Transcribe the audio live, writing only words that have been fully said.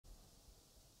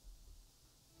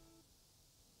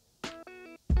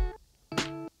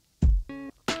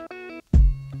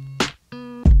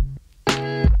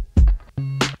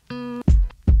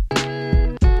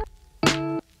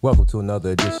Welcome to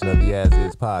another edition of the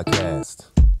ASIS Podcast.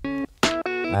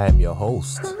 I am your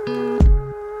host,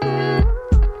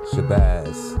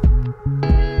 Shabazz.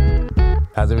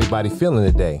 How's everybody feeling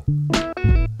today?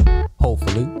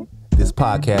 Hopefully, this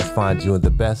podcast finds you in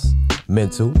the best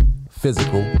mental,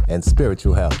 physical, and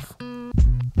spiritual health.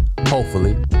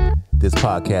 Hopefully, this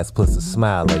podcast puts a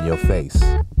smile on your face.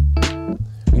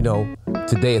 You know,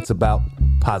 today it's about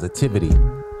positivity.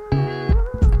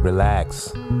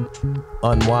 Relax,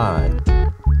 unwind,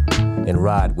 and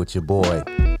ride with your boy.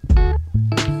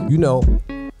 You know,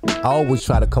 I always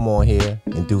try to come on here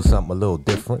and do something a little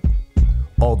different.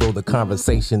 Although the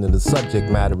conversation and the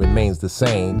subject matter remains the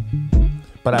same,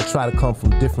 but I try to come from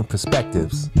different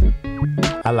perspectives.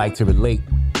 I like to relate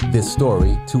this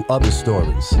story to other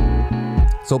stories.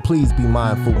 So please be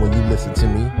mindful when you listen to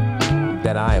me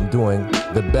that I am doing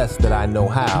the best that I know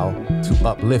how to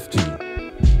uplift you.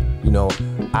 You know,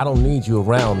 I don't need you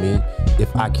around me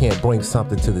if I can't bring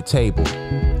something to the table.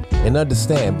 And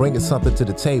understand, bringing something to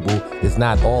the table is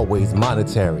not always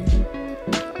monetary.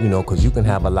 You know, because you can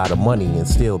have a lot of money and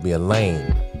still be a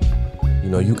lame.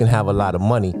 You know, you can have a lot of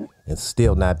money and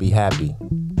still not be happy.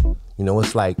 You know,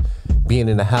 it's like being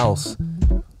in a house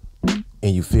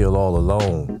and you feel all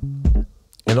alone.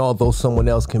 And although someone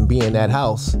else can be in that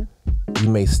house, you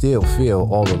may still feel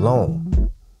all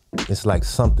alone. It's like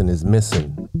something is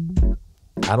missing.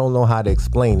 I don't know how to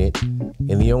explain it,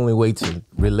 and the only way to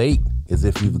relate is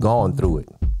if you've gone through it.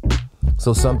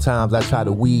 So sometimes I try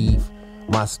to weave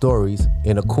my stories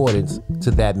in accordance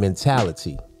to that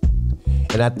mentality.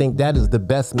 And I think that is the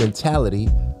best mentality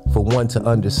for one to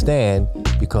understand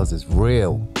because it's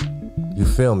real. You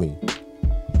feel me?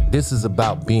 This is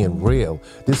about being real.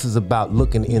 This is about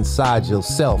looking inside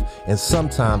yourself. And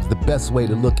sometimes the best way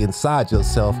to look inside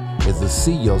yourself is to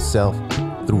see yourself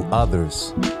through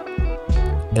others.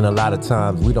 And a lot of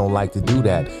times we don't like to do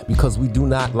that because we do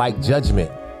not like judgment.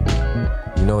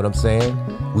 You know what I'm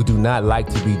saying? We do not like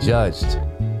to be judged.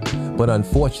 But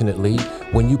unfortunately,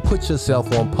 when you put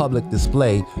yourself on public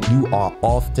display, you are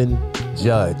often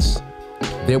judged.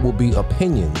 There will be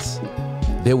opinions.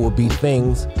 There will be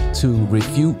things to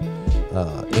refute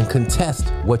and contest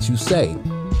what you say.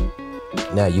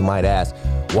 Now you might ask,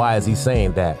 why is he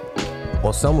saying that?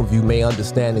 Or some of you may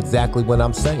understand exactly what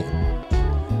I'm saying.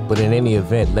 But in any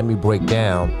event, let me break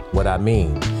down what I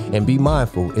mean. And be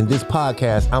mindful, in this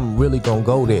podcast, I'm really gonna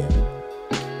go there.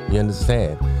 You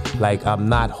understand? Like, I'm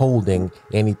not holding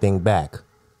anything back.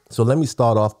 So let me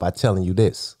start off by telling you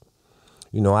this.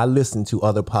 You know, I listen to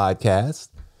other podcasts.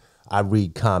 I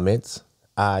read comments.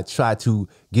 I try to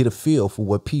get a feel for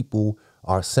what people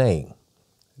are saying.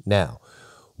 Now,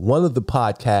 one of the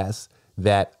podcasts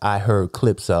that I heard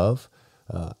clips of,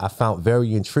 I found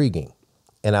very intriguing.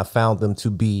 And I found them to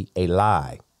be a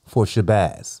lie for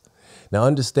Shabazz. Now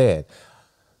understand,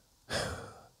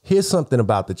 here's something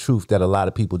about the truth that a lot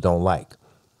of people don't like.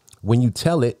 When you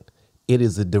tell it, it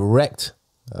is a direct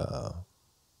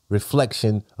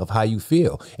reflection of how you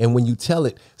feel. And when you tell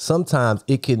it, sometimes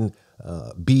it can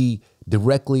be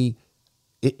directly,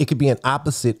 it could be an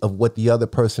opposite of what the other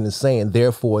person is saying.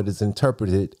 Therefore, it is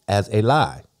interpreted as a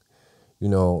lie. You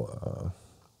know,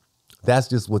 that's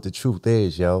just what the truth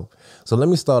is, yo. So let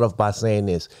me start off by saying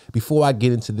this. Before I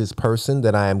get into this person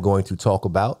that I am going to talk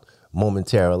about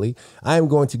momentarily, I am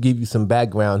going to give you some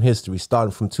background history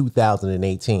starting from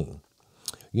 2018.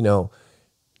 You know,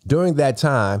 during that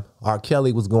time,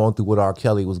 R.Kelly was going through what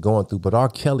R.Kelly was going through. But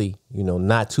R.Kelly, you know,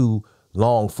 not too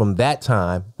long from that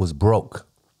time, was broke.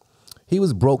 He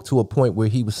was broke to a point where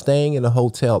he was staying in a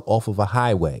hotel off of a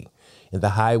highway. And the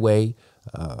highway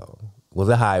was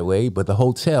a highway, but the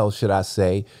hotel, should I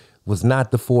say, was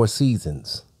not the Four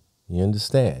Seasons. You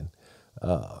understand?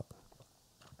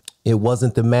 It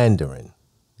wasn't the Mandarin.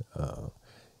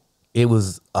 It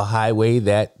was a highway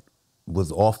that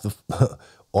was off the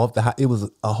it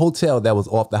was a hotel that was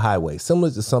off the highway,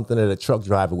 similar to something that a truck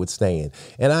driver would stay in.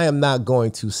 And I am not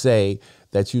going to say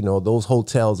that, you know, those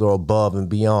hotels are above and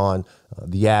beyond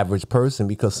the average person,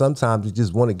 because sometimes you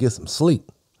just want to get some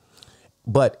sleep.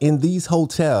 But in these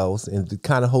hotels, in the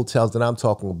kind of hotels that I'm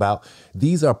talking about,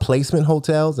 these are placement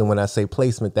hotels. And when I say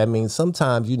placement, that means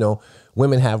sometimes, you know,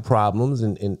 women have problems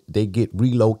and they get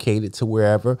relocated to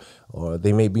wherever, or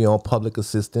they may be on public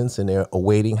assistance and they're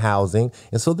awaiting housing.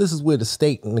 And so this is where the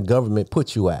state and the government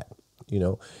put you at. You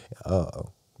know,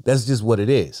 that's just what it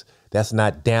is. That's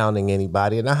not downing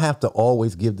anybody. And I have to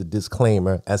always give the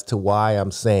disclaimer as to why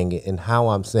I'm saying it and how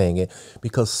I'm saying it,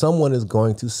 because someone is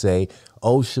going to say,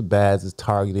 oh, Shabazz has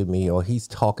targeted me, or he's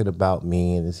talking about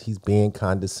me and he's being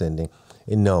condescending.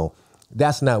 And no,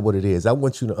 That's not what it is. I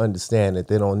want you to understand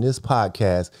that on this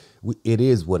podcast, it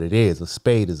is what it is. A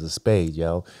spade is a spade,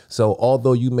 yo. So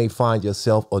although you may find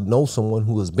yourself or know someone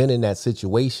who has been in that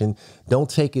situation, don't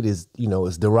take it as,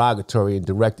 as derogatory and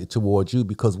directed towards you,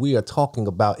 because we are talking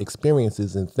about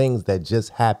experiences and things that just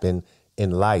happen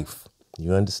in life.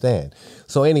 You understand?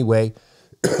 So anyway,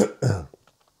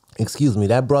 excuse me,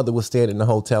 that brother was staying in the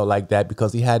hotel like that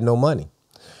because he had no money.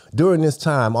 During this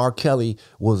time, R. Kelly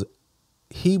was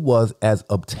as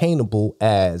obtainable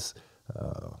as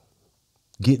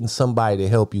getting somebody to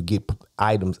help you get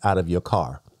items out of your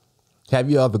car. Have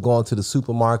you ever gone to the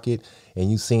supermarket and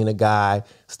you seen a guy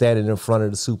standing in front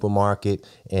of the supermarket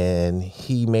and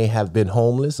he may have been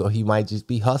homeless or he might just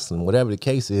be hustling, whatever the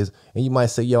case is, and you might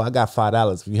say, yo, I got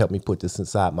 $5 if you help me put this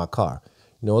inside my car.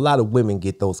 A lot of women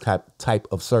get those type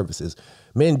of services.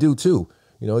 Men do too.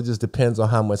 It just depends on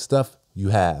how much stuff you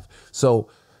have. So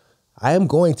I am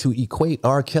going to equate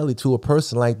R. Kelly to a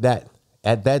person like that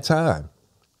at that time.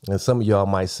 And some of y'all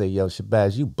might say, yo,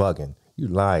 Shabazz, you bugging, you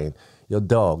lying. Yo,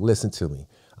 dog, listen to me.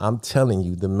 I'm telling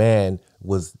you, the man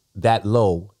was that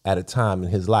low at a time in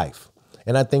his life.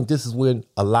 And I think this is when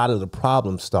a lot of the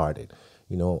problems started.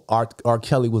 R.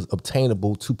 Kelly was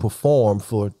obtainable to perform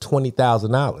for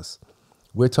 $20,000.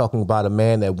 We're talking about a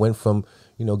man that went from,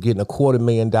 getting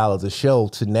 $250,000 a show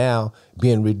to now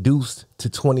being reduced to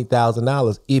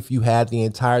 $20,000 if you had the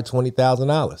entire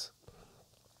 $20,000.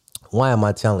 Why am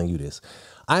I telling you this?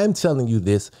 I am telling you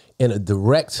this in a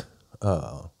direct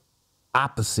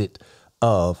opposite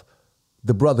of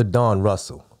the brother Don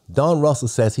Russell. Don Russell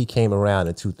says he came around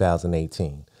in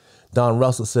 2018. Don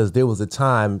Russell says there was a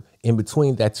time in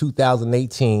between that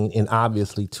 2018 and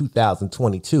obviously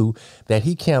 2022 that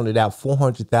he counted out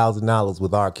 $400,000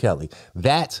 with R. Kelly.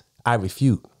 That I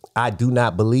refute. I do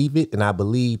not believe it, and I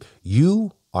believe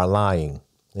you are lying.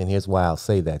 And here's why I'll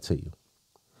say that to you.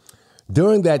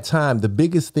 During that time, the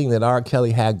biggest thing that R.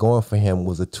 Kelly had going for him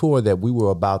was a tour that we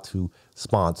were about to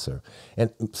sponsor.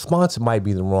 And sponsor might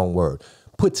be the wrong word.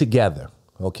 Put together,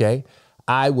 okay?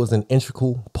 I was an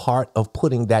integral part of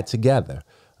putting that together.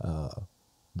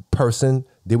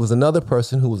 There was another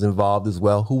person who was involved as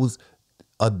well, who was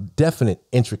a definite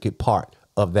intricate part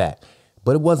of that.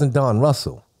 But it wasn't Don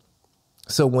Russell.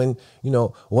 So when,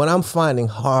 what I'm finding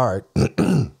hard,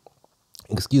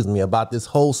 excuse me, about this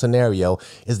whole scenario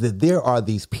is that there are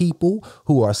these people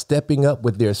who are stepping up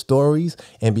with their stories.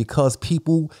 And because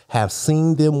people have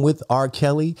seen them with R.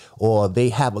 Kelly, or they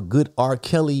have a good R.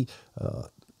 Kelly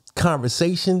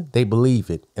conversation, they believe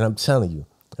it. And I'm telling you,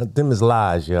 them is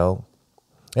lies, yo.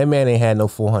 That man ain't had no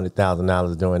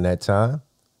 $400,000 during that time.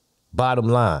 Bottom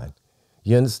line.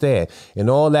 You understand? And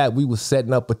all that, we was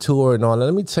setting up a tour and all that.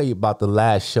 Let me tell you about the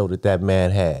last show that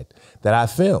man had, that I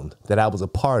filmed, that I was a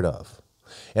part of.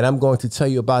 And I'm going to tell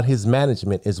you about his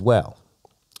management as well.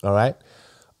 All right?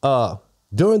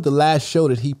 During the last show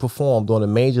that he performed on a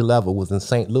major level was in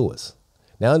St. Louis.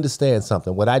 Now, understand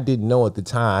something. What I didn't know at the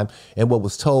time and what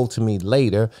was told to me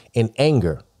later in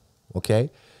anger,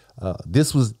 okay?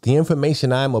 This was the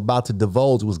information I'm about to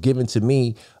divulge was given to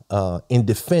me in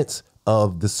defense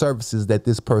of the services that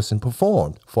this person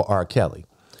performed for R. Kelly.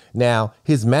 Now,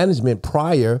 his management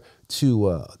prior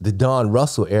to the Don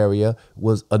Russell area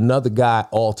was another guy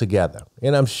altogether.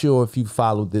 And I'm sure if you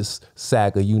followed this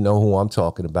saga, you know who I'm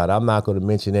talking about. I'm not going to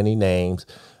mention any names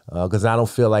because I don't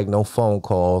feel like no phone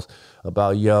calls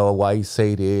about, yo, why you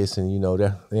say this? And,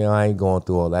 I ain't going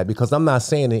through all that, because I'm not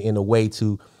saying it in a way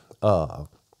to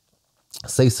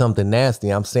say something nasty.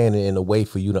 I'm saying it in a way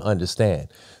for you to understand.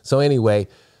 So anyway,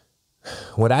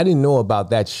 what I didn't know about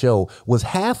that show was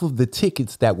half of the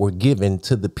tickets that were given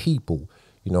to the people,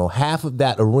 half of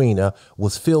that arena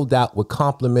was filled out with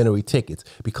complimentary tickets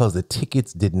because the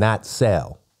tickets did not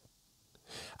sell.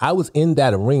 I was in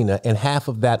that arena and half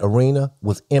of that arena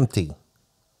was empty.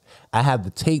 I have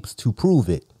the tapes to prove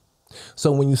it.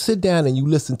 So when you sit down and you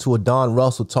listen to a Don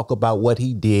Russell talk about what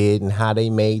he did and how they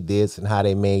made this and how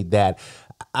they made that,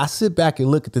 I sit back and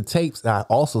look at the tapes. And I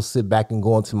also sit back and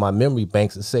go into my memory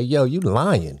banks and say, yo, you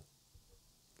lying.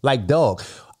 Like, dog,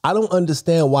 I don't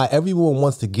understand why everyone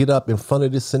wants to get up in front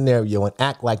of this scenario and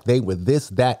act like they were this,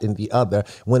 that, and the other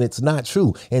when it's not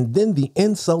true. And then the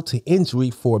insult to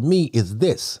injury for me is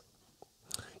this.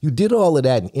 You did all of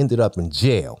that and ended up in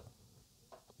jail.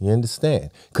 You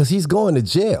understand? Because he's going to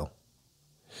jail.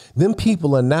 Them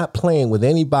people are not playing with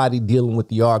anybody dealing with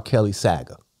the R. Kelly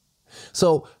saga.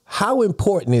 So how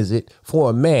important is it for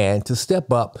a man to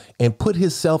step up and put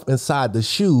himself inside the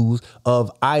shoes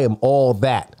of I am all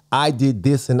that, I did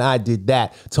this and I did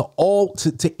that,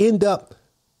 to end up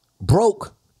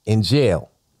broke in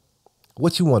jail?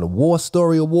 What, you want, a war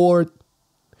story award?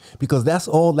 because that's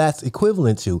all that's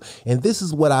equivalent to. And this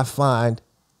is what I find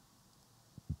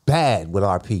bad with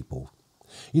our people.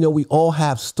 You know, we all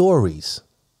have stories.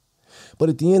 But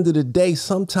at the end of the day,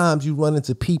 sometimes you run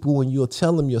into people and you'll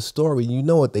tell them your story. And you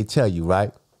know what they tell you,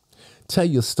 right? Tell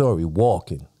your story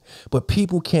walking. But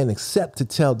people can't accept to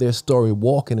tell their story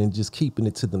walking and just keeping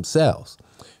it to themselves.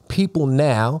 People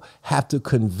now have to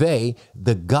convey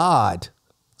the God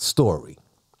story.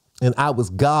 And I was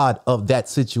God of that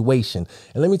situation.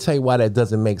 And let me tell you why that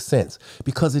doesn't make sense.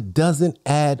 Because it doesn't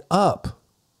add up.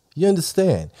 You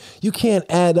understand? You can't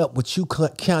add up what you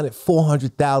counted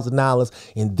 $400,000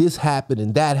 and this happened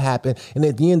and that happened. And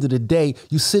at the end of the day,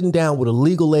 you're sitting down with a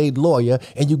legal aid lawyer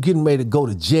and you're getting ready to go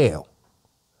to jail.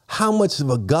 How much of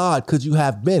a God could you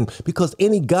have been? Because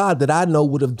any God that I know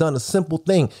would have done a simple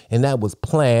thing, and that was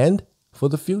planned for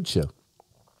the future.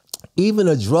 Even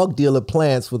a drug dealer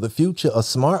plans for the future, a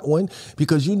smart one,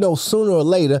 because you know sooner or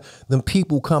later, them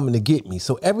people coming to get me.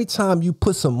 So every time you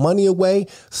put some money away,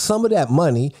 some of that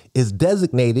money is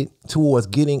designated towards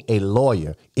getting a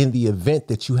lawyer in the event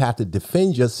that you have to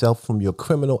defend yourself from your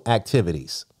criminal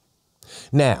activities.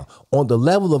 Now, on the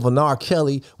level of an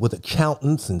R.Kelly with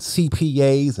accountants and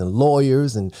CPAs and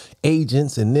lawyers and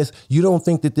agents and this, you don't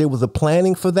think that there was a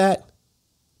planning for that?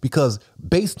 Because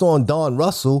based on Don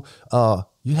Russell,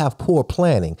 you have poor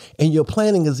planning, and your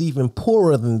planning is even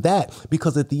poorer than that,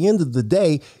 because at the end of the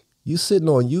day, you're sitting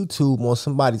on YouTube on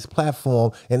somebody's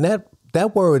platform, and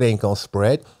that word ain't gonna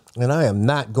spread. And I am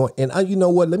not going. And you know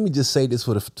what? Let me just say this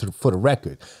for the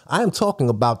record. I am talking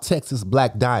about Texas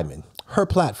Black Diamond, her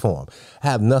platform. I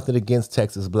have nothing against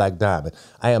Texas Black Diamond.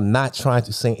 I am not trying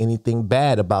to say anything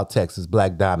bad about Texas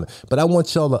Black Diamond, but I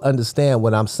want y'all to understand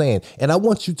what I'm saying, and I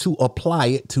want you to apply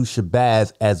it to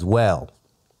Shabazz as well.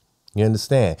 You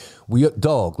understand?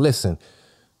 Listen,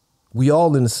 we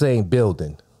all in the same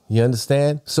building. You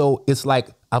understand? So it's like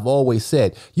I've always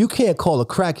said, you can't call a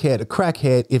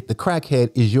crackhead if the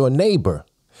crackhead is your neighbor.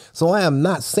 So I am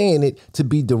not saying it to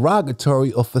be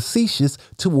derogatory or facetious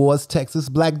towards Texas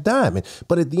Black Diamond.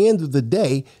 But at the end of the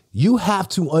day, you have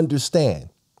to understand.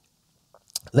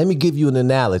 Let me give you an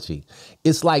analogy.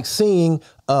 It's like seeing,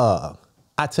 I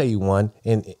tell you one,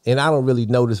 and I don't really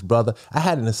know this brother. I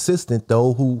had an assistant,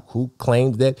 though, who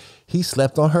claimed that he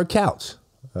slept on her couch.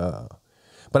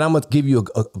 But I'm going to give you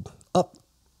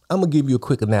a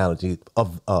quick analogy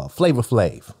of Flavor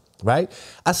Flav. Right?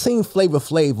 I seen Flavor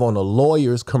Flav on a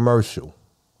lawyer's commercial,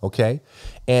 okay?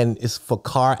 And it's for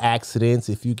car accidents,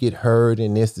 if you get hurt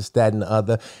and this, that, and the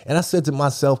other. And I said to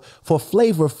myself, for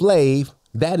Flavor Flav,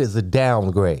 that is a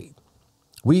downgrade.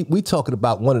 We talking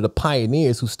about one of the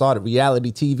pioneers who started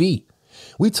reality TV.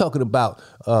 We talking about,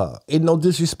 in no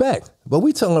disrespect, but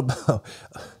we talking about,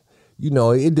 you know,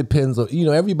 it depends on, you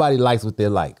know, everybody likes what they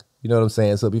like. You know what I'm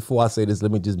saying? So before I say this,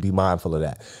 let me just be mindful of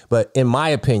that. But in my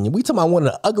opinion, we talking about one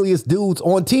of the ugliest dudes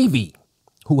on TV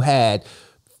who had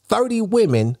 30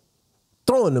 women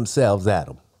throwing themselves at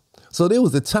him. So there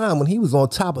was a time when he was on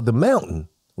top of the mountain,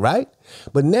 right?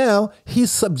 But now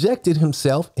he's subjected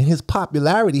himself, and his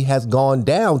popularity has gone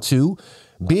down to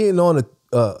being on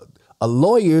a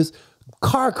lawyer's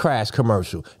car crash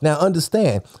commercial. Now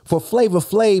understand, for Flavor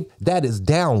Flav, that is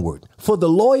downward. For the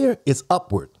lawyer, it's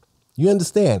upward. You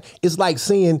understand? It's like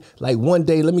seeing, like, one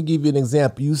day, let me give you an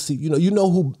example. You see, you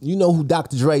know who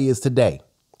Dr. Dre is today,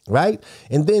 right?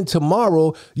 And then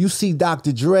tomorrow you see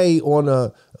Dr. Dre on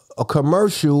a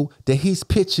commercial that he's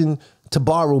pitching to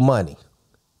borrow money.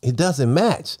 It doesn't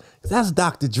match. That's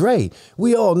Dr. Dre.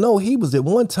 We all know he was at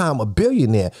one time a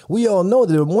billionaire. We all know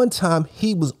that at one time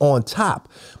he was on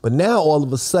top. But now all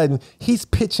of a sudden he's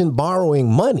pitching borrowing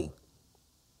money.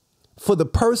 For the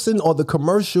person or the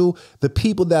commercial, the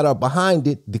people that are behind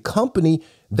it, the company,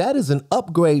 that is an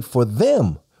upgrade for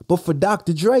them. But for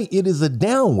Dr. Dre, it is a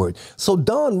downward. So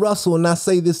Don Russell, and I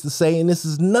say this to say, and this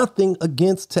is nothing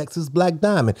against Texas Black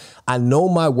Diamond. I know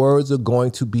my words are going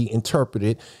to be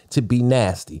interpreted to be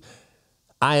nasty.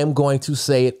 I am going to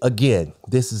say it again.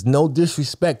 This is no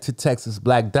disrespect to Texas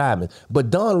Black Diamond. But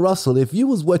Don Russell, if you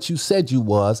was what you said you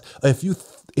was, if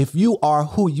you are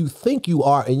who you think you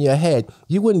are in your head,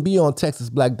 you wouldn't be on Texas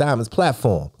Black Diamond's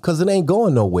platform, because it ain't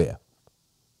going nowhere.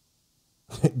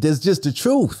 That's just the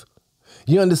truth.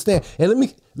 You understand? And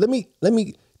let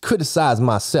me criticize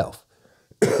myself.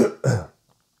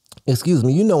 Excuse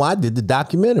me. You know, I did the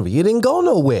documentary. It didn't go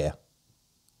nowhere.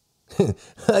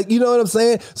 You know what I'm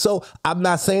saying? So I'm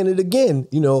not saying it again,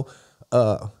 you know,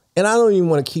 and I don't even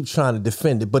want to keep trying to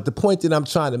defend it. But the point that I'm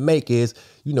trying to make is,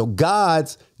 you know,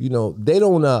 gods, you know, they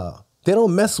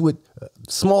don't mess with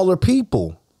smaller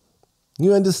people.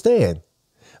 You understand?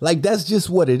 Like, that's just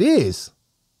what it is.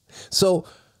 So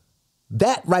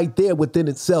That right there within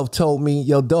itself told me,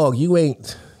 yo, dog, you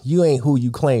ain't who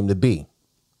you claim to be.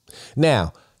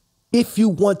 Now, if you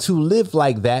want to live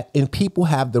like that and people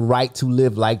have the right to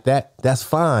live like that, that's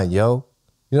fine, yo.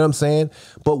 You know what I'm saying?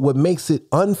 But what makes it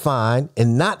unfine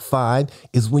and not fine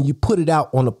is when you put it out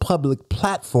on a public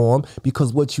platform,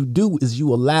 because what you do is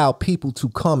you allow people to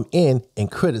come in and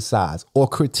criticize or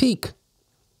critique.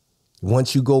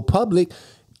 Once you go public,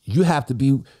 you have to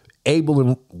be able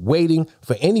and waiting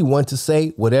for anyone to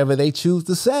say whatever they choose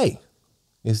to say.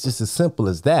 It's just as simple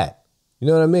as that. You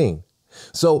know what I mean?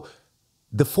 So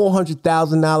the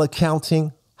 $400,000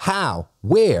 counting, how,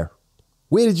 where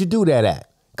did you do that at?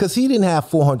 Because he didn't have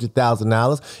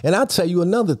 $400,000. And I'll tell you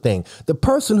another thing. The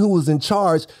person who was in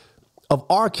charge of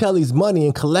R.Kelly's money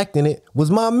and collecting it was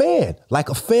my man, like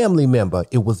a family member.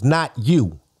 It was not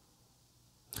you.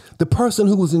 The person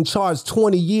who was in charge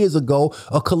 20 years ago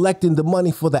of collecting the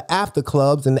money for the after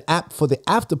clubs and for the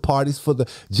after parties for the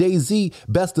Jay-Z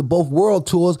Best of Both World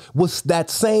tours was that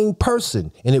same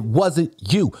person. And it wasn't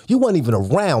you. You weren't even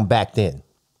around back then.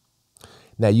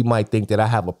 Now, you might think that I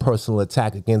have a personal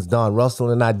attack against Don Russell,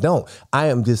 and I don't. I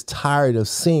am just tired of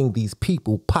seeing these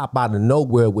people pop out of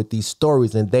nowhere with these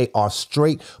stories, and they are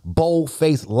straight,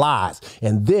 bold-faced lies.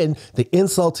 And then the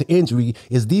insult to injury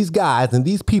is these guys and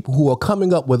these people who are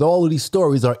coming up with all of these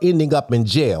stories are ending up in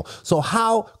jail. So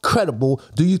how credible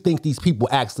do you think these people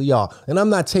actually are? And I'm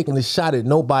not taking a shot at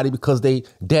nobody because they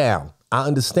down. I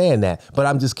understand that, but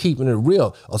I'm just keeping it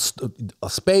real. A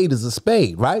spade is a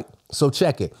spade, right? So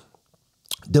check it.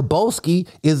 Dubosky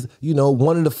is,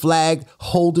 one of the flag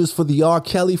holders for the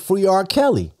R.Kelly, free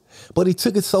R.Kelly. But he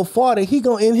took it so far that he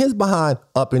gonna end his behind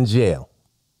up in jail.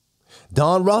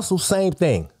 Don Russell, same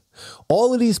thing.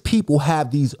 All of these people have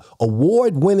these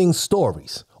award-winning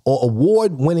stories or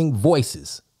award-winning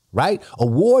voices, right?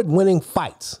 Award-winning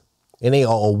fights. And they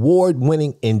are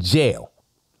award-winning in jail.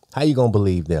 How you gonna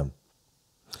believe them?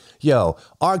 Yo,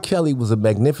 R. Kelly was a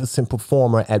magnificent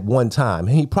performer at one time,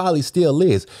 and he probably still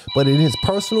is. But in his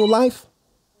personal life,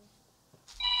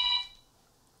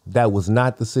 that was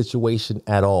not the situation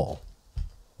at all.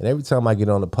 And every time I get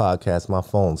on the podcast, my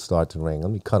phone starts to ring. Let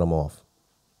me cut them off.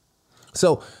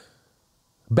 So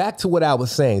back to what I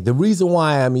was saying. The reason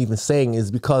why I'm even saying is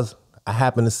because I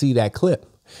happened to see that clip.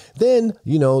 Then,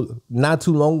 not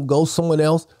too long ago, someone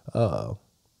else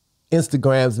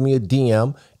Instagrams me a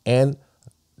DM and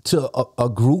to a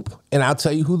group, and I'll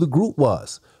tell you who the group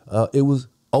was. It was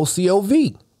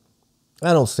OCOV.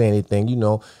 I don't say anything,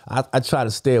 I try to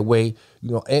stay away,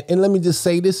 and let me just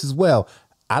say this as well.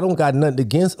 I don't got nothing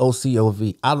against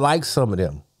OCOV. I like some of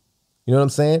them. You know what I'm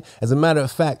saying? As a matter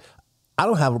of fact, I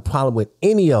don't have a problem with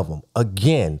any of them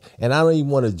again, and I don't even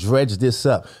want to dredge this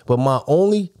up. But my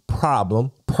only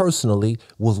problem personally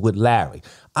was with Larry.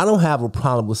 I don't have a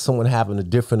problem with someone having a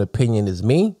different opinion as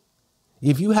me.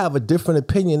 If you have a different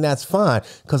opinion, that's fine.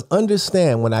 Because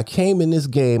understand, when I came in this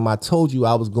game, I told you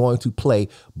I was going to play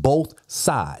both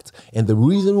sides. And the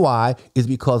reason why is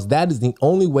because that is the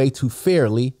only way to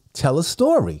fairly tell a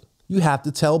story. You have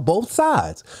to tell both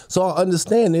sides. So I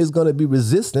understand there's going to be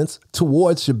resistance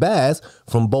towards Shabazz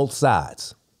from both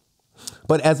sides.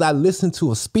 But as I listen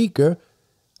to a speaker,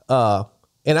 and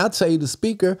I'll tell you the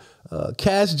speaker,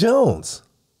 Cash Jones.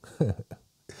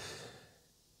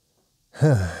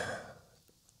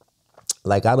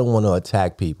 Like, I don't want to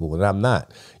attack people, and I'm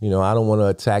not. I don't want to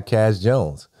attack Cash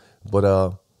Jones.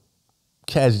 But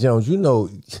Cash Jones,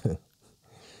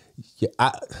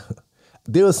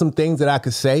 there are some things that I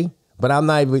could say, but I'm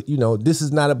not even, this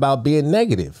is not about being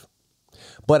negative.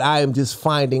 But I am just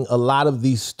finding a lot of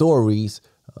these stories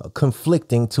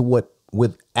conflicting to what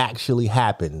actually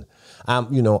happened.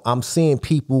 I'm seeing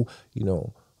people,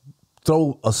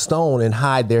 throw a stone and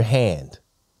hide their hand.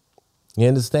 You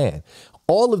understand?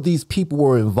 All of these people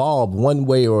were involved one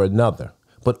way or another,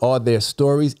 but are their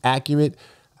stories accurate?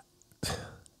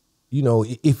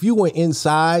 If you were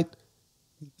inside,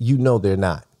 they're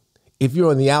not. If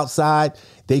you're on the outside,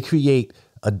 they create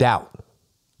a doubt.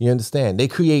 You understand? They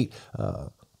create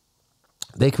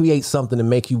something to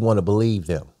make you want to believe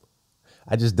them.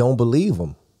 I just don't believe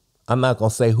them. I'm not going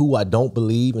to say who I don't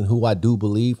believe and who I do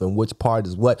believe and which part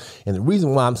is what. And the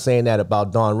reason why I'm saying that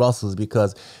about Don Russell is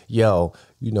because,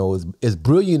 as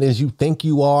brilliant as you think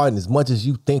you are and as much as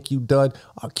you think you've done,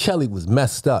 R.Kelly was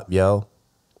messed up, yo.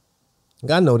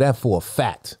 I know that for a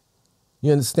fact.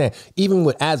 You understand? Even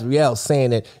with Azriel saying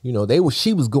that,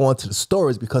 she was going to the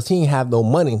stores because he didn't have no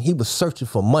money and he was searching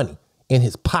for money in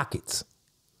his pockets.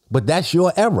 But that's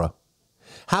your era.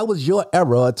 How was your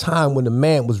era a time when the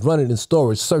man was running in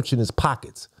stores searching his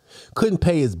pockets, couldn't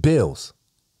pay his bills,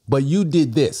 But you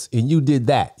did this and you did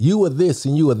that. You were this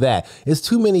and you were that. It's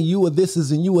too many you were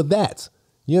thises and you were that's.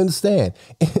 You understand?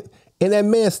 And that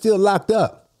man's still locked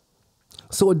up.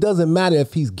 So it doesn't matter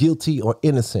if he's guilty or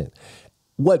innocent.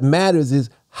 What matters is,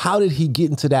 how did he get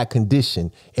into that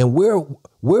condition? And where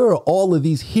are all of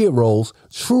these heroes'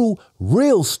 true,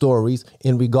 real stories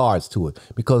in regards to it?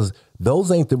 Because those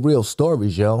ain't the real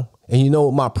stories, yo. And you know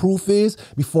what my proof is?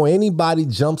 Before anybody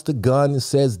jumps the gun and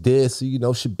says this, you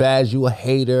know, Shabazz, you a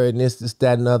hater and this,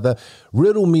 that, and other,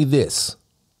 riddle me this.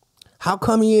 How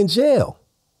come he in jail?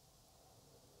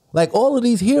 Like all of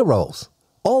these heroes,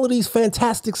 all of these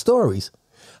fantastic stories,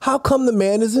 how come the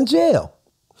man is in jail?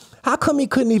 How come he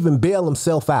couldn't even bail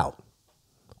himself out?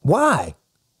 Why?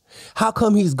 How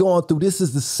come he's gone through, this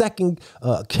is the second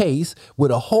case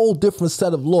with a whole different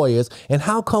set of lawyers, and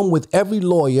how come with every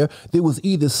lawyer there was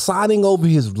either signing over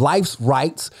his life's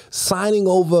rights, signing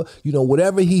over, you know,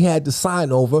 whatever he had to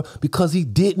sign over because he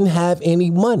didn't have any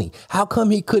money? How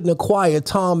come he couldn't acquire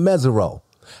Tom Mesereau?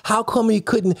 How come he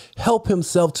couldn't help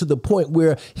himself to the point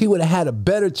where he would have had a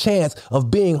better chance of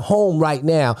being home right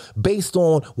now based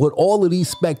on what all of these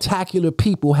spectacular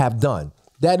people have done?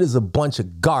 That is a bunch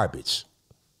of garbage.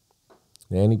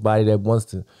 Anybody that wants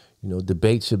to, you know,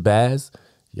 debate Shabazz,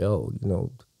 yo, you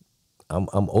know, I'm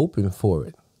open for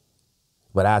it.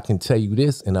 But I can tell you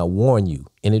this, and I warn you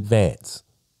in advance.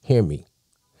 Hear me.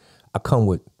 I come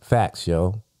with facts,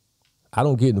 yo. I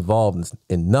don't get involved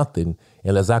in nothing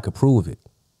unless I can prove it.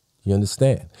 You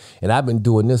understand? And I've been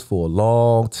doing this for a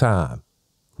long time,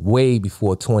 way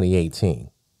before 2018.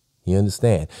 You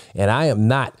understand? And I am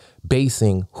not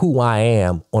basing who I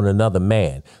am on another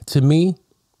man. To me,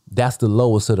 that's the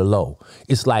lowest of the low.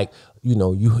 It's like, you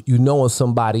know, you knowing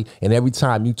somebody, and every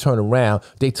time you turn around,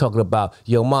 they talking about,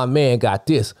 yo, my man got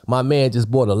this. My man just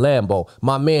bought a Lambo.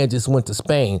 My man just went to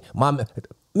Spain. Man,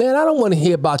 I don't want to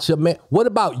hear about your man. What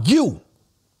about you?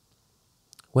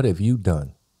 What have you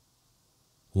done?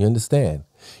 You understand?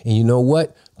 And you know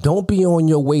what? Don't be on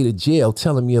your way to jail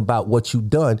telling me about what you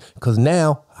done, because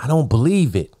now I don't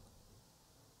believe it.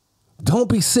 Don't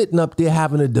be sitting up there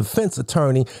having a defense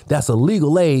attorney that's a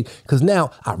legal aid, because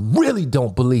now I really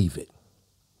don't believe it,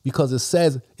 because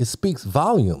it speaks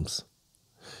volumes.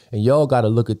 And y'all got to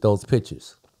look at those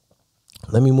pictures.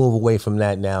 Let me move away from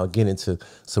that now and get into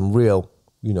some real,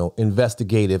 you know,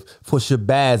 investigative for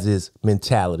Shabazz's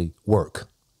mentality work.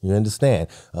 You understand?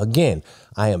 Again,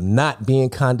 I am not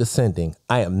being condescending.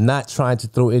 I am not trying to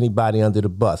throw anybody under the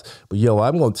bus. But yo,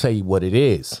 I'm going to tell you what it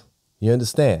is. You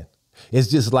understand? It's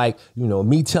just like, you know,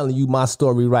 me telling you my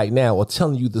story right now, or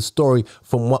telling you the story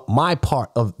from my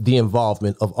part of the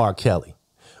involvement of R.Kelly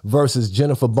versus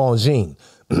Jennifer Bonjean.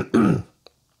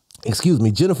 Excuse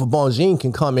me. Jennifer Bonjean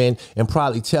can come in and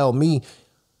probably tell me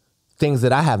things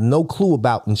that I have no clue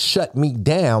about and shut me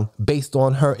down based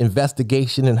on her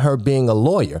investigation and her being a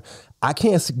lawyer. I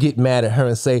can't get mad at her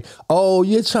and say, oh,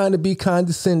 you're trying to be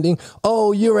condescending.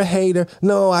 Oh, you're a hater.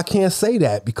 No, I can't say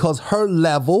that, because her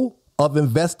level of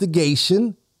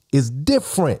investigation is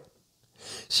different.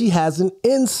 She has an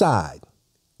insight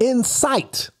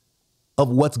of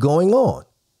what's going on.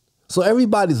 So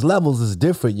everybody's levels is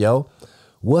different, yo.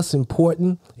 What's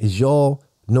important is y'all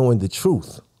knowing the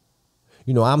truth.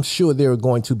 You know, I'm sure there are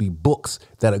going to be books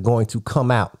that are going to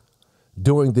come out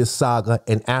during this saga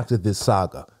and after this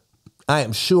saga. I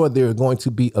am sure there are going to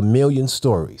be a million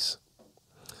stories.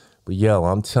 But yo,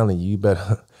 I'm telling you, you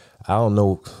better, I don't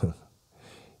know.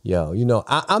 Yo, you know,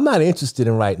 I'm not interested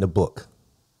in writing a book.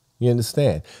 You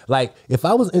understand? Like, if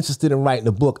I was interested in writing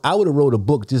a book, I would have wrote a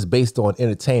book just based on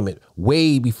entertainment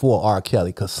way before R. Kelly,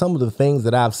 because some of the things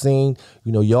that I've seen,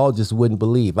 you know, y'all just wouldn't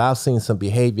believe. I've seen some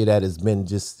behavior that has been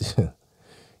just,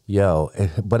 yo,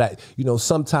 but you know,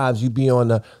 sometimes you be on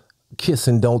the kiss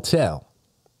and don't tell.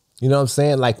 You know what I'm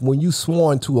saying? Like when you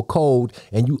sworn to a code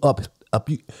and you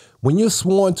when you're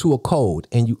sworn to a code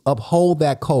and you uphold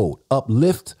that code,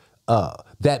 uplift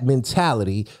that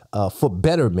mentality for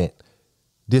betterment,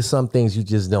 there's some things you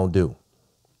just don't do.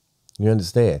 You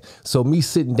understand? So me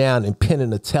sitting down and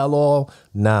penning a tell-all,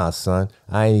 nah, son,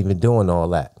 I ain't even doing all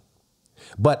that.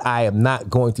 But I am not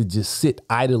going to just sit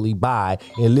idly by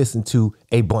and listen to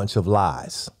a bunch of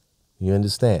lies. You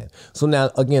understand? So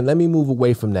now, again, let me move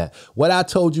away from that. What I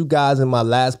told you guys in my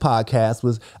last podcast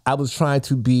was I was trying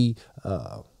to be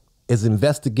as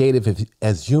investigative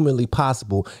as humanly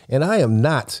possible. And I am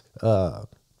not a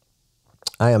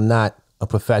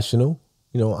professional.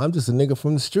 You know, I'm just a nigga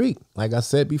from the street, like I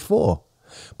said before.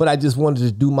 But I just wanted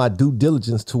to do my due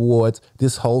diligence towards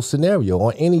this whole scenario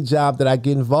on any job that I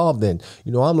get involved in.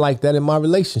 You know, I'm like that in my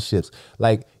relationships.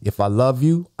 Like, if I love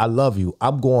you, I love you.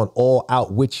 I'm going all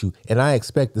out with you. And I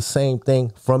expect the same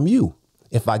thing from you.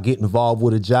 If I get involved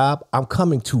with a job, I'm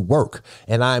coming to work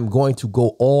and I'm going to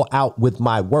go all out with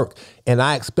my work. And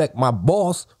I expect my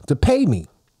boss to pay me.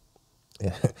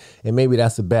 And maybe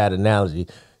that's a bad analogy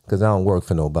because I don't work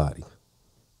for nobody.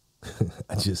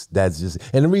 And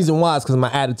the reason why is because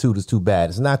my attitude is too bad.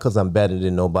 It's not because I'm better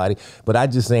than nobody, but I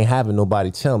just ain't having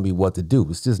nobody tell me what to do.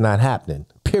 It's just not happening,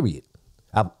 period.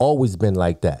 I've always been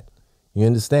like that. You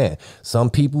understand? Some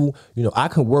people, I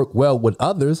can work well with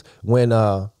others when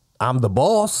I'm the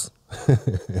boss.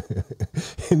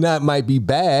 And that might be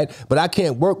bad, but I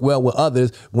can't work well with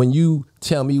others when you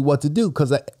tell me what to do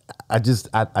because I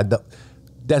don't.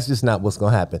 That's just not what's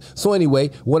going to happen. So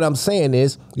anyway, what I'm saying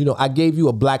is, I gave you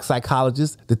a black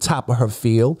psychologist, the top of her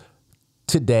field.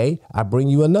 Today, I bring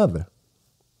you another.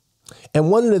 And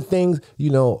one of the things,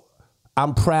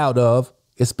 I'm proud of,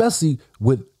 especially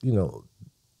with,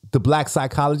 the black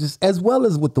psychologist as well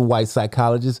as with the white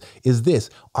psychologist, is this: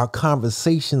 our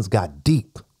conversations got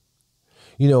deep.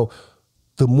 The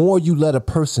more you let a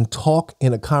person talk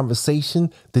in a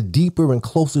conversation, the deeper and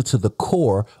closer to the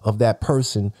core of that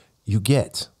person you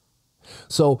get.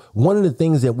 So one of the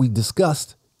things that we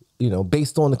discussed,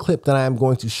 based on the clip that I am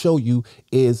going to show you,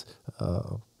 is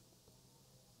the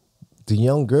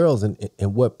young girls and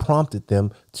what prompted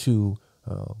them to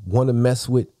want to mess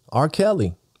with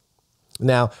R.Kelly.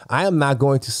 Now, I am not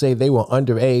going to say they were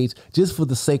underage just for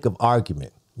the sake of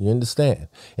argument. You understand?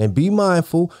 And be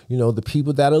mindful, the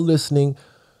people that are listening,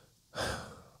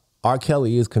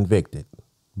 R.Kelly is convicted,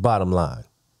 bottom line.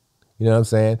 You know what I'm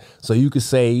saying? So you could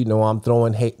say, I'm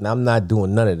throwing hate, and I'm not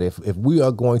doing none of that. If we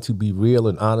are going to be real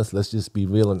and honest, let's just be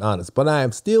real and honest. But I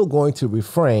am still going to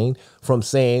refrain from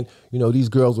saying, these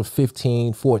girls were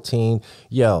 15, 14.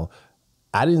 Yo,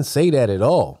 I didn't say that at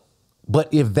all.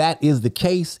 But if that is the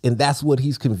case and that's what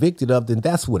he's convicted of, then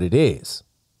that's what it is.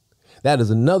 That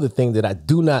is another thing that I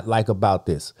do not like about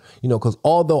this, because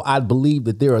although I believe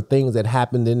that there are things that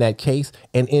happened in that case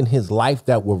and in his life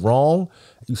that were wrong,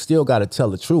 you still got to tell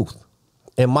the truth.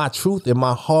 And my truth, in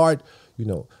my heart,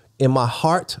 in my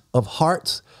heart of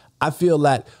hearts, I feel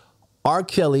that R.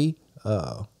 Kelly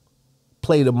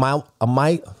played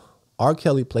R.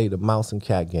 Kelly played a mouse and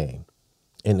cat game,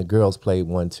 and the girls played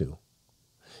one too.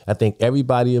 I think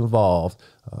everybody involved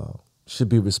should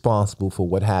be responsible for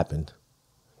what happened.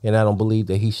 And I don't believe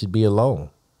that he should be alone.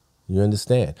 You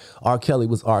understand? R. Kelly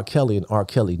was R. Kelly, and R.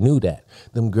 Kelly knew that.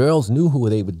 Them girls knew who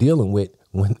they were dealing with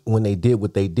when they did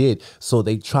what they did. So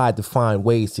they tried to find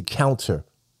ways to counter.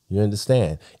 You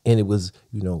understand? And it was,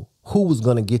 who was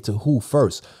going to get to who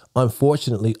first.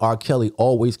 Unfortunately, R. Kelly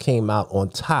always came out on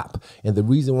top. And the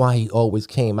reason why he always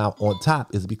came out on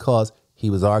top is because he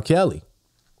was R. Kelly.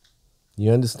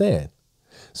 You understand?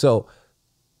 So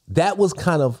that was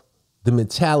kind of the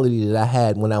mentality that I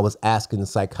had when I was asking the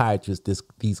psychiatrist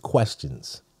these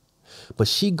questions. But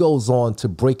she goes on to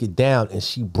break it down, and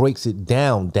she breaks it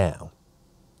down.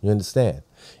 You understand?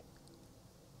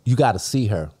 You got to see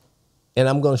her. And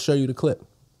I'm going to show you the clip.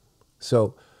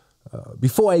 So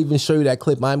before I even show you that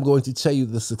clip, I'm going to tell you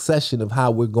the succession of how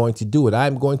we're going to do it.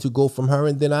 I'm going to go from her,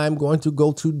 and then I'm going to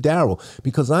go to Darrell,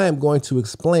 because I am going to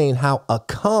explain how a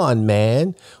con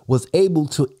man was able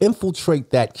to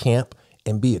infiltrate that camp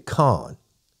and be a con.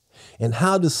 And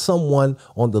how does someone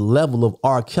on the level of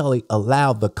R. Kelly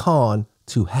allow the con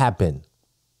to happen?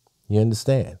 You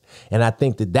understand? And I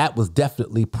think that was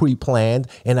definitely pre-planned.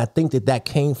 And I think that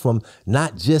came from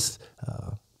not just,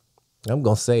 I'm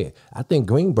going to say it, I think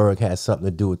Greenberg has something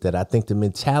to do with that. I think the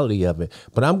mentality of it.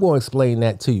 But I'm going to explain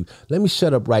that to you. Let me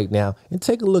shut up right now and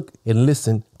take a look and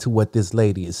listen to what this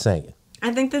lady is saying.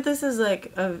 I think that this is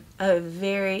like a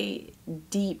very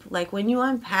deep, like when you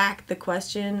unpack the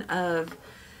question of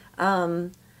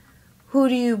who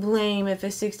do you blame if a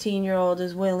 16-year-old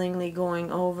is willingly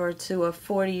going over to a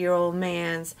 40-year-old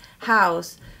man's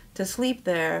house to sleep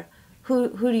there, who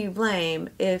do you blame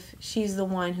if she's the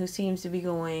one who seems to be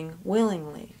going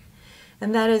willingly?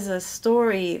 And that is a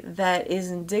story that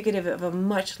is indicative of a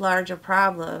much larger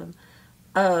problem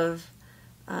of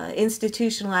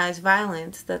institutionalized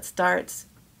violence that starts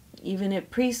even at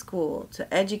preschool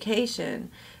to education,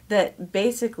 that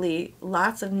basically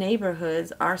lots of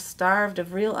neighborhoods are starved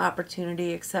of real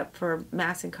opportunity except for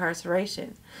mass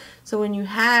incarceration. So when you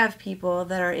have people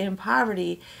that are in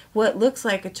poverty, what looks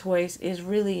like a choice is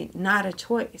really not a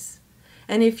choice.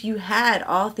 And if you had,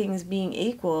 all things being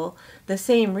equal, the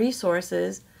same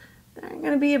resources, there aren't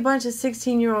going to be a bunch of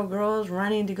 16-year-old girls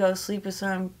running to go sleep with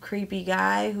some creepy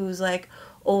guy who's like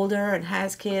older and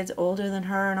has kids older than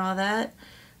her and all that.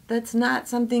 That's not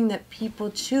something that people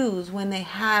choose when they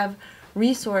have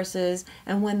resources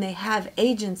and when they have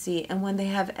agency and when they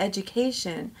have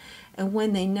education and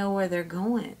when they know where they're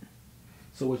going.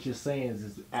 So what you're saying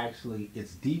is actually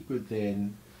it's deeper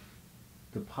than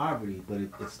the poverty, but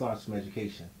it starts from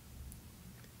education.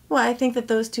 Well, I think that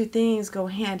those two things go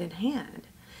hand in hand.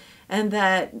 And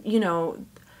that,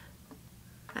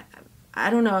 I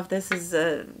don't know if this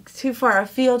is too far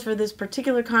afield for this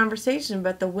particular conversation,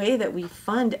 but the way that we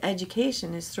fund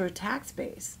education is through a tax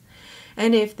base.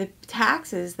 And if the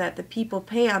taxes that the people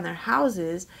pay on their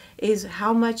houses is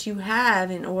how much you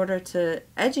have in order to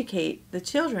educate the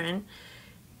children,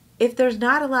 if there's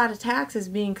not a lot of taxes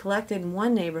being collected in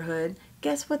one neighborhood,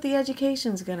 guess what the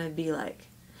education's going to be like?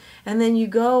 And then you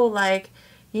go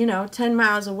 10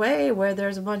 miles away where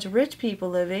there's a bunch of rich people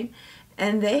living,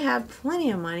 and they have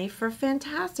plenty of money for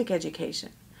fantastic education.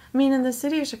 I mean, in the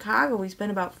city of Chicago, we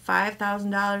spend about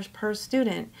 $5,000 per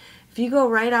student. If you go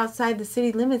right outside the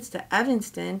city limits to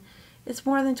Evanston, it's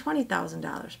more than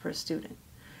 $20,000 per student.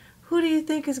 Who do you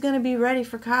think is going to be ready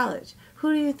for college?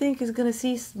 Who do you think is going to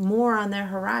see more on their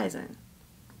horizon?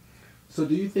 So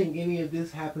do you think any of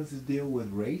this happens to deal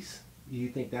with race? Do you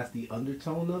think that's the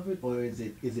undertone of it? Or is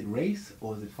it race?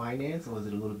 Or is it finance? Or is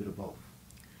it a little bit of both?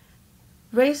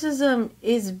 Racism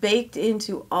is baked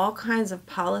into all kinds of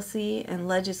policy and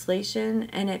legislation,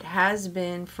 and it has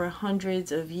been for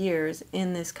hundreds of years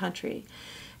in this country.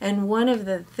 And one of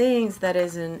the things that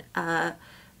is that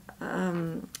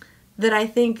I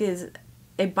think is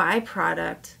a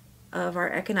byproduct of our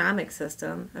economic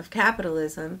system, of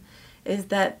capitalism, is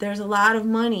that there's a lot of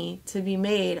money to be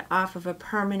made off of a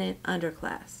permanent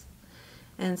underclass.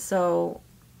 And so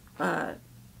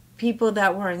people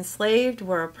that were enslaved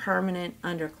were a permanent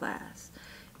underclass.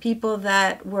 People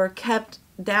that were kept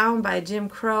down by Jim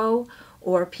Crow,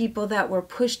 or people that were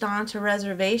pushed onto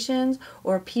reservations,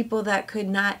 or people that could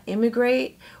not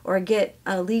immigrate or get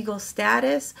a legal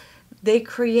status, they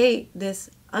create this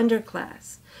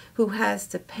underclass who has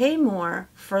to pay more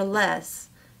for less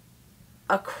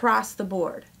across the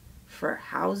board, for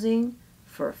housing,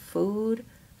 for food,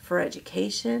 for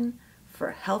education,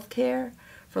 for healthcare,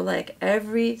 for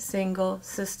every single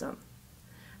system.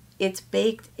 It's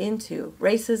baked into,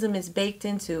 racism is baked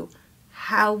into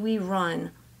how we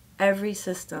run every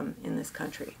system in this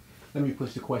country. Let me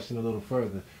push the question a little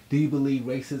further. Do you believe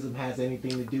racism has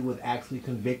anything to do with actually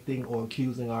convicting or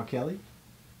accusing R.Kelly?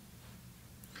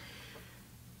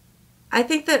 I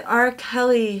think that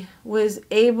R.Kelly was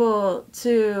able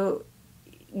to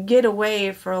get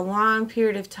away for a long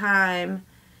period of time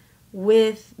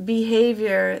with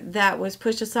behavior that was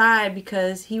pushed aside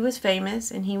because he was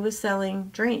famous and he was selling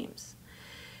dreams.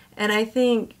 And I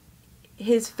think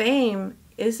his fame,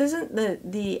 this isn't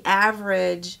the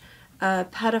average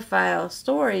pedophile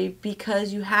story,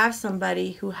 because you have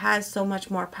somebody who has so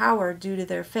much more power due to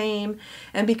their fame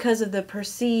and because of the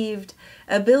perceived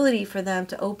ability for them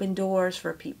to open doors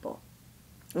for people.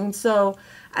 And so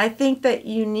I think that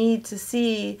you need to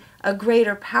see a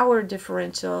greater power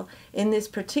differential in this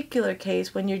particular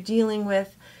case when you're dealing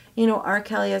with, R.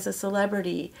 Kelly as a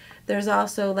celebrity. There's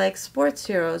also sports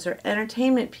heroes or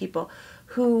entertainment people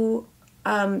who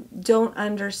don't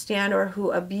understand or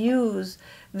who abuse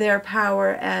their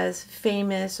power as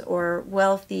famous or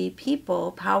wealthy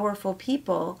people, powerful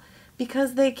people,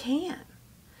 because they can.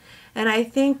 And I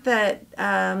think that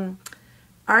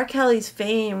R. Kelly's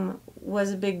fame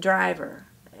was a big driver.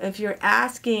 If you're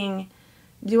asking,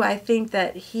 do I think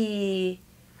that he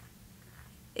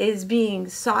is being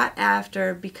sought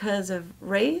after because of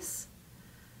race?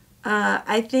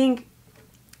 I think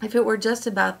if it were just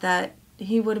about that,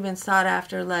 he would have been sought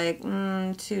after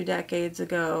 2 decades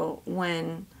ago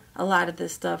when a lot of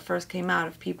this stuff first came out,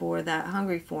 if people were that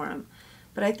hungry for him.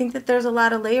 But I think that there's a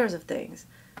lot of layers of things.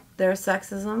 There's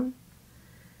sexism,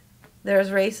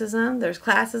 there's racism, there's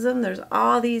classism, there's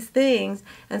all these things.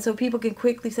 And so people can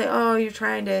quickly say, oh, you're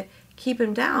trying to keep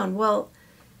him down. Well,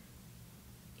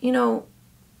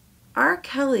 R.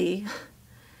 Kelly,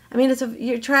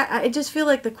 I just feel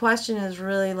like the question is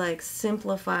really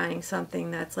simplifying something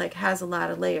that's has a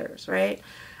lot of layers, right?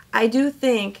 I do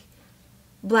think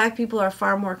black people are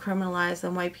far more criminalized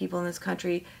than white people in this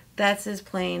country. That's as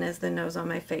plain as the nose on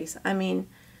my face.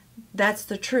 That's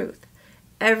the truth.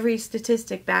 Every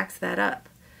statistic backs that up.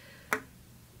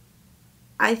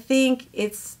 I think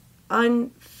it's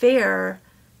unfair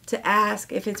to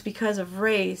ask if it's because of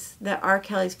race that R.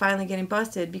 Kelly's finally getting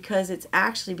busted, because it's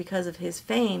actually because of his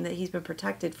fame that he's been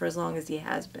protected for as long as he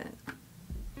has been.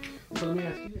 So let me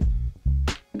ask you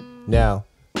this. Now,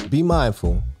 be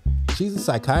mindful. She's a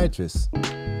psychiatrist.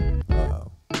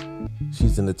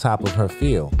 She's in the top of her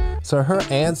field. So her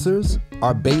answers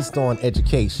are based on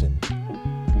education.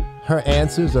 Her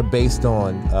answers are based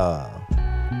on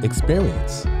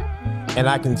experience. And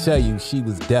I can tell you she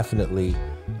was definitely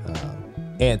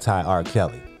anti-R.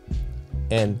 Kelly.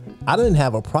 And I didn't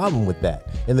have a problem with that.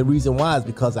 And the reason why is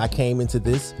because I came into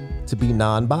this to be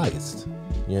non-biased.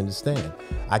 You understand?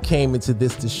 I came into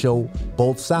this to show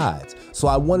both sides. So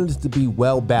I wanted it to be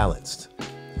well balanced.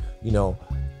 You know,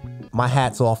 my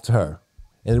hat's off to her.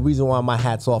 And the reason why my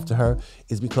hat's off to her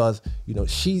is because, you know,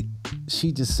 she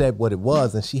just said what it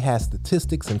was, and she has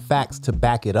statistics and facts to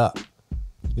back it up.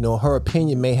 You know, her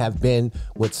opinion may have been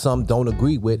what some don't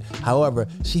agree with. However,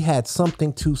 she had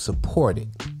something to support it.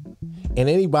 And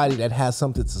anybody that has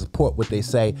something to support what they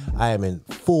say, I am in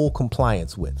full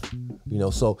compliance with. You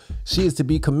know, so she is to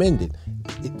be commended.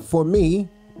 For me,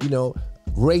 you know,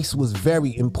 race was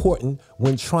very important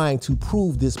when trying to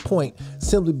prove this point,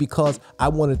 simply because I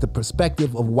wanted the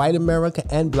perspective of white America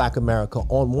and black America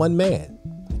on one man.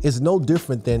 It's no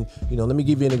different than, you know, let me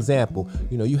give you an example.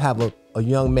 You know, you have a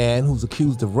young man who's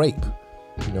accused of rape.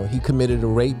 You know, he committed a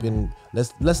rape in,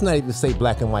 let's not even say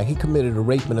black and white. He committed a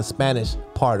rape in a Spanish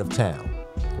part of town,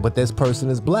 but this person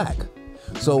is black.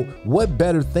 So what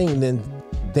better thing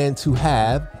than to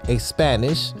have a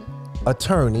Spanish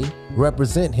attorney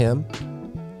represent him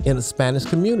in a Spanish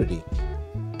community?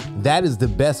 That is the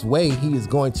best way he is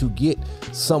going to get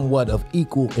somewhat of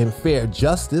equal and fair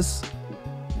justice.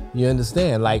 You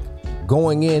understand? Like,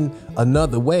 going in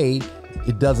another way,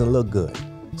 it doesn't look good.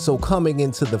 So coming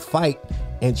into the fight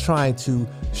and trying to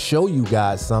show you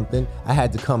guys something, I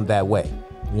had to come that way.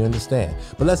 You understand?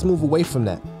 But let's move away from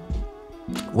that.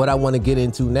 What I want to get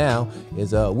into now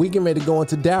is we getting ready to go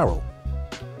into Darrell.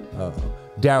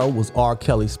 Darrell was R.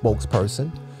 Kelly's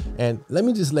spokesperson. And let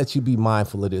me just let you be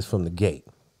mindful of this from the gate.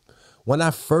 When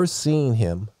I first seen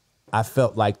him, I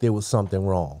felt like there was something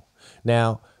wrong.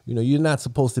 Now, you know, you're not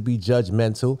supposed to be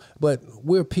judgmental, but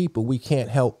we're people. We can't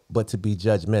help but to be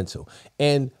judgmental.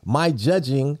 And my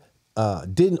judging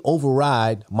didn't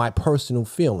override my personal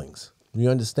feelings. You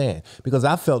understand? Because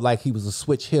I felt like he was a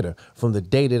switch hitter from the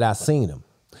day that I seen him.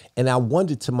 And I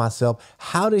wondered to myself,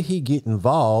 how did he get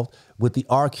involved with the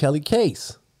R. Kelly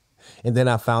case? And then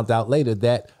I found out later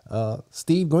that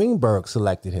Steve Greenberg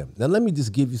selected him. Now, let me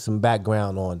just give you some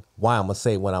background on why I'm going to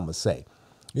say what I'm going to say.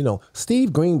 You know,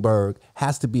 Steve Greenberg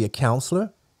has to be a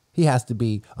counselor. He has to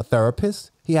be a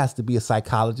therapist. He has to be a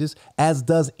psychologist, as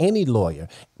does any lawyer.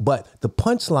 But the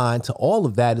punchline to all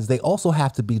of that is they also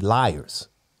have to be liars.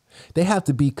 They have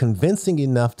to be convincing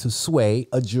enough to sway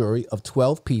a jury of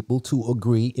 12 people to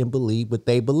agree and believe what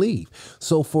they believe.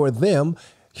 So for them,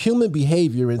 human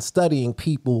behavior and studying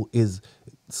people is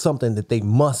something that they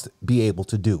must be able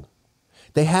to do.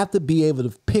 They have to be able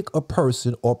to pick a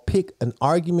person or pick an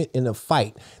argument in a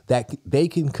fight that they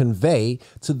can convey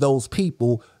to those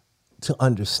people to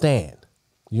understand.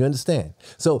 You understand?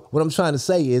 So what I'm trying to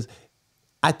say is,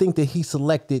 I think that he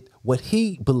selected what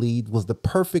he believed was the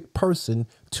perfect person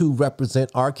to represent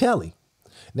R. Kelly.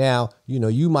 Now, you know,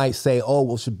 you might say, oh,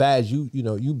 well, Shabazz,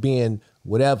 you being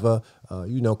whatever,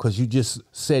 because you just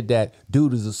said that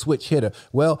dude is a switch hitter.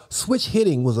 Well, switch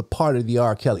hitting was a part of the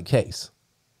R. Kelly case.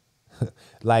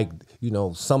 Like, you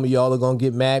know, some of y'all are going to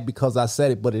get mad because I said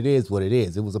it, but it is what it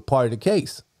is. It was a part of the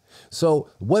case. So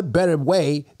what better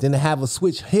way than to have a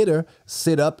switch hitter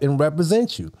sit up and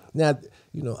represent you? Now,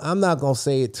 you know, I'm not going to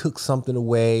say it took something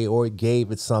away or it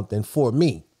gave it something for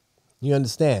me. You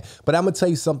understand? But I'm going to tell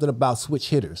you something about switch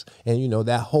hitters and, you know,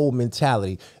 that whole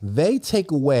mentality. They take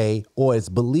away, or is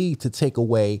believed to take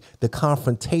away, the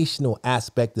confrontational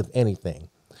aspect of anything.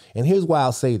 And here's why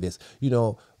I'll say this. You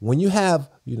know, when you have,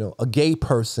 you know, a gay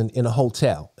person in a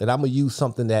hotel, and I'm going to use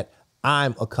something that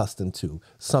I'm accustomed to,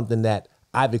 something that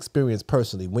I've experienced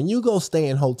personally. When you go stay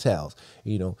in hotels,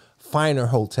 you know, finer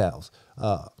hotels,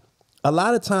 a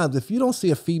lot of times, if you don't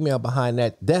see a female behind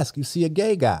that desk, you see a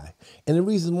gay guy. And the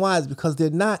reason why is because they're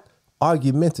not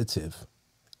argumentative,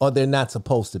 or they're not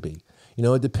supposed to be. You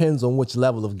know, it depends on which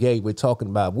level of gay we're talking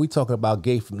about. If we're talking about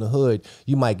gay from the hood,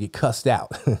 you might get cussed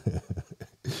out,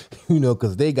 you know,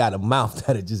 because they got a mouth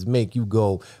that'll just make you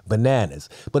go bananas.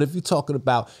 But if you're talking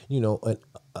about, you know,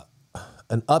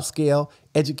 an upscale,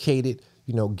 educated,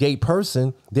 you know, gay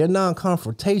person, they're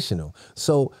non-confrontational.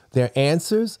 So their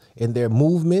answers and their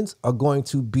movements are going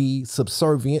to be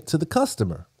subservient to the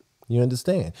customer. You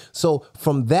understand? So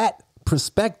from that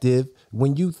perspective,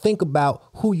 when you think about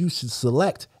who you should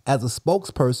select as a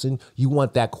spokesperson, you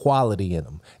want that quality in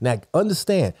them. Now,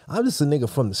 understand, I'm just a nigga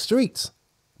from the streets,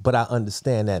 but I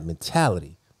understand that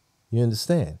mentality. You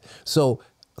understand? So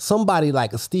somebody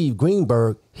like a Steve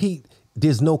Greenberg,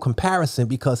 there's no comparison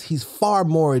because he's far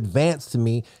more advanced than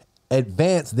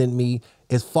me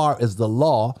as far as the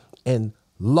law and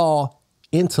law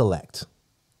intellect.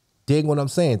 Dig what I'm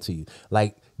saying to you?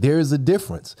 Like, There is a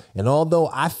difference. And although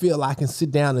I feel I can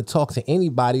sit down and talk to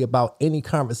anybody about any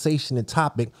conversation and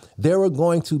topic, there are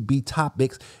going to be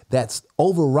topics that's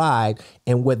override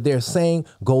and what they're saying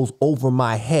goes over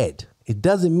my head. It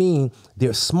doesn't mean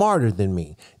they're smarter than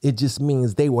me. It just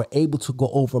means they were able to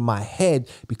go over my head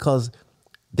because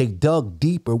they dug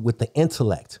deeper with the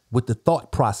intellect, with the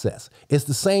thought process. It's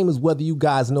the same as whether you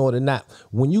guys know it or not.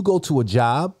 When you go to a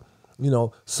job,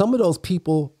 some of those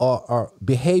people are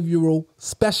behavioral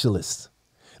specialists.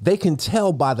 They can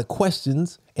tell by the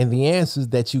questions and the answers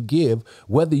that you give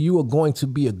whether you are going to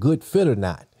be a good fit or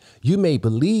not. You may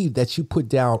believe that you put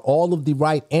down all of the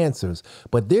right answers,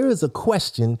 but there is a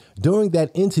question during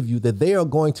that interview that they are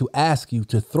going to ask you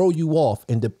to throw you off.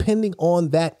 And depending on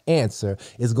that answer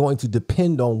is going to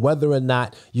depend on whether or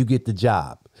not you get the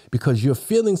job, because your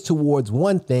feelings towards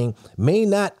one thing may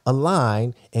not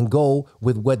align and go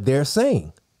with what they're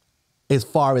saying as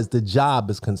far as the job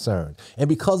is concerned. And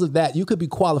because of that, you could be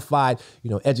qualified,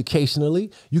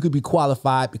 educationally. You could be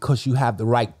qualified because you have the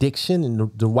right diction and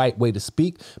the right way to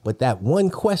speak. But that one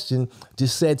question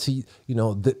just said to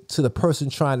to the person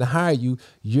trying to hire you,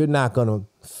 you're not going to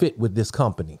fit with this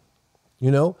company.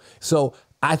 So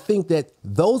I think that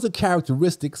those are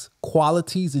characteristics,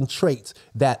 qualities, and traits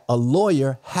that a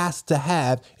lawyer has to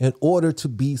have in order to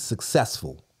be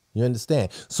successful. You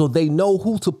understand? So they know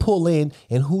who to pull in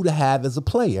and who to have as a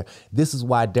player. This is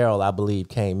why Darrell, I believe,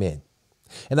 came in.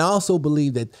 And I also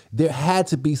believe that there had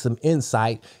to be some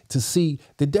insight to see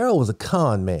that Darrell was a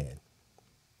con man.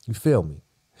 You feel me?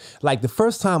 Like the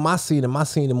first time I seen him on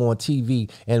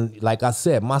TV. And like I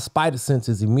said, my spider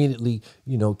senses immediately,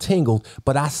 tingled.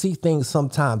 But I see things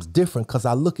sometimes different because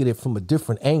I look at it from a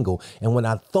different angle. And when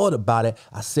I thought about it,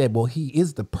 I said, well, he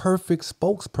is the perfect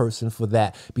spokesperson for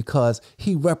that because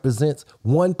he represents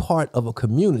one part of a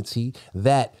community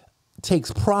that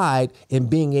takes pride in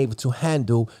being able to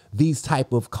handle these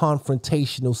type of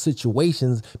confrontational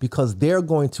situations because they're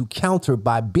going to counter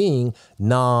by being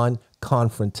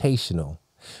non-confrontational.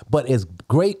 But as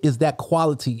great as that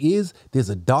quality is, there's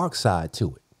a dark side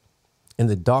to it. And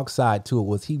the dark side to it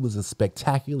was he was a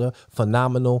spectacular,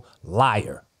 phenomenal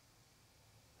liar.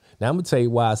 Now, I'm going to tell you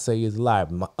why I say he's a liar.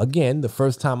 Again, the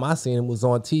first time I seen him was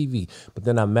on TV, but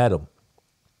then I met him.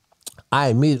 I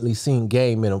immediately seen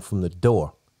game in him from the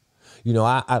door.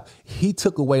 He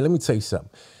took away, let me tell you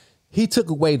something. He took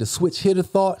away the switch hitter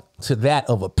thought to that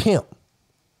of a pimp.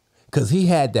 Because he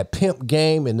had that pimp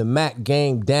game and the Mac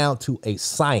game down to a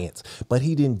science. But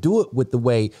he didn't do it with the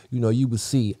way, you would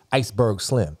see Iceberg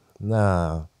Slim.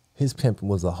 Nah, his pimping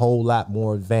was a whole lot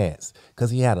more advanced because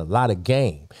he had a lot of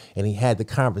game and he had the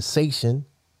conversation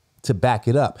to back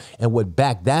it up. And what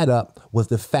backed that up was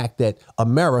the fact that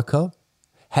America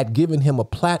had given him a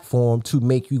platform to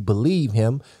make you believe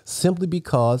him simply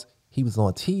because he was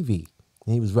on TV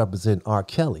and he was representing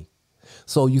R.Kelly.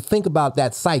 So you think about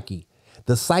that psyche.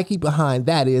 The psyche behind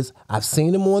that is, I've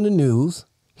seen him on the news.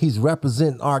 He's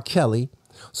representing R.Kelly.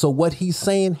 So what he's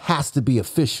saying has to be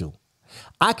official.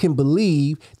 I can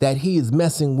believe that he is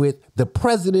messing with the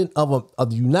president of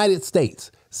the United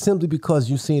States simply because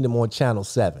you've seen him on Channel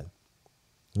 7.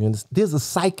 You understand? There's a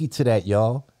psyche to that,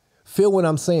 y'all. Feel what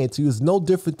I'm saying to you. It's no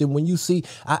different than when you see,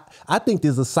 I think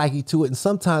there's a psyche to it. And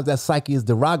sometimes that psyche is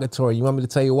derogatory. You want me to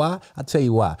tell you why? I'll tell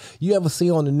you why. You ever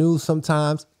see on the news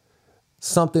sometimes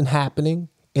something happening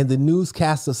and the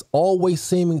newscasters always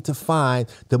seeming to find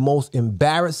the most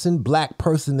embarrassing black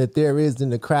person that there is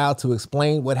in the crowd to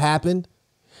explain what happened?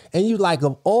 And you like,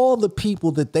 of all the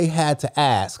people that they had to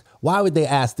ask, why would they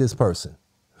ask this person?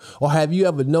 Or have you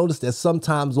ever noticed that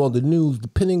sometimes on the news,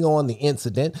 depending on the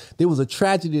incident, there was a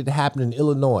tragedy that happened in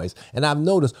Illinois. And I've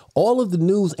noticed all of the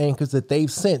news anchors that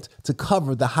they've sent to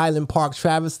cover the Highland Park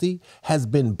travesty has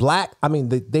been black. I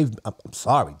mean, I'm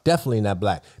sorry, definitely not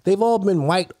black. They've all been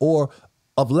white or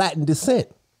of Latin descent.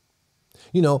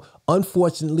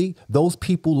 Unfortunately, those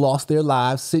people lost their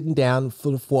lives sitting down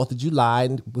for the 4th of July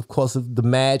and because of the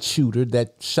mad shooter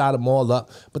that shot them all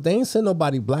up. But they ain't sent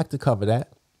nobody black to cover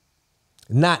that.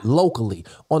 Not locally.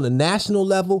 On the national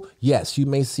level, yes, you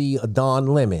may see a Don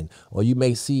Lemon or you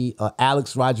may see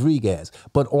Alex Rodriguez.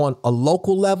 But on a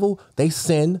local level, they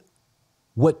send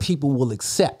what people will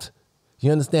accept.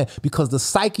 You understand? Because the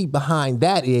psyche behind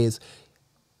that is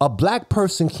a black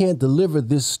person can't deliver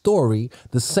this story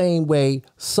the same way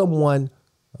someone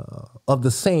of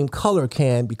the same color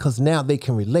can, because now they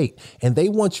can relate. And they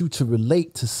want you to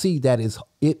relate to see that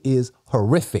it is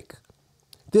horrific.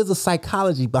 There's a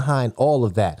psychology behind all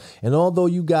of that. And although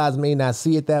you guys may not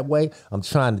see it that way, I'm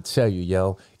trying to tell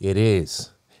you, it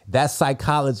is. That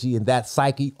psychology and that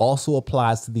psyche also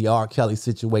applies to the R. Kelly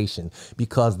situation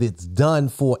because it's done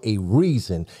for a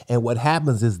reason. And what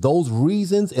happens is those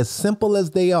reasons, as simple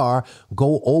as they are,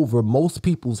 go over most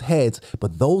people's heads.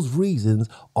 But those reasons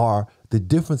are the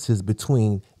differences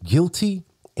between guilty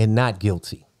and not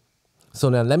guilty. So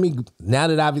now now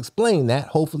that I've explained that,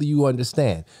 hopefully you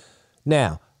understand.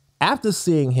 Now, after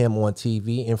seeing him on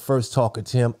TV and first talking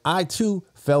to him, I too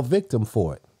fell victim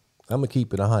for it. I'm going to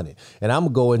keep it 100. And I'm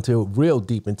going to go into it real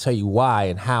deep and tell you why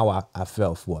and how I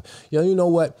fell for it. You know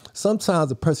what?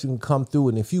 Sometimes a person can come through,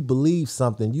 and if you believe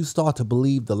something, you start to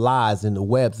believe the lies and the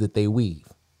webs that they weave.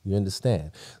 You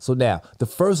understand? So now, the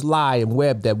first lie and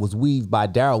web that was weaved by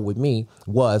Darrell with me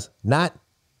was not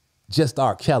just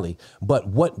R. Kelly, but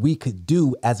what we could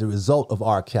do as a result of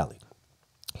R. Kelly.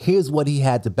 Here's what he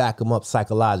had to back him up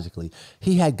psychologically.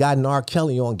 He had gotten R.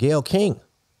 Kelly on Gayle King.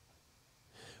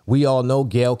 We all know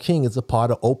Gayle King is a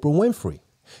part of Oprah Winfrey.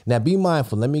 Now, be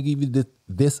mindful. Let me give you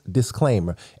this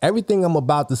disclaimer. Everything I'm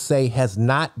about to say has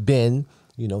not been,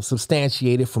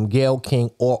 substantiated from Gayle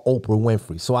King or Oprah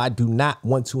Winfrey. So I do not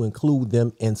want to include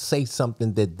them and say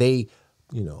something that they,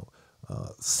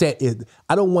 said.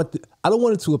 I don't want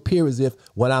it to appear as if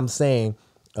what I'm saying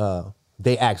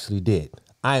they actually did.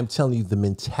 I am telling you the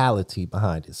mentality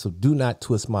behind it. So do not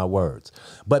twist my words.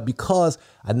 But because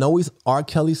I know he's R.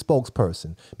 Kelly's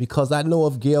spokesperson, because I know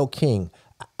of Gayle King,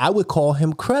 I would call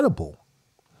him credible.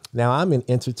 Now, I'm in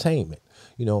entertainment.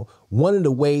 One of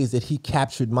the ways that he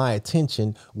captured my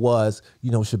attention was,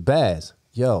 Shabazz,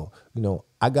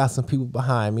 I got some people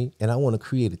behind me and I want to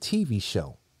create a TV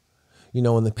show.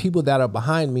 And the people that are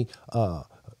behind me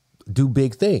do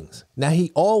big things. Now,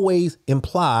 he always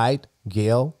implied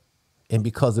Gayle. And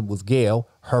because it was Gayle,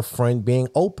 her friend being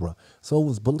Oprah. So it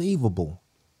was believable.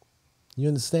 You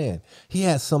understand? He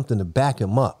had something to back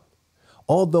him up.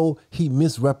 Although he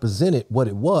misrepresented what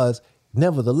it was,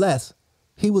 nevertheless,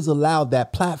 he was allowed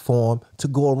that platform to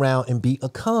go around and be a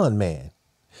con man.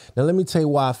 Now, let me tell you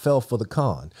why I fell for the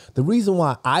con. The reason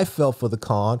why I fell for the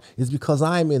con is because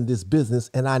I'm in this business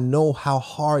and I know how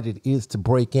hard it is to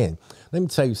break in. Let me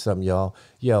tell you something, y'all.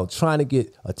 Trying to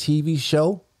get a TV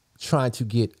show, trying to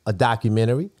get a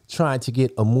documentary, trying to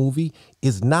get a movie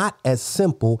is not as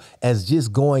simple as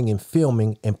just going and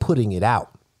filming and putting it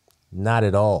out. Not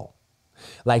at all.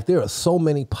 Like, there are so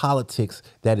many politics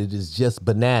that it is just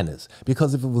bananas.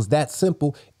 Because if it was that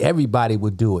simple, everybody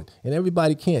would do it. And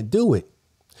everybody can't do it.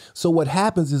 So what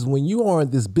happens is when you are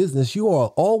in this business, you are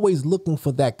always looking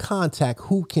for that contact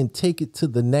who can take it to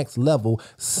the next level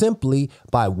simply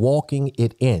by walking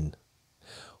it in.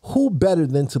 Who better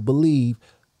than to believe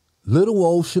little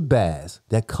old Shabazz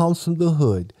that comes from the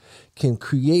hood can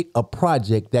create a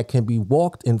project that can be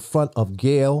walked in front of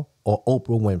Gayle or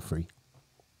Oprah Winfrey?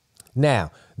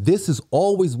 Now, this is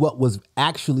always what was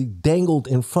actually dangled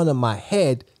in front of my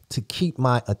head to keep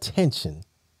my attention.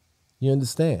 You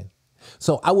understand?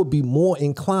 So I would be more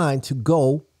inclined to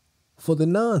go for the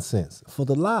nonsense, for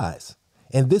the lies.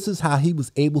 And this is how he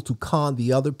was able to con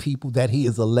the other people that he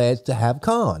is alleged to have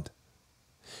conned.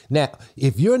 Now,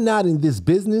 if you're not in this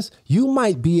business, you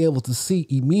might be able to see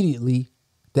immediately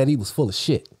that he was full of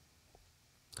shit.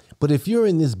 But if you're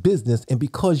in this business and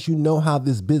because you know how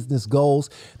this business goes,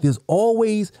 there's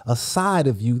always a side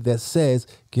of you that says,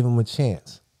 give him a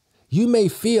chance. You may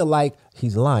feel like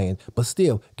he's lying, but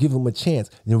still give him a chance.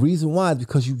 And the reason why is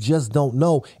because you just don't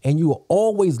know. And you are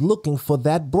always looking for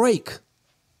that break.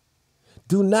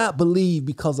 Do not believe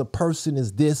because a person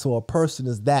is this or a person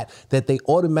is that they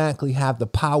automatically have the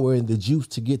power and the juice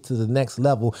to get to the next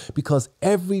level, because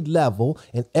every level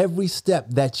and every step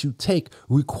that you take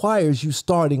requires you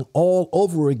starting all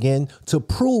over again to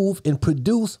prove and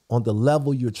produce on the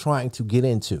level you're trying to get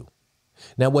into.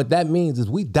 Now, what that means is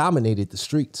we dominated the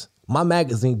streets. My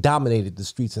magazine dominated the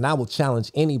streets, and I will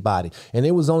challenge anybody. And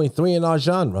there was only 3 in our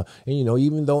genre. And,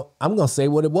 even though I'm going to say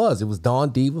what it was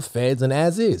Dawn Diva, Feds, and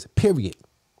As Is, period.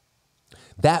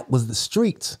 That was the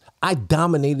streets. I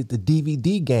dominated the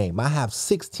DVD game. I have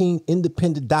 16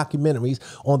 independent documentaries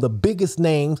on the biggest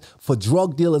names for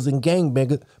drug dealers and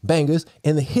gangbangers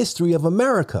in the history of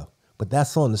America. But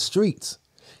that's on the streets.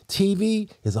 TV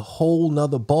is a whole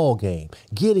nother ball game.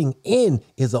 Getting in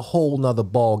is a whole nother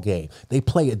ball game. They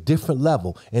play a different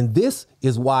level. And this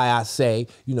is why I say,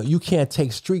 you can't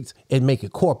take streets and make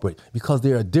it corporate, because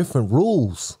there are different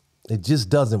rules. It just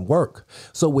doesn't work.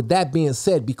 So with that being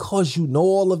said, because you know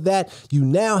all of that, you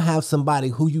now have somebody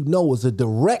who is a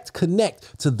direct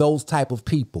connect to those type of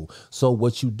people. So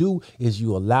what you do is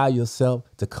you allow yourself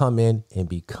to come in and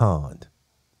be conned.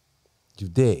 You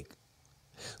dig?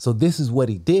 So this is what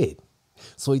he did.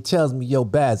 So he tells me, yo,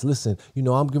 Baz, listen,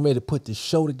 I'm getting ready to put this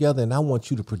show together and I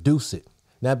want you to produce it.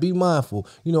 Now, be mindful.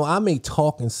 I may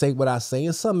talk and say what I say,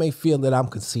 and some may feel that I'm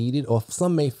conceited, or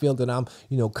some may feel that I'm,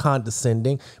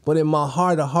 condescending. But in my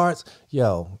heart of hearts,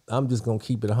 I'm just going to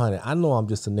keep it 100. I know I'm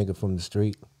just a nigga from the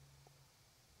street.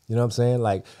 You know what I'm saying?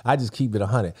 Like, I just keep it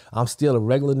 100. I'm still a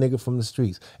regular nigga from the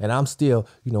streets, and I'm still,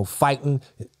 fighting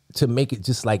to make it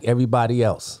just like everybody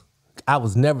else. I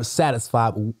was never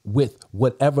satisfied with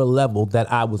whatever level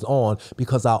that I was on,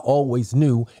 because I always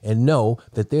knew and know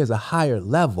that there's a higher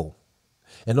level.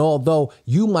 And although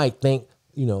you might think,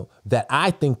 that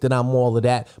I think that I'm all of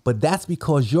that, but that's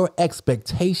because your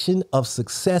expectation of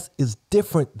success is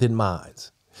different than mine.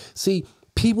 See,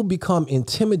 people become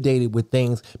intimidated with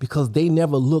things because they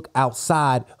never look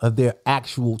outside of their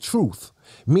actual truth.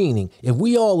 Meaning, if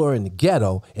we all are in the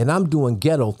ghetto and I'm doing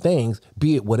ghetto things,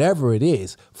 be it whatever it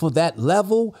is, for that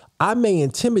level, I may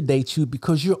intimidate you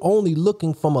because you're only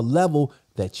looking from a level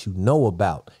that you know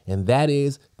about, and that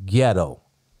is ghetto.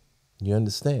 You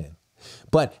understand?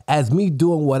 But as me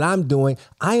doing what I'm doing,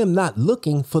 I am not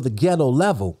looking for the ghetto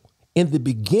level. In the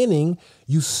beginning,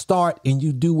 you start and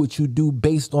you do what you do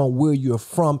based on where you're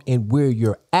from and where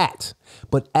you're at.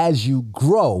 But as you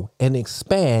grow and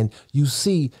expand, you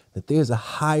see that there's a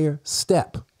higher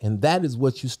step. And that is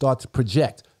what you start to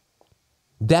project.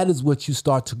 That is what you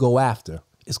start to go after.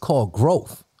 It's called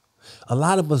growth. A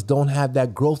lot of us don't have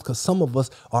that growth because some of us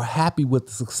are happy with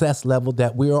the success level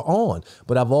that we are on.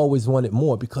 But I've always wanted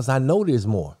more because I know there's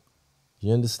more.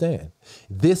 You understand?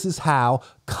 This is how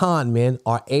con men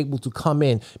are able to come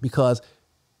in, because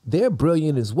they're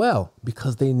brilliant as well,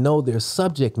 because they know their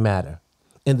subject matter.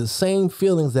 And the same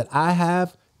feelings that I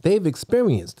have, they've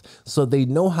experienced. So they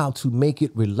know how to make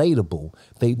it relatable.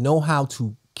 They know how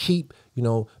to keep,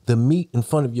 the meat in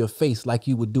front of your face like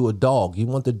you would do a dog. You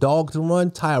want the dog to run,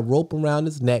 tie a rope around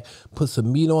his neck, put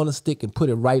some meat on a stick and put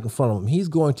it right in front of him. He's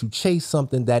going to chase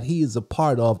something that he is a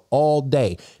part of all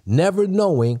day, never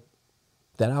knowing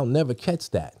that I'll never catch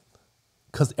that.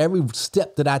 Because every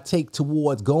step that I take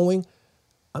towards going,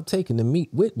 I'm taking the meat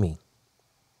with me.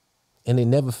 And they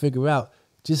never figure out,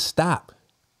 just stop,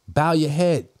 bow your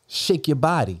head, shake your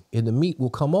body, and the meat will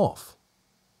come off.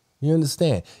 You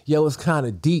understand? It's kind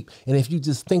of deep. And if you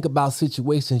just think about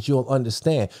situations, you'll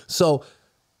understand. So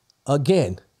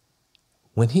again,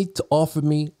 when he offered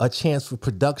me a chance for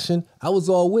production, I was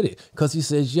all with it. Because he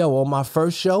says, on my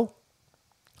first show,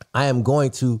 I am going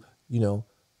to,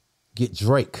 get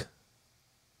Drake.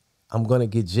 I'm going to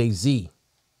get Jay-Z.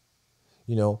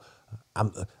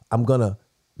 I'm going to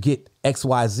get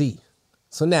XYZ.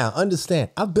 So now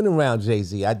understand, I've been around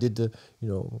Jay-Z. I did the,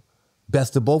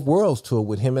 Best of Both Worlds tour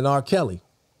with him and R.Kelly.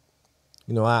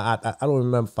 I don't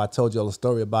remember if I told y'all a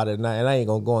story about it, and I ain't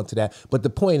going to go into that. But the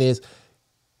point is,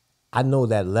 I know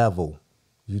that level.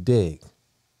 You dig?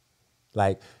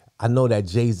 Like, I know that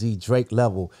Jay-Z Drake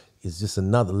level is just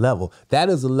another level. That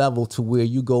is a level to where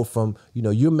you go from,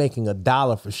 you're making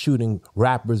 $1 for shooting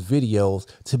rappers' videos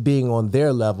to being on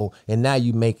their level, and now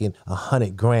you're making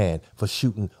 $100,000 for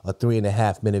shooting a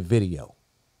 3.5-minute video.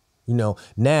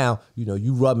 Now,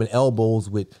 you rubbing elbows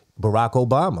with Barack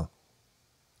Obama.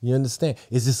 You understand?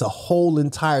 It's just a whole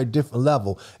entire different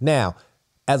level. Now,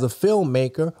 as a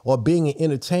filmmaker or being in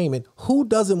entertainment, who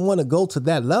doesn't want to go to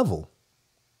that level?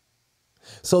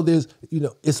 So there's,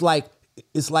 it's like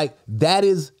that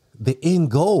is the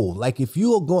end goal. Like, if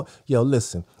you are going,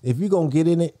 listen, if you're going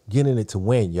to get in it to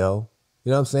win, yo.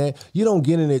 You know what I'm saying? You don't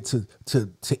get in it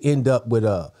to end up with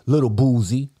a Little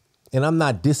Boozy. And I'm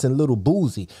not dissing Little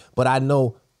Boozy, but I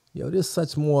know, there's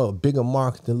such more bigger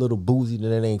market than Little Boozy that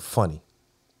it ain't funny.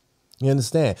 You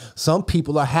understand? Some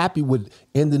people are happy with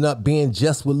ending up being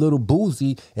just with Little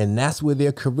Boozy, and that's where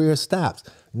their career stops.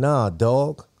 Nah,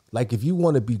 dog. Like, if you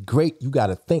want to be great, you got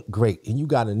to think great, and you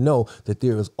got to know that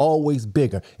there is always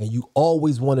bigger, and you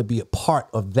always want to be a part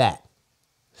of that.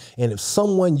 And if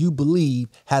someone you believe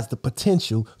has the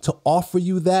potential to offer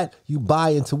you that, you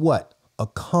buy into what? A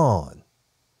con.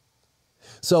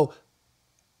 So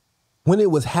when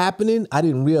it was happening, I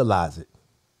didn't realize it.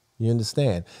 You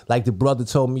understand? Like, the brother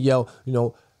told me,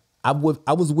 I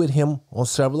was with him on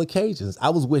several occasions. I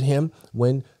was with him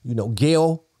when,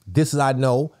 Gail, This Is I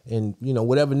Know, and,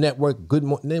 whatever network, it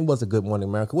was a Good Morning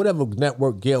America, whatever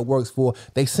network Gail works for,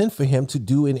 they sent for him to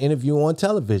do an interview on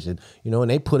television, and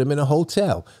they put him in a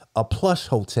hotel, a plush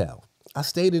hotel. I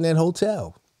stayed in that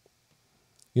hotel.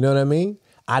 You know what I mean?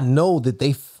 I know that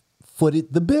they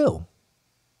footed the bill.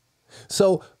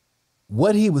 So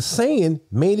what he was saying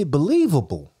made it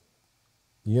believable.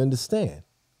 You understand?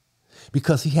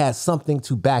 Because he had something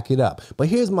to back it up. But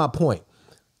here's my point.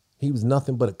 He was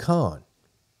nothing but a con.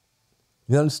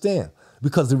 You understand?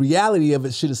 Because the reality of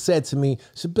it should have said to me,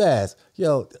 Shabazz,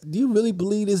 yo, do you really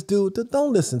believe this dude?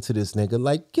 Don't listen to this nigga.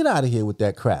 Like, get out of here with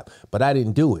that crap. But I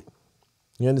didn't do it.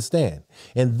 You understand?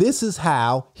 And this is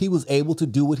how he was able to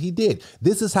do what he did.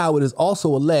 This is how it is also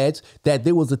alleged that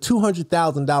there was a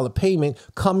 $200,000 payment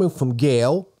coming from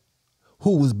Gail,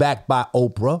 who was backed by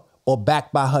Oprah or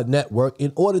backed by her network,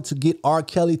 in order to get R.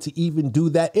 Kelly to even do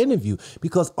that interview,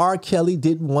 because R. Kelly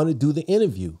didn't want to do the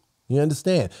interview. You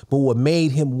understand? But what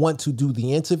made him want to do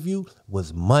the interview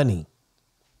was money.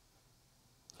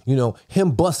 You know,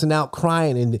 him busting out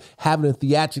crying and having a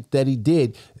theatric that he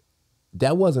did,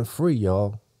 that wasn't free,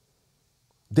 y'all.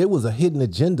 There was a hidden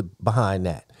agenda behind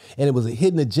that. And it was a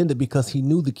hidden agenda because he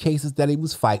knew the cases that he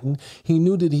was fighting. He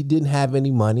knew that he didn't have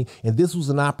any money. And this was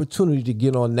an opportunity to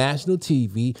get on national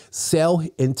TV, sell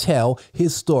and tell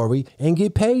his story, and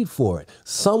get paid for it.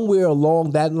 Somewhere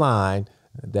along that line,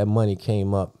 that money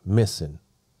came up missing.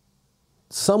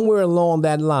 Somewhere along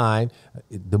that line,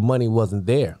 the money wasn't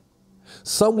there.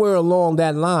 Somewhere along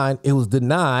that line, it was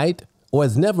denied or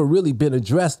has never really been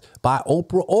addressed by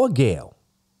Oprah or Gail.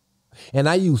 And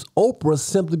I use Oprah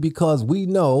simply because we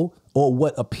know, or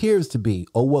what appears to be,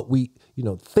 or what we,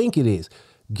 think it is.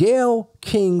 Gayle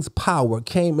King's power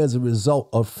came as a result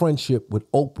of friendship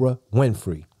with Oprah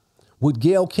Winfrey. Would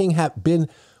Gayle King have been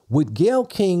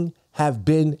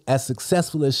as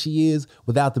successful as she is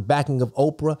without the backing of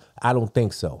Oprah? I don't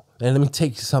think so. And let me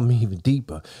take you something even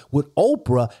deeper. Would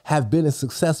Oprah have been as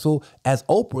successful as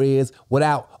Oprah is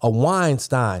without a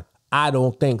Weinstein? I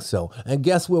don't think so. And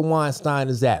guess where Weinstein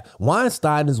is at?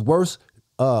 Weinstein is worse.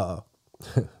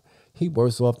 He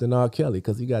worse off than R. Kelly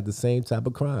because he got the same type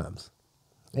of crimes.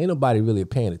 Ain't nobody really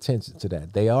paying attention to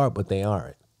that. They are, but they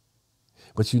aren't.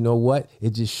 But you know what? It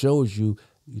just shows you,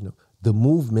 the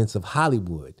movements of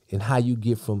Hollywood and how you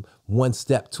get from one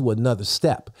step to another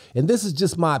step. And this is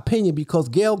just my opinion, because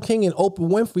Gayle King and Oprah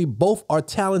Winfrey both are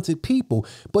talented people,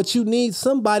 but you need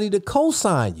somebody to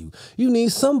co-sign you. You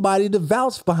need somebody to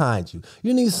vouch behind you.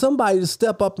 You need somebody to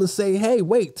step up and say, hey,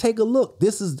 wait, take a look.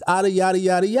 This is yada, yada,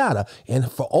 yada, yada.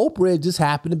 And for Oprah, it just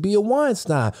happened to be a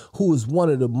Weinstein, who is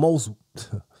one of the most,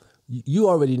 you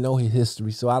already know his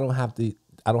history, so I don't have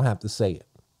to say it.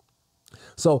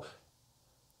 So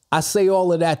I say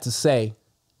all of that to say,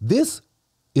 this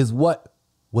is what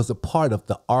was a part of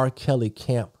the R. Kelly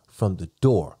camp from the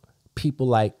door. People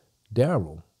like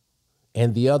Darrell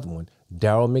and the other one,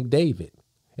 Darrell McDavid.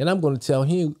 And I'm going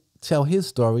to tell his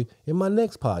story in my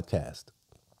next podcast.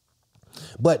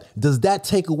 But does that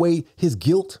take away his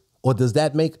guilt, or does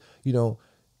that make,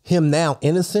 him now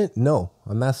innocent? No,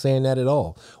 I'm not saying that at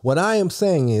all. What I am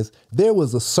saying is there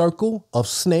was a circle of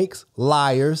snakes,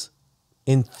 liars,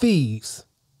 and thieves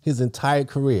his entire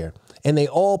career. And they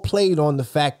all played on the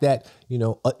fact that,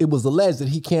 it was alleged that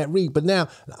he can't read. But now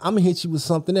I'm going to hit you with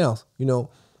something else. The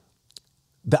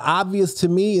obvious to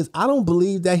me is I don't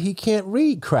believe that he can't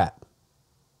read crap.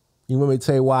 You want me to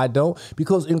tell you why I don't?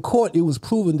 Because in court, it was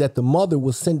proven that the mother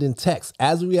was sending texts.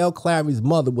 Azriel Clary's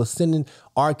mother was sending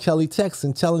R. Kelly texts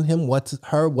and telling him what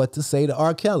to say to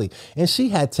R. Kelly. And she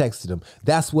had texted him.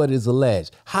 That's what is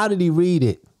alleged. How did he read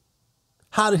it?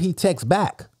 How did he text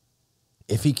back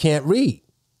if he can't read?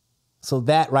 So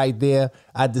that right there,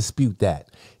 I dispute that.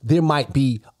 There might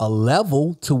be a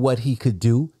level to what he could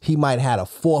do. He might have had a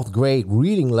 4th grade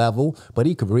reading level, but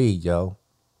he could read, yo.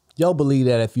 Y'all believe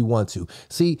that if you want to.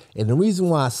 See, and the reason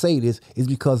why I say this is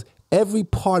because every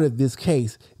part of this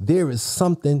case, there is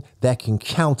something that can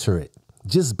counter it,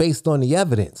 just based on the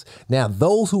evidence. Now,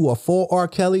 those who are for R.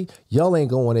 Kelly, y'all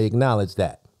ain't going to acknowledge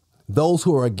that. Those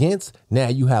who are against, now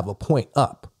you have a point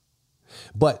up.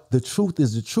 But the truth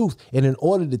is the truth. And in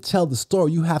order to tell the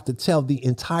story, you have to tell the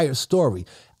entire story.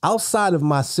 Outside of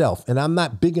myself, and I'm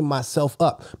not bigging myself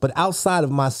up, but outside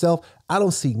of myself, I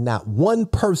don't see not one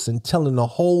person telling the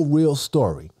whole real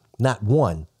story. Not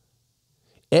one.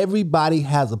 Everybody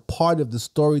has a part of the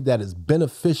story that is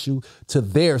beneficial to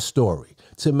their story,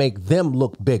 to make them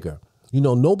look bigger.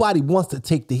 Nobody wants to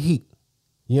take the heat.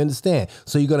 You understand?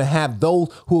 So you're going to have those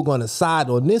who are going to side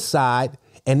on this side,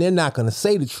 and they're not going to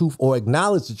say the truth or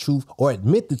acknowledge the truth or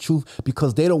admit the truth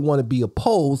because they don't want to be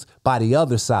opposed by the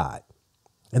other side.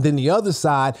 And then the other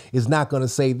side is not going to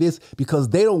say this because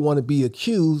they don't want to be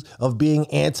accused of being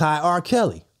anti-R.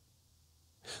 Kelly.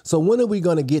 So when are we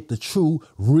going to get the true,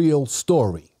 real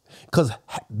story? Because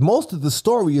most of the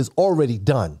story is already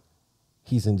done.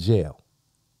 He's in jail.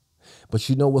 But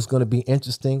you know what's going to be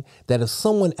interesting? That if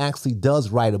someone actually does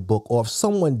write a book, or if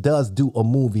someone does do a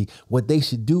movie, what they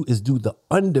should do is do the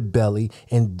underbelly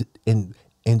and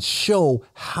show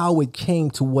how it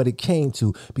came to what it came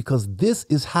to, because this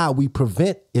is how we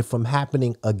prevent it from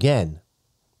happening again.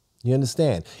 You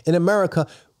understand? In America,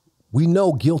 we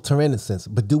know guilt or innocence,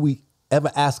 but do we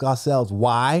ever ask ourselves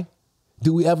why?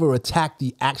 Do we ever attack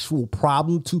the actual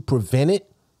problem to prevent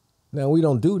it? No, we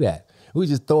don't do that. We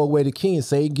just throw away the key and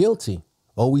say guilty.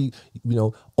 Or we,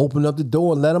 open up the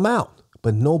door and let them out.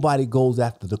 But nobody goes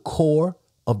after the core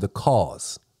of the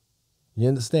cause. You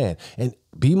understand? And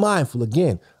be mindful,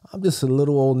 again, I'm just a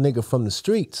little old nigga from the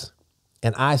streets.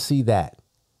 And I see that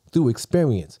through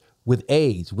experience, with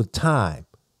age, with time,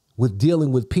 with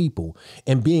dealing with people,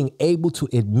 and being able to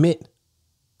admit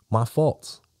my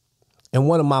faults. And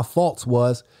one of my faults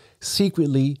was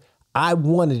secretly, I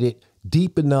wanted it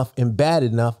deep enough and bad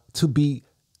enough to be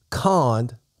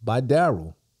conned by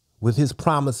Darrell with his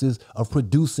promises of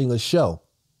producing a show.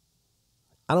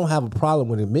 I don't have a problem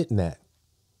with admitting that.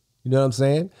 You know what I'm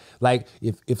saying? Like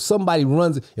if somebody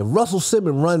runs, if Russell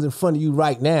Simmons runs in front of you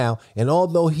right now, and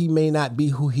although he may not be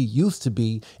who he used to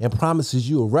be and promises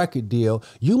you a record deal,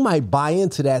 you might buy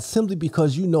into that simply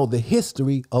because you know the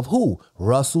history of who?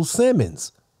 Russell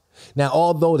Simmons. Now,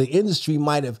 although the industry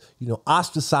might have,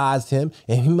 ostracized him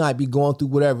and he might be going through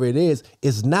whatever it is,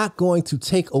 it's not going to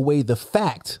take away the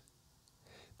fact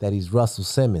that he's Russell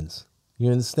Simmons. You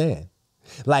understand?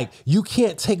 Like, you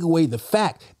can't take away the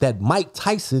fact that Mike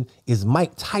Tyson is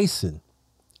Mike Tyson.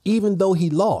 Even though he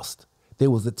lost, there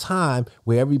was a time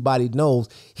where everybody knows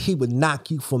he would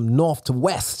knock you from north to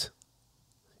west.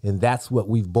 And that's what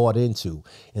we've bought into.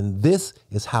 And this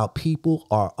is how people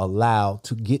are allowed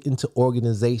to get into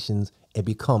organizations and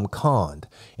become conned.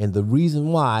 And the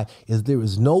reason why is there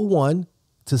is no one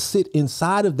to sit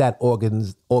inside of that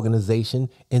organization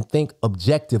and think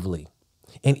objectively.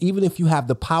 And even if you have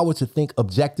the power to think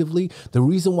objectively, the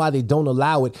reason why they don't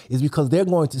allow it is because they're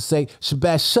going to say,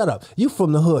 Shabazz, shut up. You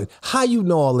from the hood. How you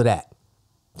know all of that?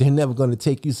 They're never going to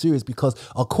take you serious because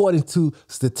according to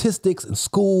statistics and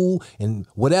school and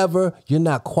whatever, you're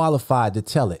not qualified to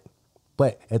tell it.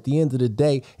 But at the end of the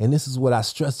day, and this is what I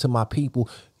stress to my people,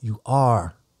 you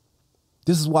are.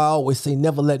 This is why I always say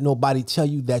never let nobody tell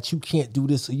you that you can't do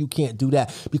this or you can't do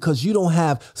that, because you don't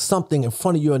have something in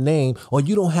front of your name or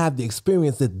you don't have the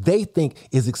experience that they think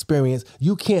is experience.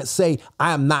 You can't say,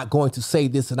 I am not going to say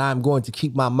this and I'm going to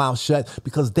keep my mouth shut,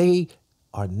 because they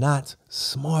are not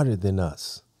smarter than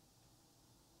us.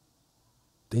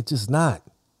 They're just not.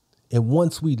 And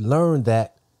once we learn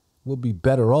that, we'll be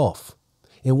better off.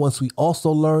 And once we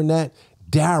also learn that,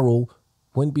 Darrell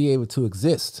wouldn't be able to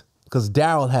exist. Because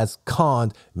Darrell has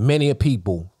conned many a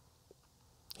people.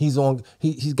 He's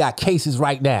got cases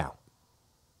right now.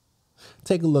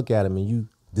 Take a look at him and you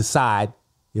decide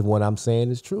if what I'm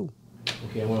saying is true.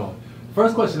 Okay, well,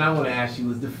 first question I want to ask you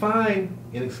is define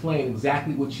and explain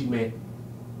exactly what you meant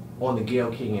on the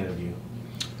Gayle King interview.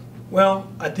 Well,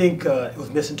 I think it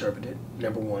was misinterpreted,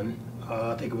 number one.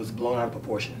 I think it was blown out of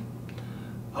proportion.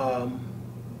 I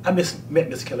met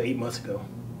Mr. Kelly 8 months ago.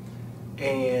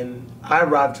 And I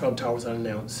arrived at Trump Towers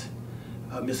unannounced.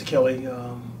 Mr. Kelly,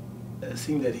 it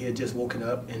seemed that he had just woken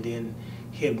up, and then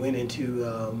he had went into,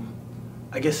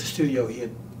 I guess, the studio. He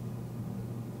had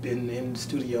been in the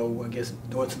studio, I guess,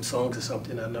 doing some songs or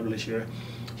something. I'm not really sure.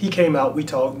 He came out, we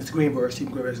talked. Mr. Greenberg,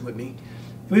 Stephen Greenberg was with me.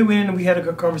 We went in and we had a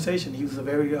good conversation. He was a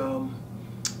very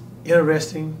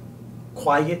interesting,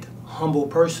 quiet, humble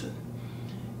person.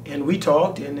 And we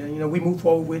talked, and we moved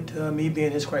forward with me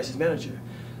being his crisis manager.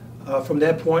 From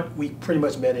that point, we pretty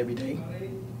much met every day.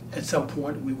 At some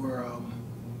point, we were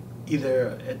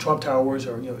either at Trump Towers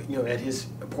or at his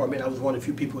apartment. I was one of the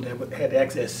few people that had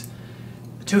access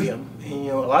to him. And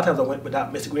a lot of times I went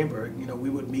without Mr. Greenberg. We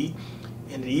would meet,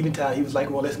 and in the evening time, he was like,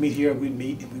 "Well, let's meet here." And we'd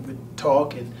meet and we would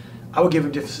talk, and I would give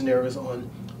him different scenarios on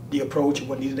the approach and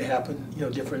what needed to happen.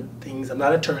 Different things. I'm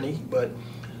not an attorney, but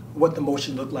what the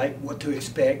motion looked like, what to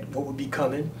expect, what would be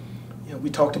coming. We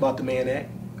talked about the Mann Act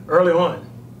early on.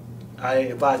 I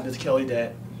advised Mr. Kelly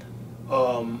that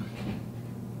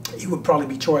he would probably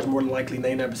be charged more than likely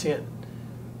 99%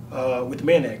 with the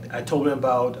Mann Act. I told him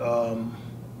about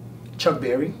Chuck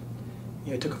Berry.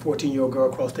 He took a 14-year-old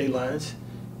girl across state lines,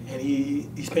 and he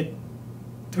spent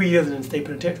 3 years in the state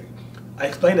penitentiary. I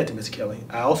explained that to Mr. Kelly.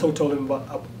 I also told him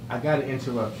about... I got to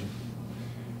interrupt you.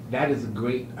 That is a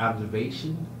great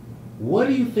observation. What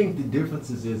do you think the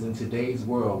differences is in today's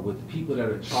world with the people that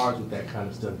are charged with that kind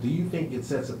of stuff? Do you think it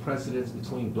sets a precedence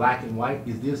between black and white?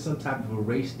 Is there some type of a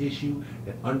race issue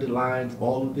that underlines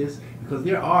all of this? Because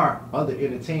there are other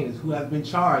entertainers who have been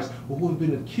charged or who have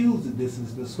been accused of this and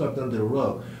it's been swept under the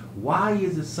rug. Why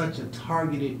is it such a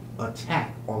targeted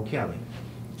attack on Kelly?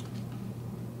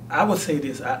 I would say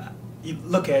this. You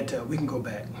look at, we can go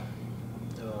back.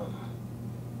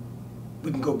 We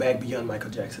can go back beyond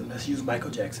Michael Jackson. Let's use Michael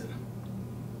Jackson.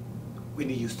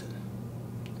 Whitney Houston.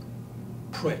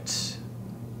 Prince,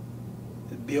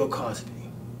 Bill Cosby,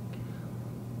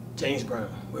 James Brown.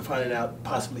 We're finding out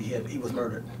possibly he was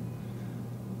murdered.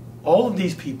 All of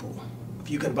these people,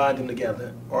 if you combine them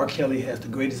together, R.Kelly has the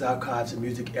greatest archives of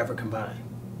music ever combined.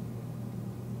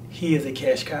 He is a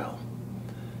cash cow.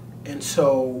 And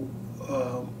so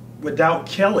without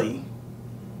Kelly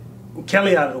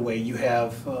out of the way, you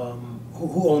have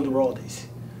who owned the royalties?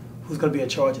 Who's going to be in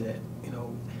charge of that?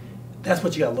 That's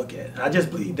what you got to look at. And I just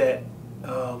believe that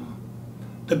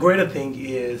the greater thing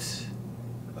is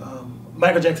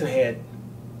Michael Jackson had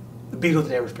the Beatles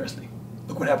and Elvis Presley.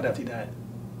 Look what happened after he died.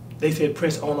 They said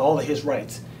Prince owned all of his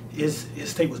rights. His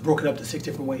estate was broken up to 6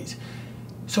 different ways.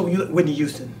 So Whitney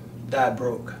Houston died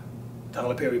broke.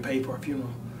 Tyler Perry paid for her funeral,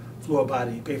 flew her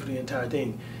body, paid for the entire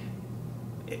thing.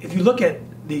 If you look at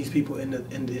these people in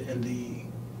the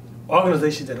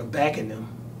organizations that are backing them,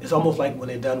 it's almost like when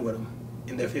they're done with them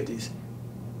in their 50s,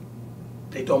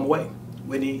 they throw them away.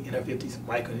 Whitney in her 50s,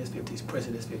 Michael in his 50s, Prince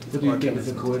in his 50s. So do you think it's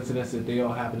a coincidence that they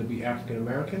all happen to be African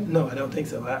American? No, I don't think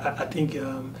so. I think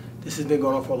this has been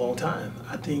going on for a long time.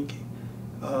 I think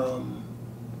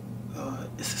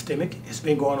it's systemic. It's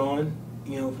been going on,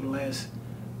 for the last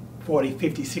 40,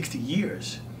 50, 60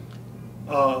 years.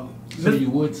 So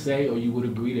you would say, or you would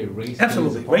agree that race?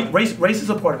 Absolutely, race is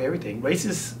a part of everything. Race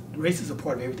is a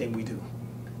part of everything we do.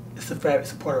 It's a part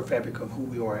of the fabric of who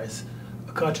we are as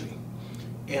a country.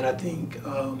 And I think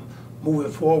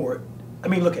moving forward,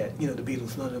 look at the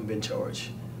Beatles. None of them been charged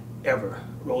ever.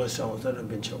 Rolling Stones, none of them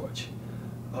been charged.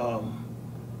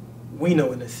 We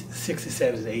know in the 60s,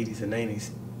 70s, 80s, and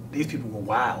 90s, these people were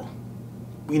wild.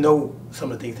 We know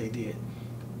some of the things they did.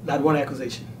 Not one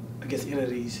accusation against any of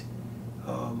these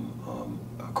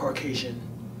Caucasian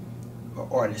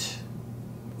artists.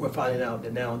 We're finding out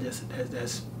that now that's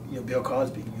Bill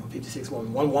Cosby, 56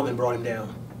 woman. One woman brought him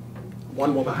down.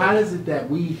 One woman. But how is it that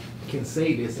we can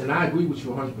say this, and I agree with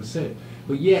you 100%,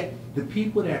 but yet the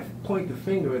people that point the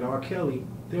finger at R. Kelly,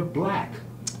 they're black.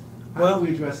 How do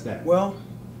we address that? Well,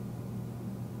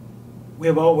 we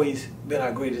have always been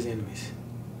our greatest enemies.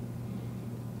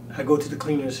 I go to the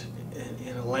cleaners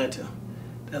in Atlanta.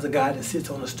 There's a guy that sits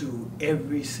on a stool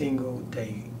every single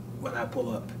day when I pull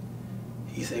up.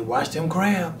 He say, "Watch them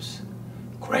crabs.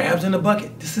 Crabs in the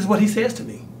bucket." This is what he says to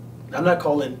me. I'm not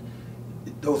calling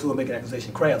those who are making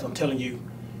accusation crabs. I'm telling you,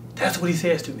 that's what he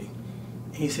says to me.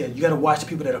 He said, "You got to watch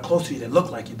people that are close to you, that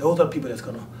look like you. Those are people that's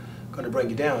gonna bring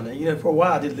you down." And for a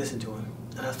while I did listen to him,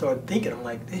 and I started thinking, I'm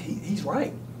like, he's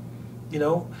right.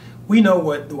 We know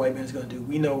what the white man's gonna do.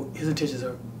 We know his intentions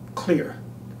are clear.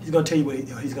 He's gonna tell you what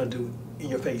he's gonna do in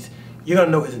your face. You're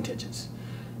gonna know his intentions.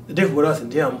 The difference with us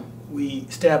and them, we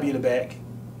stab you in the back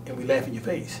and we laugh in your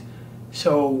face.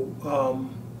 So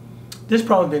this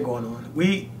problem's been going on.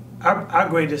 Our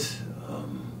greatest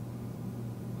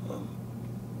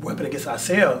weapon against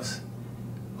ourselves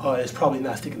is probably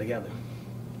not sticking together.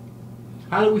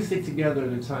 How do we stick together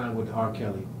at a time with R.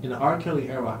 Kelly? In the R. Kelly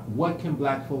era, what can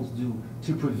black folks do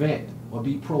to prevent or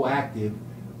be proactive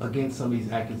against some of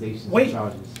these accusations and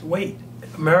charges? Wait.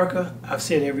 America, I've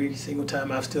said every single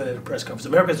time I've stood at a press conference,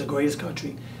 America is the greatest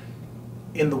country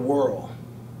in the world.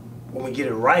 When we get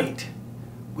it right,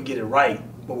 we get it right.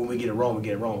 But when we get it wrong, we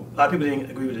get it wrong. A lot of people didn't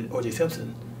agree with the O.J.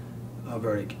 Simpson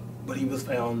verdict, but he was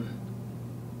found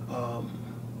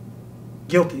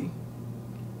guilty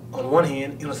on one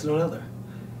hand, innocent on the other.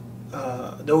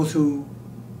 Those who,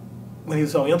 when he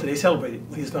was found guilty, they celebrated.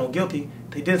 When he was found guilty,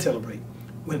 they didn't celebrate.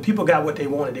 When people got what they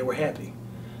wanted, they were happy.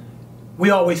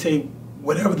 We always say,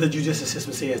 whatever the judicial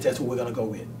system says, that's what we're going to go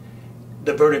with.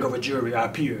 The verdict of a jury, our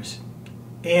peers.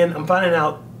 And I'm finding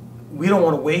out we don't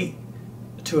want to wait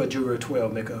till a jury of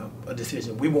 12 make a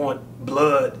decision. We want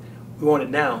blood. We want it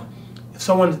now. If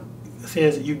someone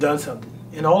says that you've done something,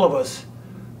 and all of us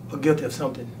are guilty of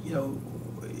something,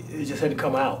 it just had to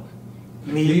come out.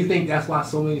 Do you think that's why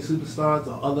so many superstars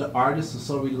or other artists are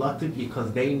so reluctant,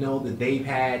 because they know that they've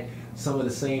had some of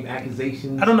the same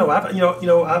accusations? I don't know.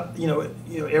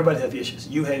 Everybody has issues.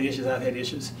 You had issues. I've had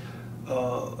issues.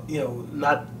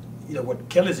 Not what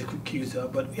Kelly's accused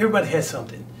of, but everybody has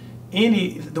something.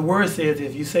 The word says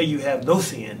if you say you have no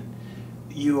sin,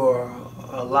 you are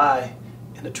a lie,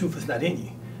 and the truth is not in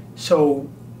you. So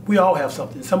we all have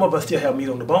something. Some of us still have meat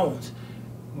on the bones,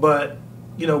 but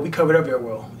we cover it up very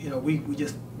well. We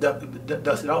just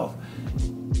dust it off.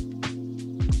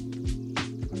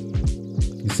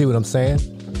 You see what I'm saying?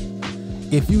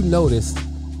 If you noticed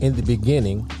in the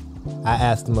beginning, I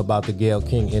asked him about the Gayle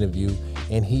King interview,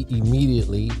 and he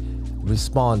immediately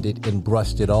responded and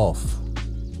brushed it off.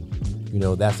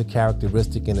 That's a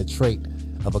characteristic and a trait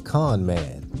of a con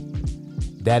man.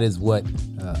 That is what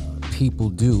people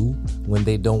do when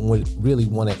they don't really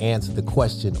want to answer the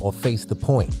question or face the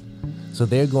point. So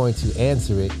they're going to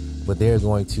answer it, but they're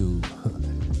going to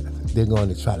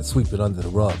try to sweep it under the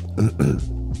rug.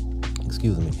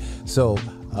 Excuse me. So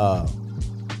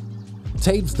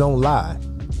tapes don't lie,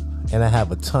 and I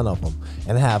have a ton of them,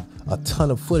 and I have a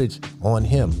ton of footage on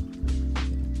him.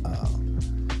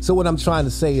 So what I'm trying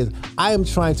to say is I am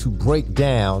trying to break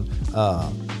down,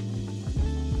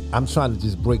 I'm trying to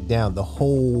just break down the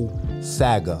whole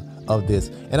saga of this,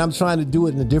 and I'm trying to do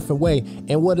it in a different way.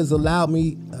 And what has allowed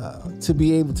me to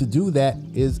be able to do that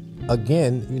is,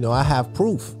 again, I have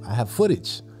proof, I have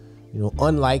footage.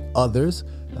 Unlike others,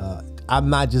 I'm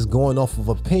not just going off of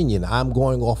opinion, I'm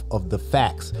going off of the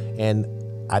facts, and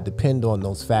I depend on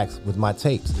those facts with my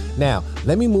tapes. Now,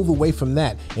 let me move away from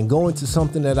that and go into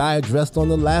something that I addressed on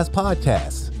the last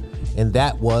podcast, and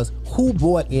that was who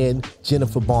brought in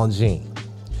Jennifer Bonjean.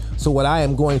 So what I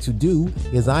am going to do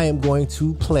is I am going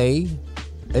to play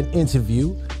an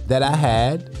interview that I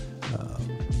had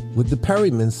with the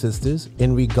Perryman sisters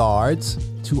in regards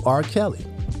to R.Kelly.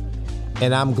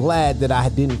 And I'm glad that I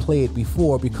didn't play it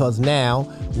before, because now,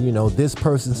 this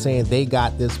person saying they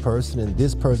got this person and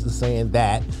this person saying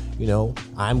that,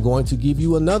 I'm going to give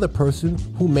you another person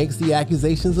who makes the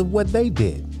accusations of what they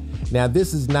did. Now,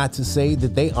 this is not to say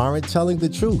that they aren't telling the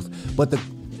truth, but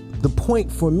the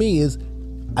point for me is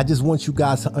I just want you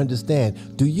guys to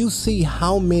understand, do you see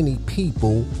how many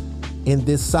people in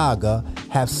this saga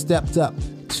have stepped up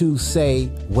to say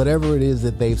whatever it is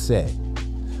that they've said?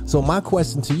 So my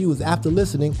question to you is, after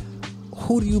listening,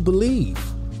 who do you believe?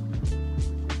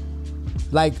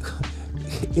 Like,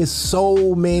 it's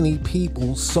so many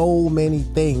people, so many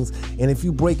things. And if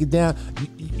you break it down,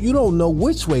 you don't know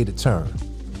which way to turn.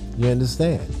 You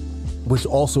understand? Which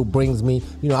also brings me,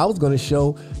 I was going to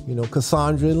show,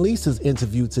 Cassandra and Lisa's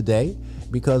interview today,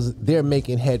 because they're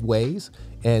making headways,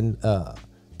 and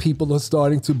people are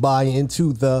starting to buy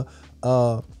into the,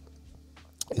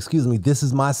 this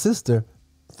is my sister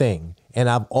thing. And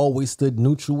I've always stood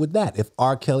neutral with that. If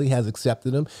R. Kelly has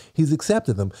accepted them, he's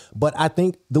accepted them. But I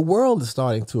think the world is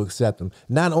starting to accept them.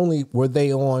 Not only were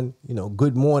they on,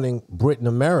 Good Morning Britain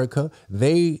America,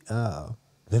 they've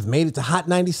made it to Hot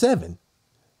 97.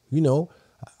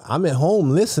 I'm at home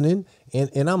listening,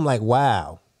 and I'm like,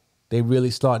 wow, they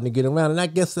really starting to get around. And I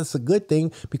guess that's a good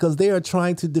thing, because they are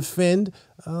trying to defend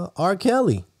R.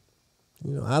 Kelly.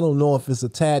 I don't know if it's a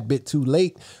tad bit too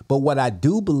late, but what I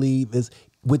do believe is,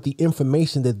 with the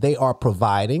information that they are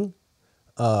providing,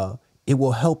 it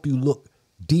will help you look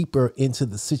deeper into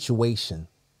the situation.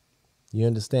 You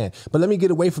understand? But let me get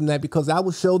away from that, because I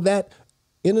will show that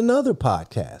in another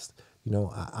podcast.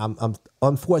 I'm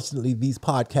unfortunately, these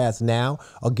podcasts now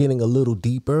are getting a little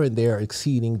deeper, and they're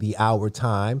exceeding the hour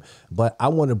time. But I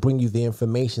want to bring you the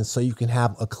information so you can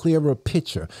have a clearer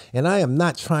picture. And I am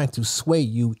not trying to sway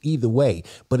you either way.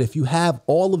 But if you have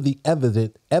all of the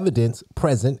evidence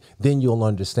present, then you'll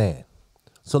understand.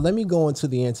 So let me go into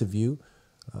the interview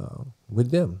with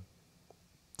them.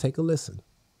 Take a listen.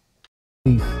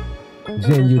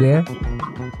 Jen, you there?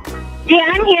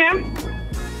 Yeah, I'm here.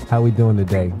 How we doing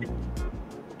today?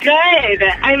 Good.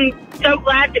 I'm so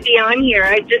glad to be on here.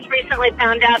 I just recently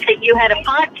found out that you had a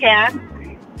podcast,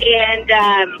 and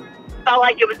felt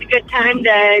like it was a good time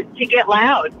to get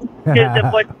loud because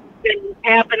of what's been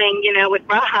happening, with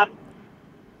Rob.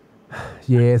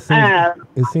 Yeah,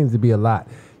 it seems to be a lot.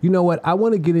 You know what? I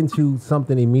want to get into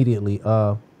something immediately.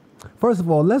 First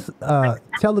of all, let's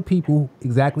tell the people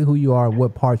exactly who you are and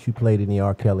what part you played in the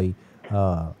R. Kelly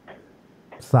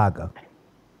saga.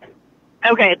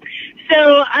 Okay,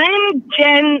 so I'm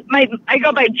Jen. I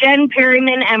go by Jen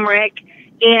Perryman Emmerich,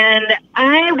 and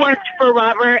I worked for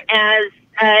Robert as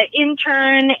an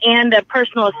intern and a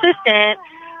personal assistant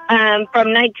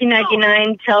from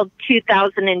 1999 till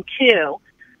 2002.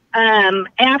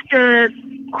 After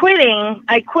quitting,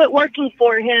 I quit working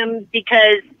for him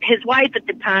because his wife at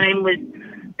the time was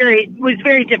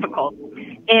very difficult,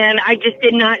 and I just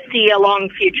did not see a long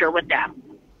future with that.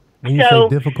 When you say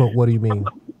difficult, what do you mean?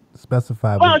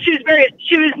 Specify. Well, she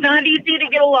was not easy to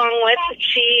get along with.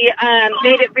 She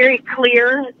made it very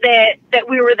clear that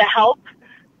we were the help.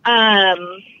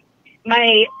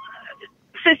 My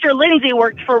sister Lindsay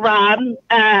worked for Rob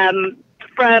from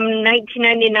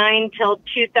 1999 till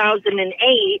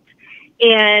 2008,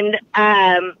 and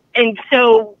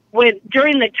so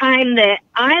during the time that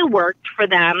I worked for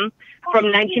them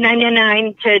from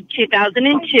 1999 to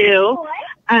 2002,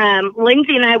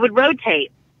 Lindsay and I would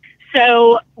rotate.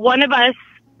 So one of us,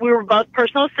 we were both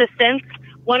personal assistants.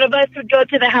 One of us would go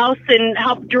to the house and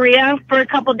help Daria for a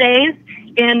couple days,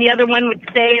 and the other one would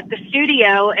stay at the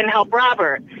studio and help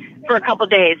Robert. for a couple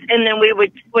days, and then we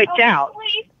would switch out.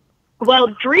 Well,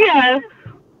 Drea,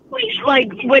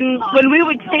 like when we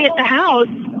would stay at the house,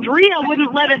 Drea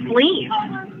wouldn't let us leave.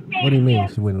 What do you mean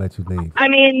she wouldn't let you leave? I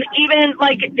mean, even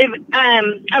like if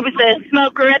I was a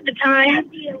smoker at the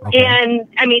time, Okay. and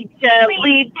I mean to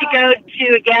leave to go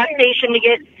to a gas station to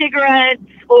get cigarettes,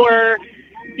 or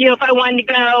if I wanted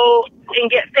to go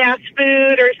and get fast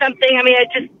food or something. I mean,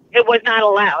 it was not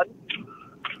allowed.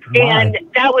 Why? And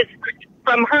that was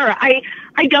from her. I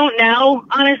don't know,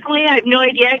 honestly. I have no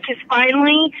idea, because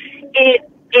finally it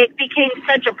became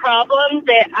such a problem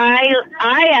that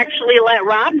I actually let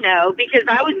Rob know, because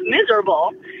I was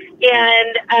miserable,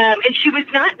 and she was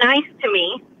not nice to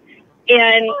me.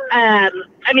 And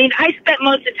I mean, I spent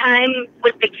most of the time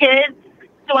with the kids,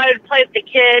 so I would play with the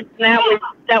kids, and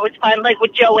that was fun, like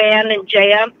with Joanne and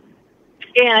Jaya.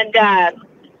 And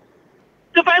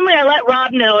so finally I let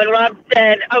Rob know, and Rob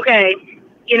said, okay,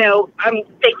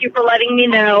 thank you for letting me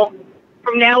know.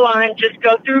 From now on, just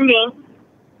go through me.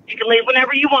 You can leave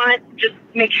whenever you want. Just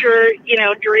make sure,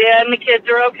 Drea and the kids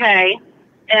are okay.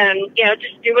 And,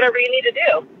 just do whatever you need to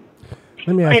do.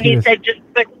 Let me ask and you he this. said, just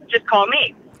call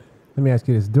me. Let me ask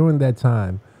you this. During that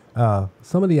time,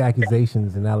 some of the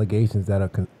accusations and allegations that are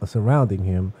surrounding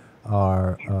him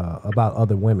are about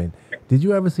other women. Did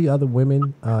you ever see other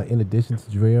women in addition to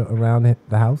Drea around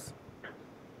the house?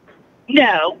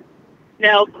 No,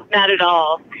 not at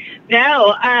all.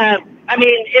 No, I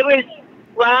mean, it was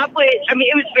Rob.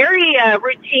 It was very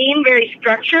routine, very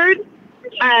structured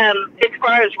as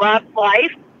far as Rob's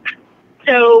life.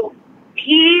 So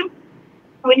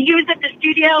when he was at the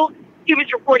studio, he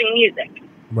was recording music.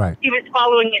 Right. He was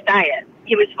following a diet.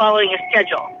 He was following a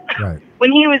schedule. Right.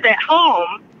 When he was at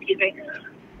home,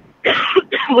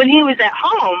 when he was at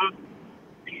home,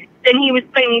 then he was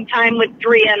spending time with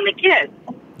Drea and the kids.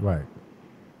 Right.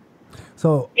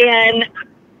 So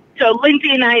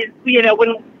Lindsay and I,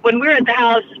 when we were at the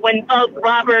house, when both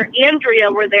Robert and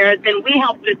Drea were there, then we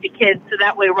helped with the kids, so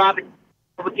that way Robert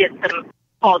would get some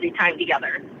quality time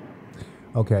together.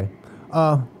 Okay.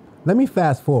 Let me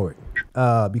fast forward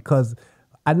because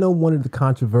I know one of the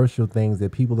controversial things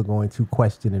that people are going to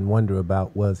question and wonder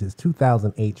about was his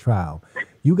 2008 trial.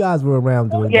 You guys were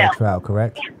around during that trial,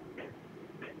 correct?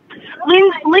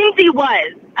 Lindsay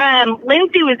was.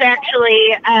 Lindsay was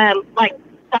actually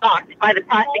stalked by the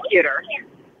prosecutor.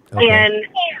 Okay. And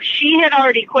she had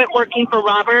already quit working for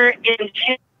Robert, and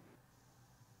she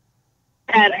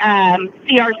at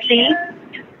CRC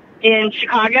in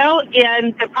Chicago,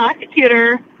 and the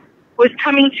prosecutor was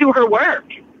coming to her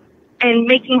work and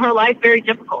making her life very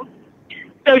difficult.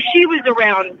 So she was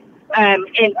around, and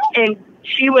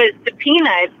she was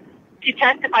subpoenaed to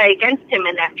testify against him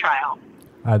in that trial.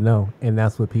 I know, and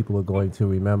that's what people are going to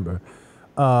remember.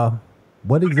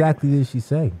 What exactly did she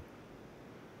say?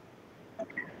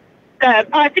 The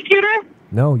prosecutor?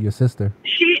 No, your sister.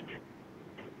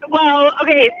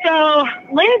 So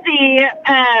Lindsay,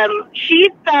 she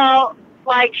felt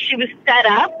like she was set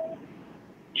up.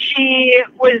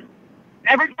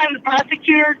 Every time the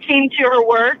prosecutor came to her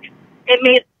work, it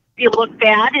made her look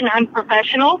bad and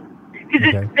unprofessional.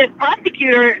 Because this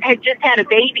prosecutor had just had a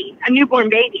newborn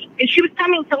baby. And she was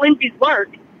coming to Lindsay's work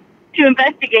to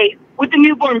investigate with the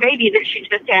newborn baby that she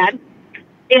just had.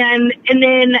 And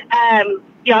then,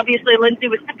 obviously Lindsay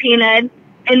was subpoenaed.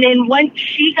 And then once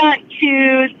she got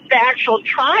to the actual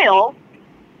trial,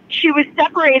 she was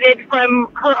separated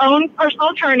from her own personal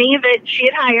attorney that she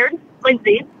had hired,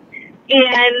 Lindsay,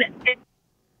 and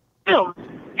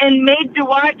made to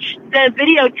watch the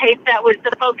videotape that was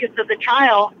the focus of the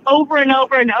trial over and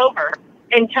over and over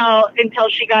until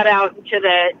she got out into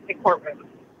the courtroom.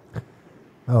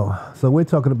 Oh, so we're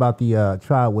talking about the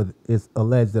trial with it's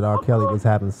alleged that R.Kelly was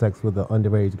having sex with an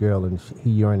underage girl and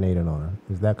he urinated on her.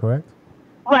 Is that correct?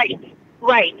 Right.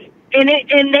 And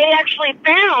they actually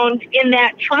found in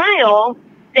that trial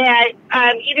that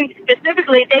even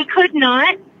specifically they could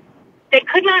not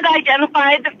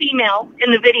identify the female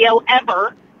in the video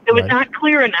ever. It was not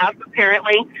clear enough,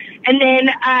 apparently. And then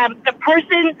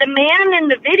the man in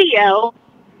the video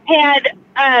had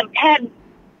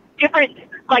different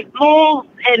moles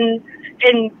and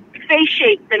face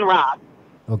shapes than Rob.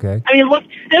 Okay. I mean, it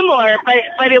looked similar,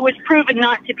 but it was proven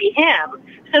not to be him.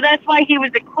 So that's why he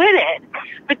was acquitted.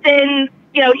 But then,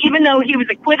 even though he was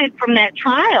acquitted from that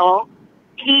trial,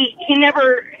 he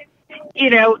never,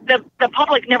 the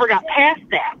public never got past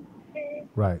that.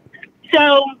 Right.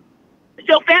 So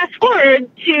fast forward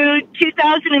to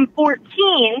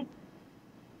 2014,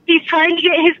 he's trying to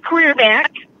get his career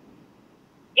back,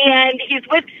 and he's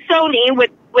with Sony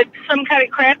with some kind of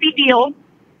crappy deal,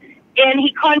 and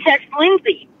he contacts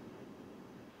Lindsay.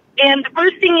 And the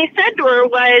first thing he said to her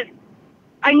was,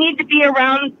 I need to be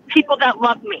around people that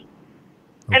love me.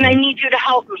 Okay. And I need you to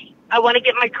help me. I want to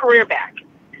get my career back.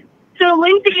 So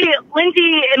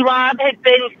Lindsay and Rob had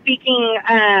been speaking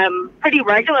pretty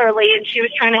regularly, and she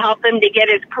was trying to help him to get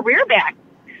his career back.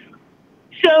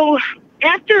 So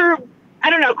after,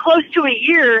 I don't know, close to a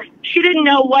year, she didn't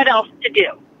know what else to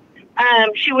do.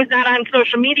 She was not on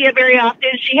social media very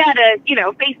often. She had a,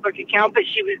 Facebook account, but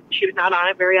she was not on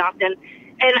it very often.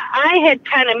 And I had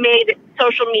kind of made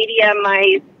social media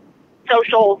my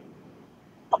social,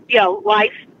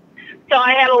 life. So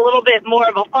I had a little bit more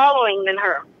of a following than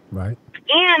her. Right.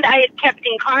 And I had kept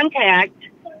in contact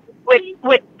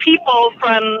with people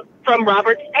from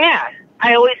Robert's past.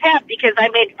 I always have, because I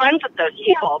made friends with those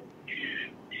people.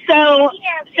 So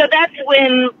that's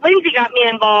when Lindsay got me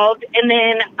involved, and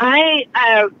then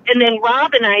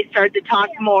Rob and I started to talk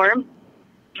more.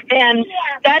 And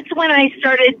that's when I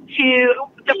started to,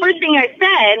 the first thing I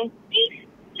said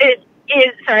is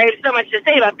sorry, I have so much to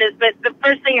say about this, but the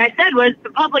first thing I said was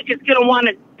the public is going to want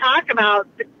to talk about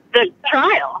the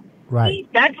trial. Right.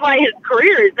 That's why his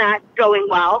career is not going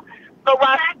well. But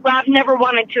Rob never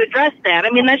wanted to address that.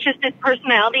 I mean, that's just his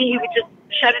personality. He would just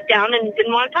shut it down and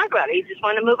didn't want to talk about it. He just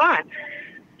wanted to move on.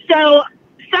 So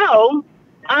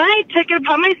I took it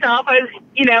upon myself.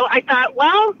 I thought,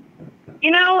 well,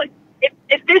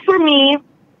 if this were me,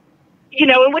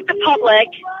 and with the public,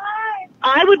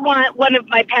 I would want one of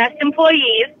my past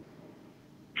employees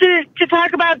to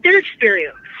talk about their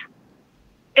experience.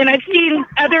 And I've seen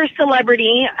other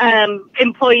celebrity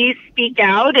employees speak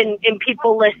out, and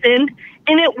people listened,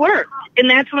 and it worked. And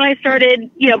that's when I started,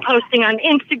 posting on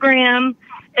Instagram,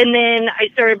 and then I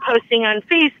started posting on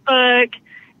Facebook,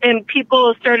 and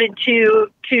people started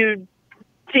to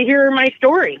hear my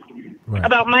story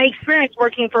about my experience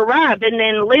working for Rob, and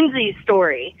then Lindsay's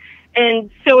story. And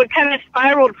so it kind of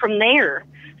spiraled from there.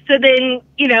 So then,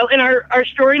 and our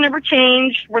story never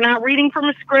changed. We're not reading from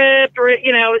a script, or, it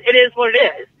is what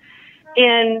it is.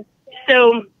 And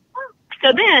so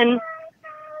then,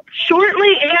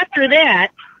 shortly after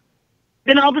that,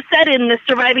 then all of a sudden the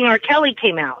Surviving R.Kelly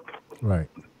came out. Right.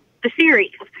 The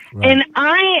series. Right. And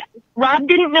Rob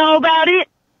didn't know about it.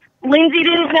 Lindsay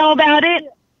didn't know about it.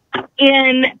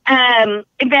 And,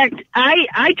 in fact,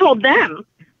 I told them.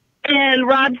 And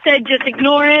Rob said, just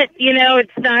ignore it.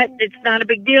 It's not a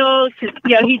big deal. Cause,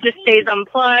 he just stays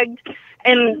unplugged.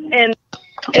 And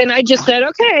I just said,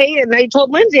 okay. And I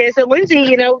told Lindsay, I said,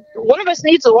 Lindsay, one of us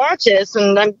needs to watch this.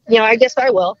 And I guess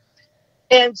I will.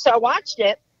 And so I watched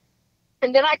it.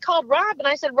 And then I called Rob and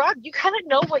I said, Rob, you kind of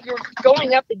know what you're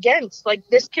going up against. Like,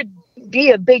 this could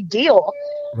be a big deal.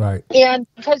 Right. And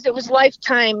because it was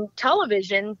Lifetime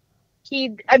television, he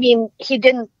didn't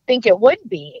think it would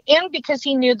be. And because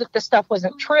he knew that the stuff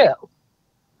wasn't true.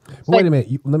 Wait a minute.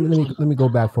 Let me go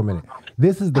back for a minute.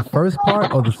 This is the first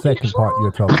part or the second part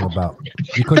you're talking about?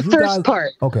 Because the first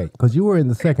part. Okay, because you were in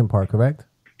the second part, correct?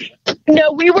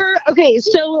 No, we were. Okay,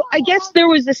 so I guess there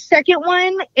was a second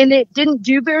one, and it didn't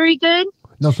do very good.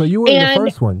 No, so you were in the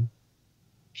first one.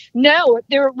 No,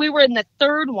 we were in the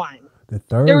third one. The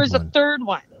third. There was a third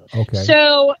one. Okay.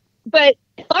 So, but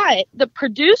the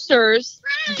producers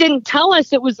didn't tell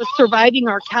us it was a Surviving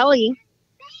R.Kelly.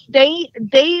 They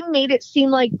made it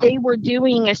seem like they were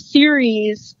doing a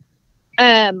series,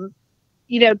 to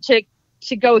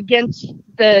go against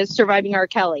the Surviving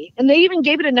R.Kelly, and they even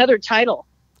gave it another title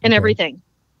and everything.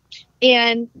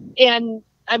 And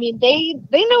I mean, they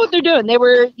know what they're doing. They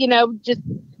were, just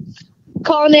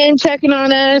calling in, checking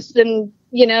on us, and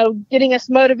getting us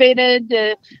motivated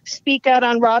to speak out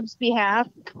on Rob's behalf.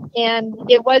 And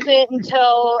it wasn't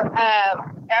until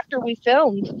after we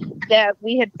filmed that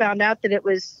we had found out that it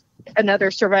was another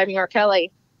Surviving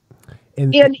R.Kelly.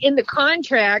 And in the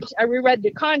contract, I reread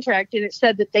the contract, and it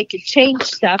said that they could change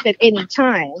stuff at any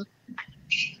time.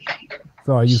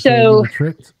 So are you saying you were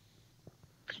tricked?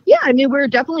 Yeah, I mean, we were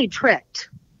definitely tricked.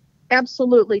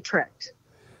 Absolutely tricked.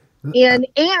 And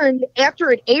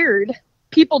after it aired,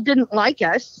 people didn't like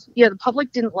us. The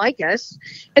public didn't like us.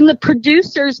 And the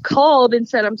producers called and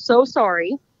said, I'm so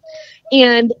sorry.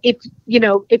 And if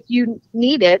you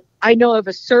need it, I know of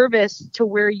a service to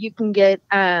where you can get,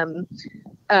 what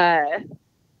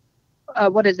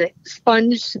is it?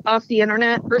 Sponge off the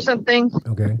internet or something.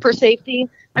 Okay. For safety.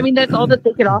 I mean, that's all that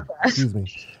they could offer us. Excuse me.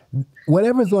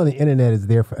 Whatever's on the internet is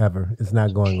there forever. It's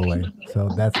not going away. So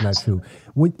that's not true.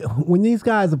 When these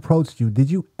guys approached you,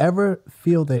 did you ever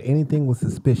feel that anything was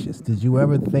suspicious? Did you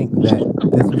ever think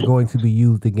that this was going to be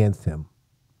used against him?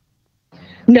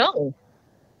 No.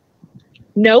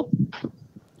 Nope.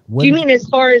 Do you mean as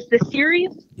far as the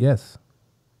series? Yes.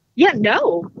 Yeah,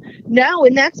 no. No,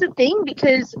 and that's the thing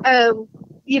because,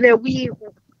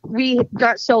 we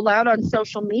got so loud on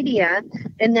social media,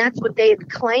 and that's what they had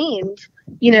claimed,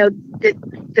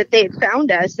 that they had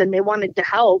found us and they wanted to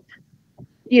help,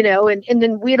 and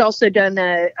then we had also done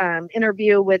a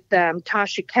interview with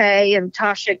Tasha K, and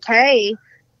Tasha K,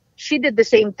 she did the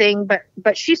same thing,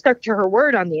 but she stuck to her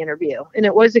word on the interview, and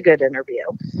it was a good interview,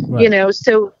 Right.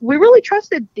 So we really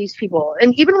trusted these people.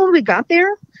 And even when we got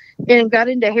there and got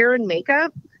into hair and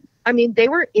makeup, I mean,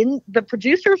 the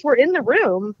producers were in the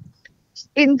room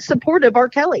in support of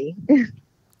R.Kelly.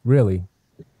 Really?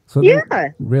 So Yeah.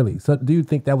 really? So do you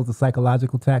think that was a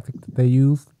psychological tactic that they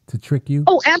used to trick you?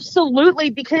 Oh, absolutely.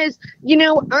 Because,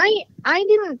 I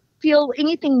didn't feel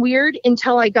anything weird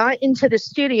until I got into the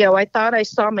studio. I thought I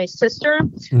saw my sister.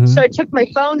 Mhm. So I took my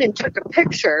phone and took a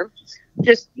picture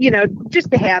just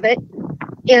to have it.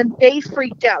 And they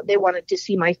freaked out. They wanted to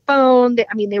see my phone.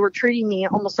 They were treating me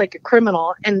almost like a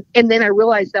criminal. And then I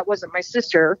realized that wasn't my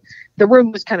sister. The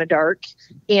room was kind of dark.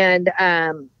 And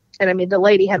the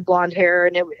lady had blonde hair,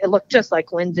 and it looked just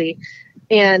like Lindsay.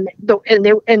 And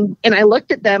I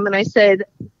looked at them and I said,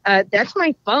 that's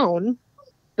my phone.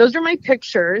 Those are my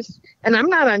pictures. And I'm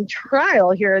not on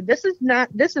trial here. This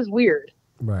is weird.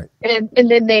 Right. And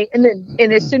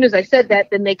as soon as I said that,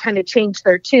 then they kind of changed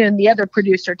their tune. The other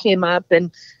producer came up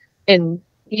and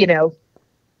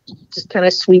just kind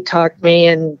of sweet talked me,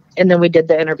 and then we did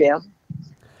the interview.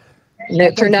 And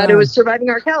it turned out it was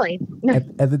Surviving R. Kelly.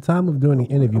 At the time of doing the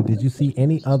interview, did you see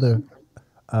any other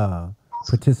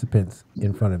participants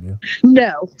in front of you?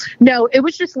 No, it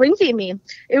was just Lindsay and me.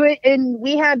 And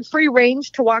we had free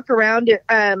range to walk around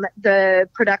the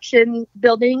production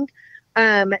building.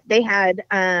 They had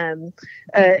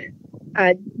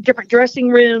different dressing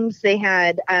rooms. They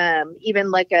had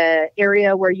even like a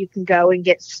area where you can go and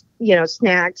get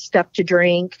snacks, stuff to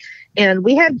drink, and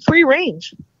we had free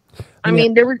range.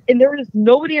 There was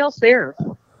nobody else there.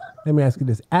 Let me ask you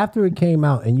this. After it came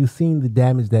out and you seen the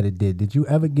damage that it did you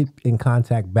ever get in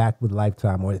contact back with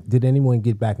Lifetime, or did anyone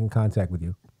get back in contact with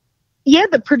you? Yeah,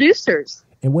 the producers.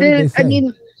 And what did they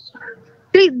say?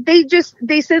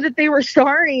 They said that they were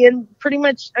sorry, and pretty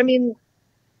much,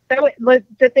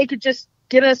 that they could just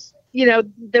get us,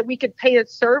 that we could pay a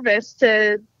service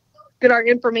to get our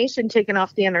information taken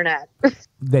off the internet.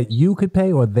 That you could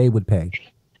pay, or they would pay?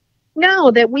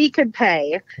 No, that we could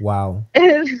pay. Wow.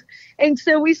 And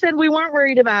so we said we weren't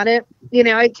worried about it,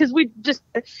 because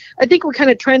I think we kind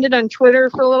of trended on Twitter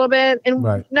for a little bit, and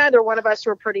right. Neither one of us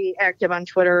were pretty active on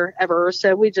Twitter ever,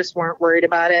 so we just weren't worried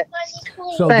about it.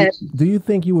 So do you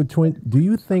think do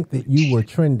you think that you were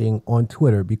trending on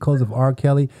Twitter because of R.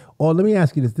 Kelly? Or let me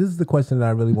ask you this. This is the question that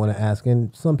I really want to ask,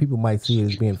 and some people might see it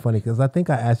as being funny, because I think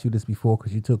I asked you this before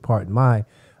because you took part in my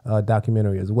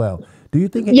documentary as well. Do you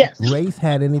think race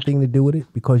had anything to do with it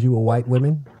because you were white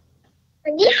women?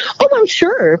 Oh, I'm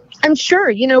sure.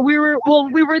 We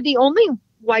were the only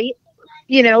white,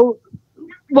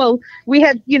 we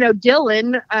had,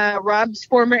 Dylan, Rob's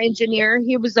former engineer.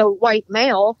 He was a white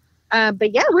male.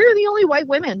 But yeah, we were the only white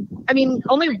women.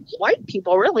 Only white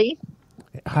people, really.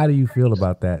 How do you feel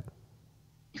about that?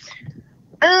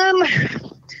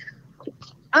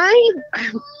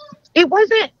 It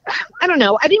wasn't, I don't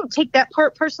know. I didn't take that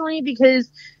part personally because,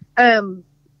 I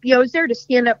was there to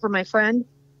stand up for my friend,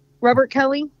 Robert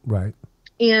Kelly. Right.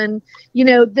 And,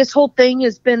 this whole thing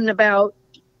has been about,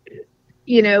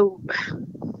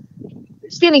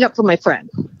 standing up for my friend.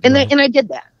 And right. I did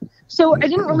that. So I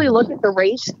didn't really look at the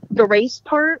race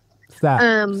part.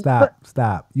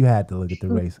 Stop. You had to look at the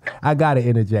race. I got to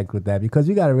interject with that because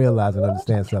you got to realize and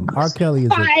understand something. R. Kelly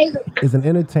is an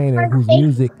entertainer whose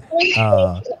music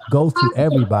goes to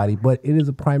everybody, but it is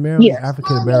a primarily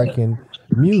African-American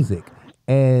music.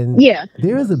 And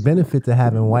there is a benefit to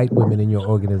having white women in your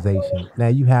organization. Now,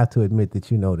 you have to admit that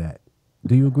you know that.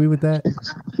 Do you agree with that?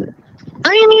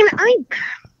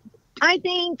 I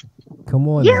think... Come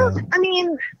on now.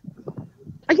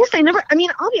 I guess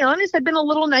I'll be honest, I've been a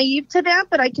little naive to that,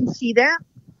 but I can see that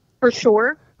for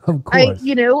sure. Of course.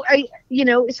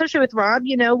 Especially with Rob,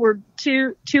 we're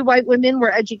two white women,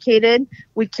 we're educated,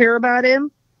 we care about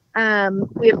him.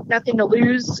 We have nothing to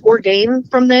lose or gain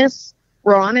from this.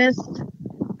 We're honest.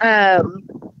 I've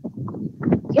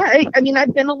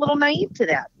been a little naive to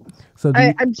that. So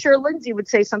I'm sure Lindsay would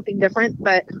say something different,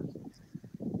 but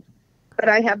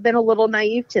I have been a little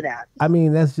naive to that.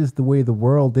 That's just the way the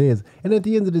world is. And at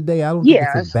the end of the day, I don't think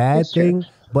it's a bad thing,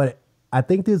 but I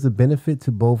think there's a benefit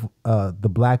to both the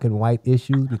black and white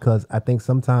issues, because I think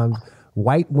sometimes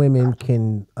white women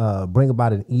can bring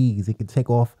about an ease. It can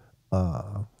take off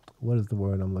what is the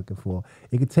word I'm looking for?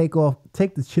 It can take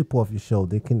the chip off your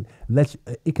shoulder. It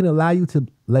can allow you to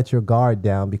let your guard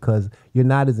down because you're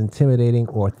not as intimidating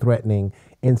or threatening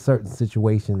in certain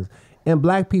situations. And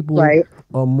black people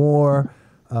are more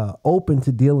open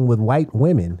to dealing with white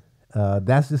women.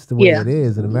 That's just the way it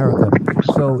is in America.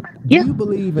 So do you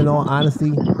believe, in all honesty,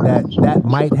 that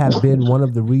might have been one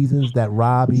of the reasons that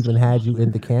Rob even had you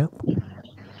in the camp?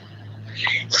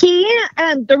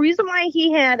 The reason why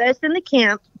he had us in the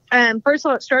camp, first of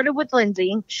all, it started with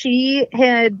Lindsay. She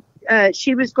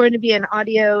was going to be an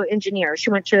audio engineer. She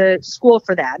went to school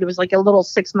for that. It was like a little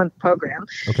 6-month program.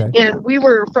 Okay. And we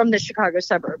were from the Chicago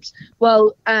suburbs.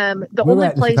 Well, We're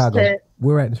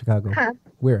at in Chicago. Huh?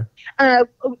 Where?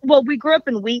 Well, we grew up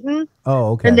in Wheaton.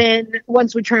 Oh, okay. And then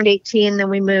once we turned 18, then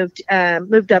we moved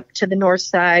up to the north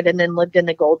side and then lived in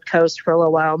the Gold Coast for a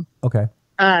little while. Okay.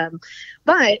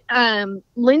 But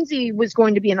Lindsay was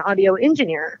going to be an audio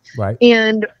engineer. Right.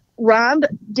 And Rob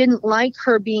didn't like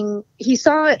her he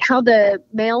saw how the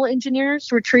male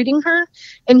engineers were treating her,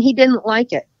 and he didn't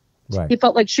like it. Right. He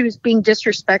felt like she was being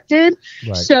disrespected.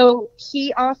 Right. So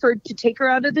he offered to take her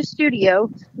out of the studio,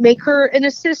 make her an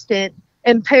assistant,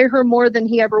 and pay her more than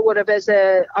he ever would have as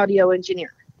an audio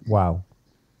engineer. Wow.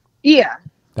 Yeah.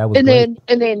 That was great.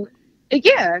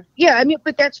 Yeah. I mean,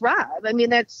 but that's Rob. I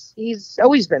mean, he's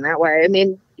always been that way. I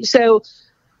mean, so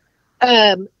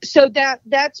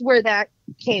that's where that's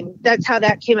how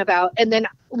that came about. And then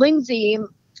Lindsay,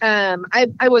 I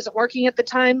wasn't working at the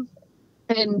time.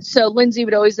 And so Lindsay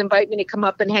would always invite me to come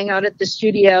up and hang out at the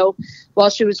studio while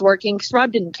she was working, because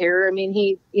Rob didn't care. I mean,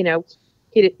 he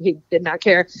did not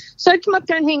care. So I'd come up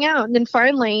there and hang out. And then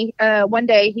finally, one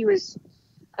day he was,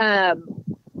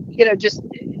 just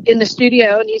in the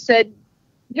studio, and he said,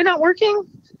 "You're not working?"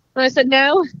 And I said,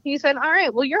 "No." He said, "All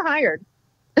right, well, you're hired."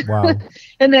 Wow.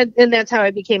 and that's how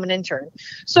I became an intern.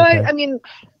 So okay. I mean,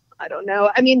 I don't know.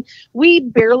 I mean, we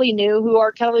barely knew who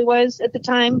R.Kelly was at the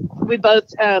time. We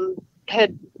both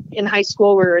had in high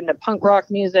school, we were into punk rock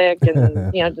music and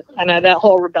just kind of that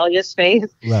whole rebellious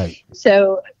phase. Right.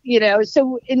 So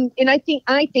and I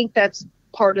think that's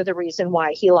part of the reason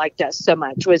why he liked us so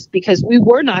much, was because we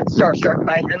were not starstruck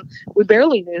by him. We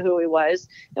barely knew who he was,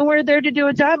 and we're there to do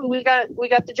a job, and we got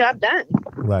the job done.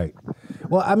 Right.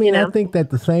 Well, I mean, I think that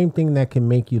the same thing that can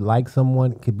make you like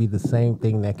someone could be the same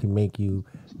thing that can make you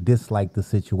dislike the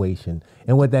situation.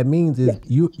 And what that means is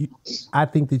I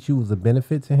think that you was a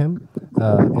benefit to him.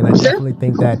 And I definitely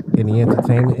think that in the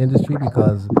entertainment industry,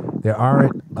 because there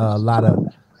aren't a lot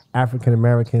of African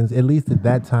Americans, at least at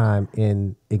that time,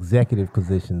 in executive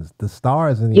positions. The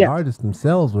stars and the artists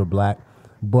themselves were black,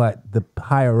 but the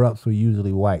higher ups were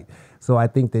usually white. So I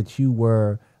think that you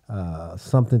were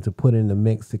something to put in the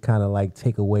mix to kind of like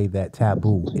take away that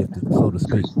taboo, so to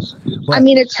speak. But, I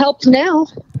mean, it's helped now.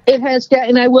 It has,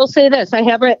 and I will say this: I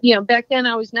have, back then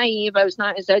I was naive. I was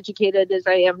not as educated as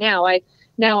I am now.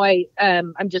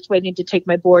 I'm just waiting to take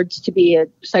my boards to be a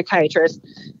psychiatrist,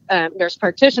 nurse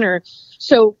practitioner.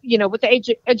 So, with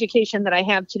the education that I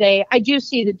have today, I do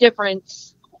see the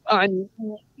difference on,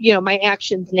 my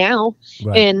actions now.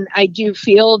 Right. And I do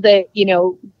feel that,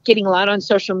 getting a lot on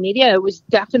social media, it was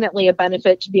definitely a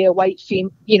benefit to be a white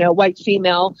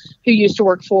female who used to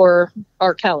work for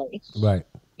R.Kelly. Right.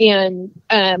 And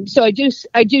so I do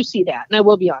see that, and I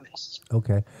will be honest.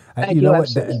 Okay. You know what?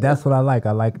 That's what I like.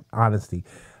 I like honesty.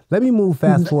 Let me move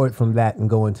fast forward from that and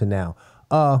go into now.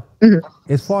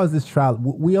 As far as this trial,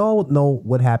 we all know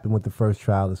what happened with the first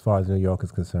trial as far as New York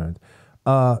is concerned.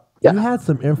 You had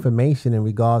some information in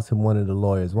regards to one of the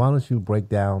lawyers. Why don't you break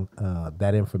down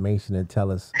that information and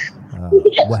tell us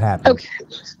what happened? Okay.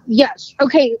 Yes.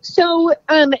 Okay. So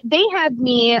they had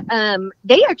me.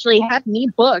 They actually had me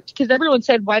booked because everyone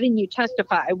said, "Why didn't you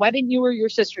testify? Why didn't you or your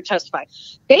sister testify?"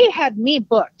 They had me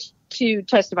booked to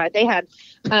testify. They had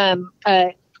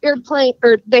airplane,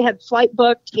 or they had flight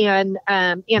booked and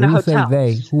a hotel. Say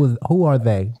they, who are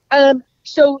they?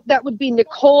 So that would be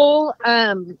Nicole.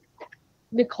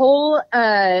 Nicole,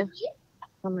 oh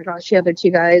my gosh, the other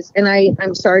two guys. And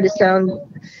I'm sorry to sound,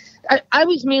 I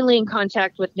was mainly in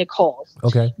contact with Nicole.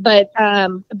 Okay. But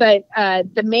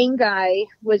the main guy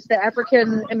was the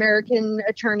African American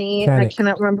attorney. Canick. I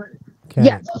cannot remember.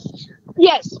 Canick.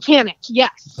 Yes, Canick.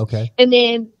 Yes. Okay. And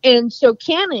so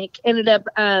Canick ended up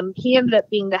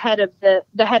being the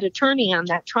head attorney on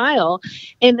that trial.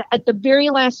 And at the very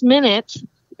last minute,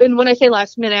 and when I say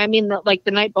last minute, I mean like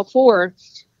the night before,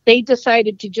 they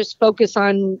decided to just focus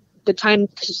on the time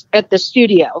at the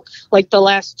studio, like the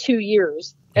last 2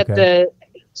 years at the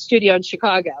studio in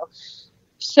Chicago.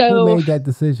 So who made that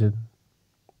decision?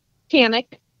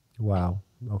 Canick. Wow.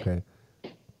 Okay.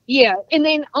 Yeah. And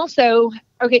then also,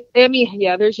 okay, I mean,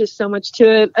 yeah, there's just so much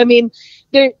to it. I mean,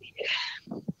 it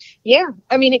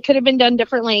could have been done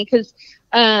differently because,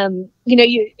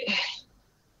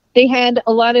 they had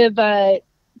a lot of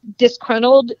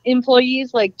disgruntled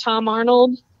employees, like Tom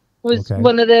Arnold was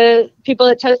one of the people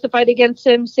that testified against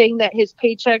him, saying that his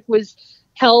paycheck was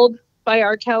held by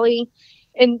R. Kelly.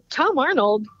 And Tom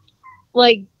Arnold,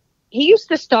 like, he used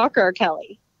to stalk R.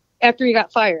 Kelly after he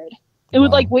got fired and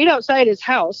would, like, wait outside his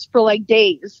house for, like,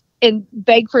 days and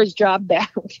beg for his job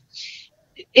back.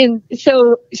 And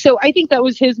so I think that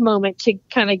was his moment to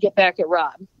kind of get back at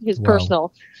Rob, his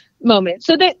personal moment.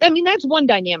 So that, I mean, that's one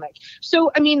dynamic.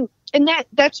 So, I mean, and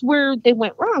that's where they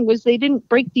went wrong, was they didn't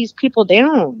break these people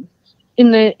down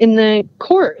in the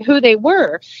court, who they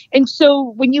were. And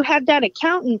so when you had that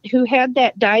accountant who had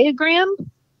that diagram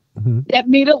that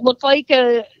made it look like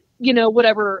a,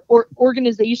 whatever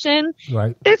organization,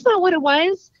 right? That's not what it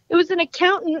was. It was an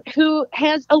accountant who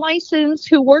has a license,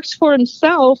 who works for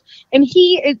himself, and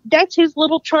that's his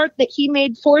little chart that he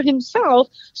made for himself,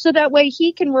 so that way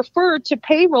he can refer to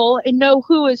payroll and know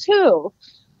who is who.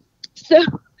 So,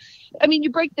 I mean, you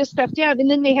break this stuff down, and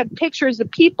then they have pictures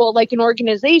of people like an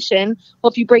organization.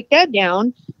 Well, if you break that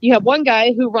down, you have one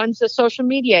guy who runs the social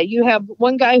media. You have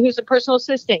one guy who's a personal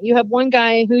assistant. You have one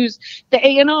guy who's the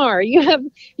A&R. You have,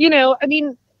 I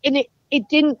mean, and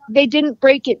they didn't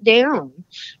break it down.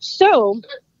 So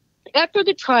after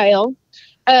the trial,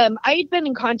 I had been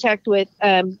in contact with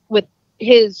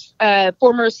his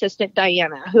former assistant,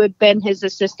 Diana, who had been his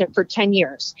assistant for 10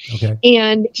 years. Okay.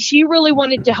 And she really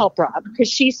wanted to help Rob because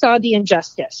she saw the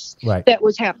injustice that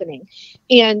was happening,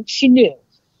 and she knew.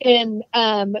 And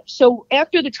so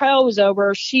after the trial was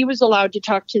over, she was allowed to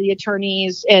talk to the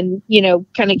attorneys and,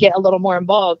 kind of get a little more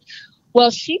involved.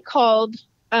 Well, she called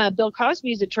Bill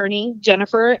Cosby's attorney,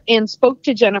 Jennifer, and spoke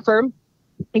to Jennifer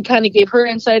and kind of gave her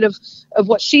insight of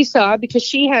what she saw, because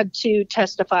she had to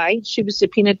testify. She was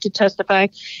subpoenaed to testify.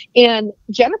 And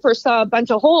Jennifer saw a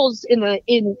bunch of holes in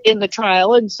the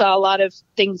trial and saw a lot of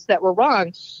things that were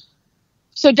wrong.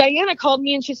 So Diana called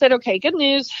me and she said, okay, good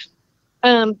news.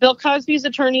 Bill Cosby's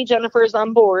attorney, Jennifer, is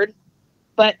on board,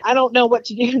 but I don't know what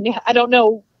to do. I don't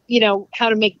know, how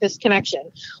to make this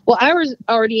connection. Well, I was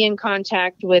already in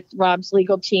contact with Rob's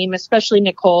legal team, especially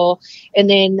Nicole, and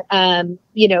then,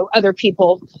 other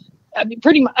people. I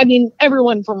mean,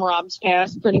 everyone from Rob's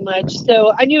past, pretty much.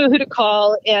 So I knew who to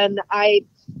call, and I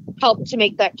helped to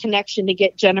make that connection to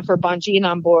get Jennifer Bonjean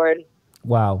on board.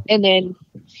 Wow. And then,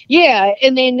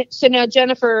 so now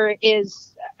Jennifer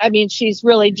is, she's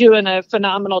really doing a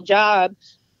phenomenal job,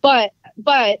 but,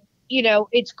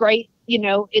 it's great,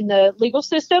 in the legal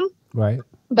system. Right.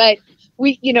 But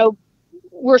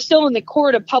we're still in the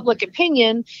court of public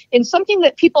opinion, and something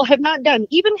that people have not done,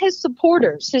 even his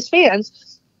supporters, his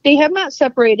fans, they have not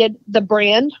separated the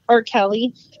brand R.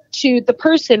 Kelly to the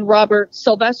person Robert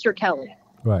Sylvester Kelly.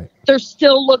 Right. They're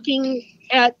still looking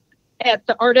at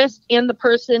the artist and the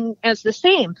person as the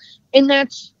same. And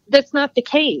that's not the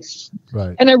case.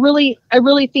 Right. And I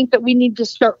really think that we need to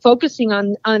start focusing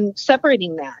on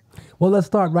separating that. Well, let's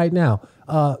start right now.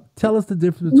 Tell us the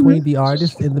difference between the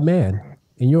artist and the man,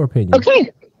 in your opinion. Okay,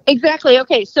 exactly.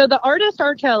 Okay, so the artist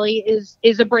R. Kelly is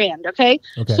a brand, okay?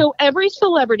 So every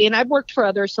celebrity, and I've worked for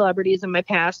other celebrities in my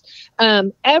past,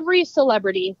 every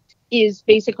celebrity is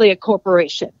basically a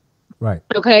corporation. Right.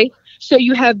 Okay, so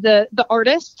you have the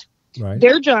artist. Right.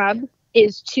 Their job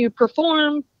is to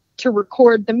perform, to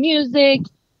record the music,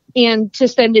 and to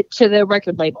send it to the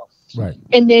record label. Right.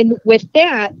 And then with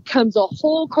that comes a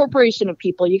whole corporation of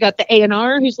people. You got the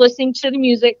A&R who's listening to the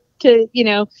music to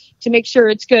make sure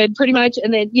it's good, pretty much.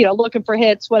 And then, looking for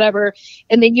hits, whatever.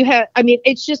 And then you have,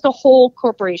 it's just a whole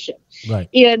corporation. Right.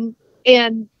 And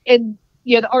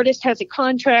the artist has a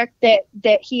contract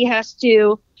that he has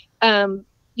to,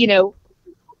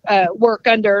 work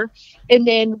under. And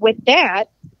then with that,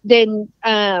 then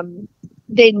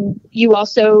you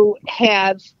also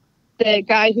have the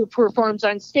guy who performs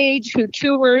on stage, who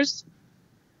tours.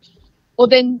 Well,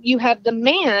 then you have the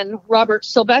man, Robert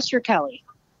Sylvester Kelly.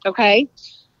 Okay.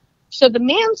 So the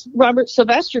man's Robert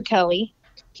Sylvester Kelly,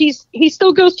 he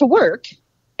still goes to work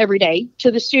every day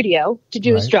to the studio to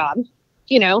do his job,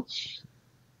 and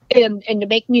to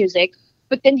make music.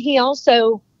 But then he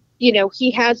also, he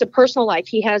has a personal life.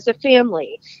 He has a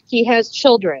family. He has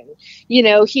children.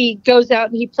 He goes out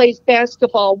and he plays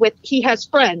basketball he has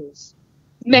friends.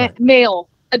 Male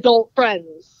adult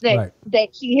friends that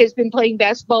he has been playing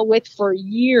basketball with for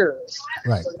years.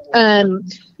 Right.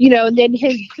 And then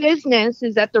his business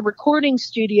is at the recording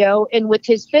studio, and with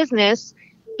his business,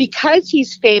 because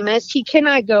he's famous, he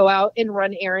cannot go out and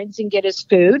run errands and get his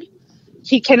food.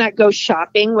 He cannot go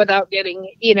shopping without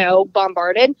getting,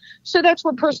 bombarded. So that's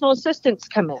where personal assistants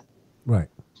come in. Right.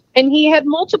 And he had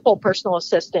multiple personal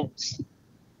assistants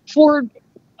for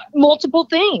multiple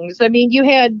things. I mean, you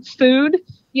had food,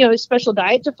 a special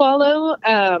diet to follow.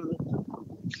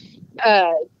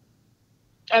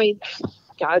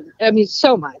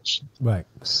 So much. Right.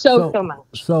 So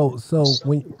much. So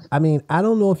I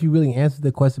don't know if you really answered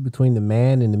the question between the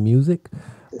man and the music,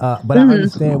 but I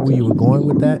understand where you were going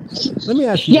with that. Let me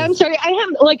ask you. Yeah, I'm sorry.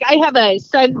 I have a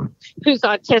son who's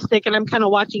autistic, and I'm kind of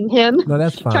watching him. No,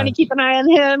 that's fine. Trying to keep an eye on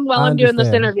him while I'm doing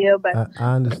this interview. But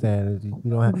I understand.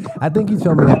 I think you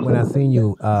told me that when I seen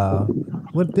you.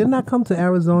 Didn't I come to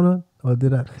Arizona or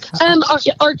did I?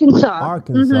 Arkansas.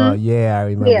 Arkansas. Yeah, I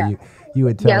remember you. You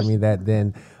were telling me that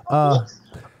then.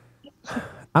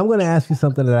 I'm going to ask you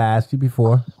something that I asked you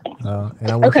before,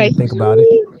 and I want you to think about it.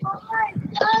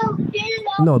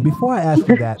 No, before I ask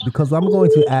you that, because I'm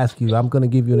going to ask you, I'm going to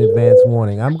give you an advance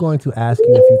warning. I'm going to ask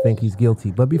you if you think he's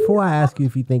guilty. But before I ask you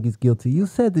if you think he's guilty, you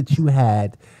said that you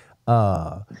had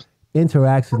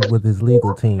interactions with his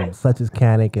legal team, such as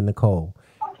Canick and Nicole.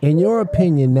 In your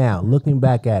opinion now, looking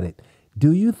back at it,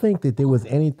 do you think that there was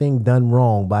anything done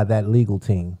wrong by that legal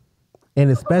team? And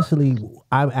especially,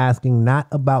 I'm asking not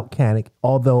about Canick,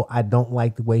 although I don't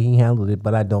like the way he handled it,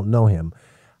 but I don't know him.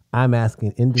 I'm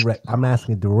asking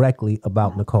directly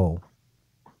about Nicole.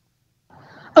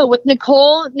 Oh, with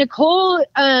Nicole,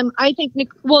 I think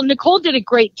Nicole did a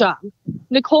great job.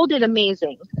 Nicole did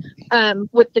amazing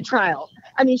with the trial.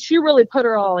 I mean, she really put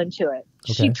her all into it.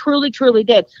 Okay. She truly, truly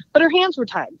did. But her hands were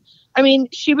tied. I mean,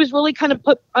 she was really kind of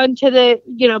put onto the,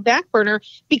 back burner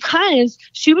because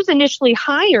she was initially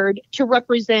hired to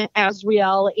represent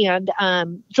Azriel and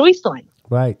Joycelyn.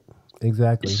 Right.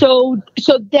 Exactly. So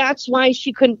that's why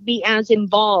she couldn't be as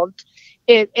involved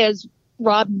as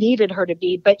Rob needed her to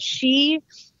be. But she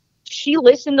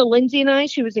listened to Lindsay and I.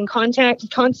 She was in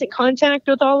constant contact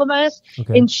with all of us.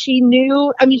 Okay. And she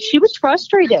knew, she was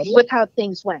frustrated with how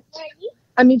things went.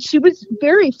 She was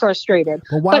very frustrated,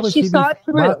 but she saw it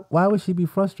through. Why would she be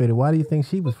frustrated? Why do you think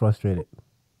she was frustrated?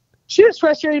 She was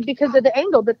frustrated because of the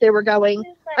angle that they were going.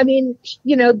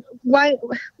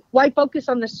 Why focus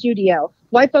on the studio?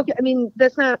 Why focus?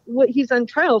 That's not what he's on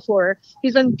trial for.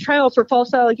 He's on trial for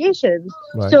false allegations.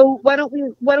 Right. So why don't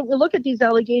we look at these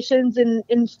allegations and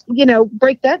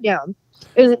break that down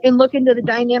and look into the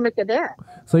dynamic of that?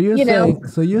 So you're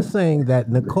saying that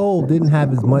Nicole didn't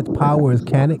have as much power as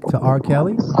Canick to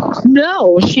R.Kelly?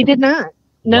 No, she did not.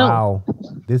 No. Wow.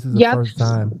 This is the first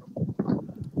time.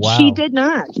 Wow. She did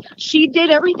not. She did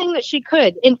everything that she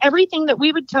could, and everything that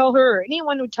we would tell her or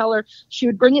anyone would tell her, she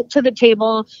would bring it to the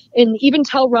table and even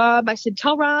tell Rob. I said,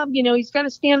 tell Rob, he's got to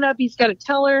stand up. He's got to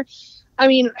tell her.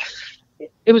 It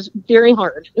was very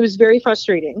hard. It was very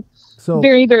frustrating. So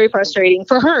very, very frustrating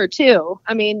for her too.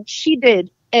 She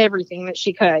did everything that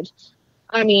she could.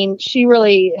 She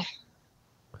really...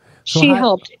 She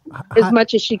helped as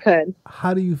much as she could.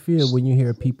 How do you feel when you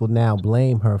hear people now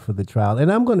blame her for the trial?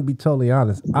 And I'm going to be totally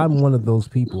honest. I'm one of those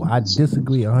people. I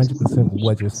disagree 100% with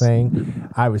what you're saying.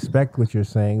 I respect what you're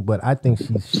saying, but I think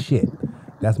she's shit.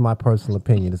 That's my personal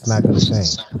opinion. It's not going to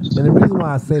change. And the reason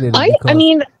why I say that is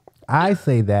because I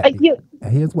say that.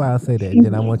 Here's why I say that, and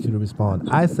then I want you to respond.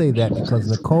 I say that because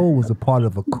Nicole was a part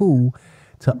of a coup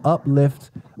to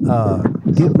uplift,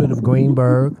 get rid of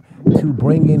Greenberg, to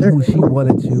bring in who she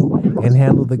wanted to and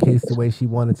handle the case the way she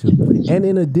wanted to. And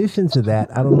in addition to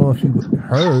that, I don't know if you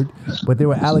heard, but there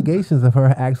were allegations of her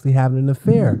actually having an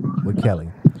affair with Kelly.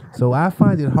 So I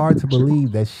find it hard to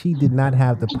believe that she did not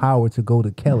have the power to go to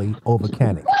Kelly over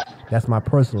Canick. That's my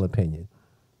personal opinion.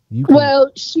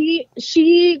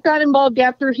 She got involved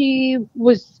after he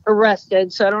was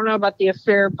arrested, so I don't know about the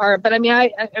affair part. But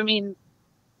I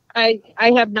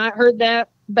have not heard that.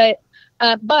 But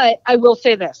I will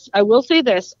say this.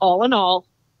 All in all,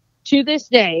 to this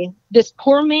day, this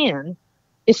poor man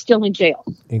is still in jail.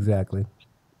 Exactly.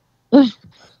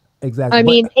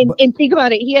 Exactly. And think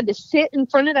about it. He had to sit in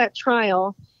front of that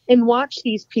trial and watch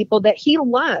these people that he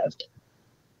loved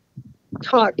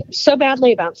talk so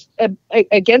badly about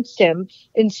against him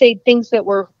and say things that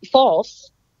were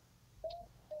false.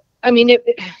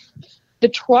 The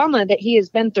trauma that he has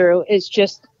been through is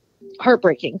just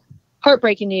heartbreaking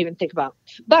to even think about.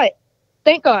 But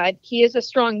thank God he is a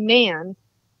strong man,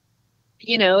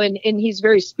 and he's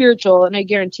very spiritual. And I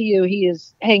guarantee you, he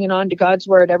is hanging on to God's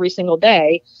word every single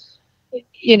day,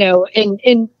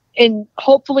 and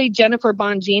hopefully Jennifer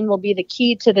Bonjean will be the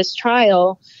key to this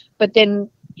trial. But then,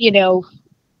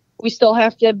 we still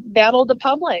have to battle the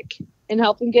public and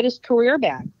help him get his career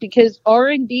back, because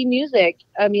R&B music,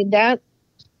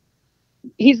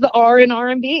 he's the R in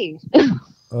R&B.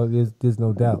 Oh, there's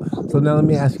no doubt. So now let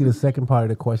me ask you the second part of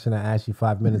the question I asked you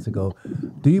 5 minutes ago.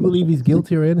 Do you believe he's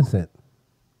guilty or innocent?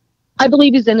 I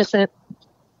believe he's innocent.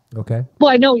 Okay. Well,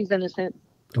 I know he's innocent.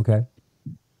 Okay.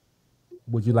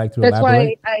 Would you like to That's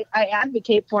elaborate? why I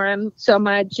advocate for him so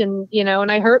much, and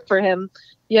and I hurt for him.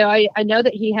 I know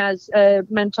that he has a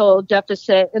mental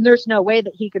deficit, and there's no way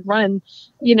that he could run,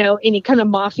 any kind of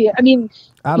mafia. I mean,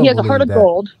 he has a heart of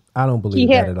gold. I don't believe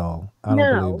that at all. I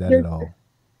don't believe that at all.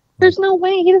 There's no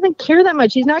way. He doesn't care that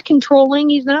much. He's not controlling.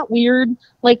 He's not weird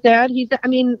like that.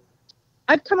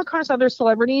 I've come across other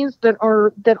celebrities that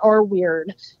are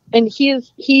weird, and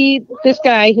this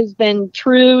guy has been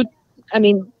true.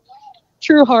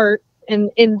 True heart,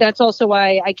 and that's also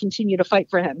why I continue to fight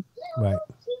for him. Right.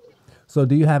 So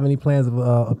do you have any plans of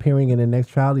appearing in the next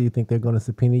trial? Do you think they're going to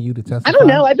subpoena you to testify? I don't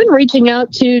know. I've been reaching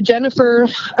out to Jennifer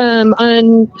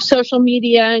on social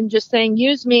media and just saying,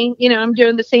 use me. I'm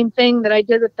doing the same thing that I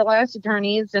did with the last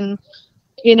attorneys. And,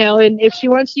 and if she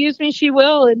wants to use me, she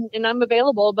will. And I'm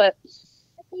available. But,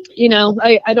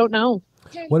 I don't know.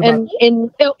 What about?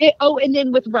 And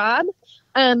then with Rob,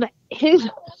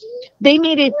 they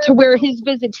made it to where his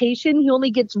visitation, he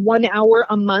only gets 1 hour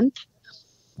a month.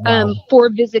 Wow. For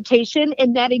visitation,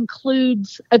 and that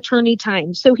includes attorney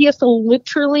time. So he has to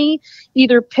literally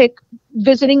either pick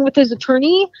visiting with his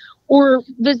attorney or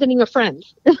visiting a friend.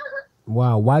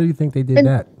 Wow. Why do you think they did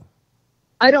that?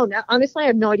 I don't know. Honestly, I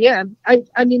have no idea.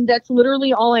 I mean, that's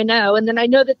literally all I know. And then I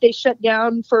know that they shut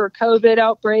down for COVID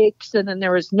outbreaks, and then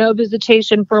there was no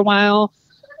visitation for a while.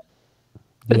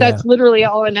 But that's literally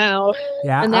all I know.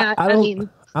 Yeah, and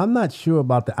I'm not sure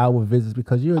about the hour visits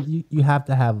because you have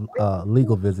to have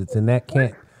legal visits, and that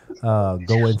can't go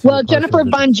into. Well, Jennifer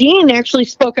Bonjean actually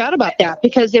spoke out about that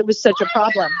because it was such a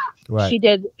problem. Right. She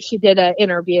did an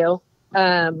interview.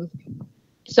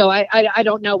 So I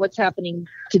don't know what's happening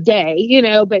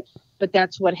today, but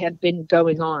that's what had been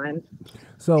going on.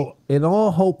 So in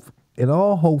all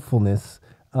hopefulness,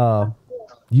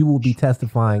 you will be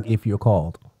testifying if you're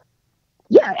called.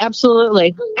 Yeah,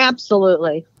 absolutely.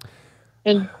 Absolutely.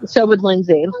 And so would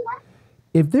Lindsay.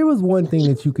 If there was one thing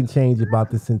that you can change about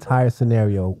this entire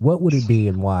scenario, what would it be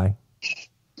and why?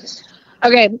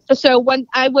 Okay, so when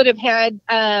I would have had,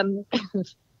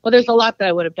 well, there's a lot that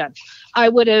I would have done. I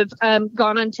would have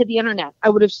gone onto the internet. I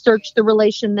would have searched the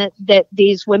relation that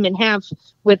these women have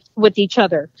with each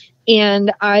other.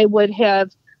 And I would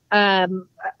have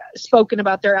spoken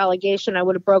about their allegation. I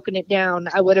would have broken it down.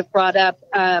 I would have brought up,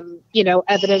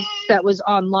 evidence that was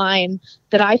online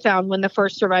that I found when the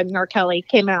first Surviving R.Kelly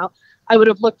came out. I would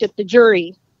have looked at the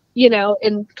jury,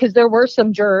 and because there were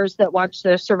some jurors that watched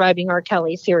the Surviving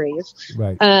R.Kelly series.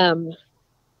 Right.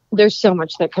 There's so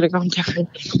much that could have gone different.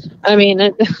 I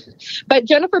mean, but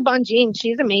Jennifer Bonjean,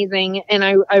 she's amazing. And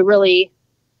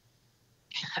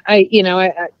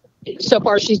so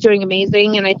far she's doing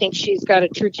amazing, and I think she's got a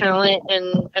true talent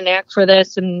and a knack for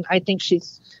this, and I think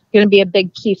she's going to be a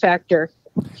big key factor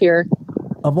here.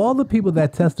 Of all the people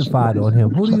that testified on him,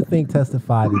 who do you think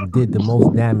testified and did the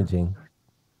most damaging?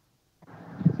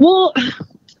 Well,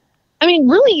 I mean,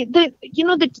 really,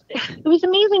 it was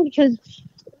amazing because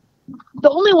the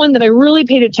only one that I really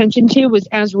paid attention to was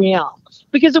Azriel,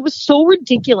 because it was so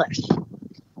ridiculous.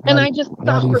 And I just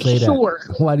thought for sure.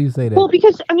 Why do you say that? Well,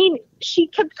 because she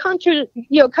kept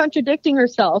contradicting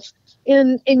herself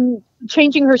in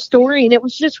changing her story, and it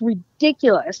was just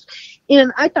ridiculous.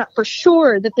 And I thought for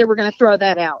sure that they were going to throw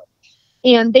that out,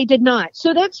 and they did not.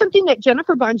 So that's something that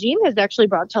Jennifer Bonjean has actually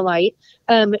brought to light.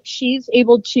 She's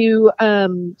able to,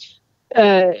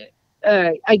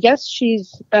 I guess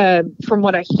she's, from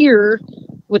what I hear,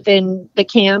 within the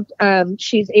camp,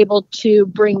 she's able to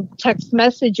bring text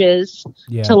messages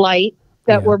to light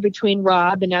that were between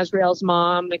Rob and Azriel's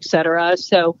mom, etc.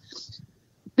 So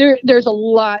there's a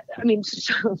lot. I mean,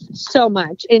 so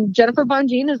much. And Jennifer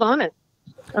Bonjean is on it.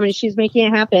 I mean, she's making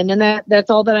it happen, and that's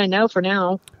all that I know for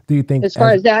now. Do you think, as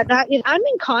far as that, I'm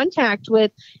in contact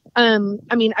with?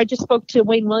 I just spoke to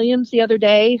Wayne Williams the other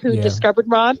day, who discovered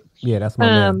Rob. Yeah, that's my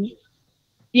man.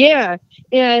 Yeah,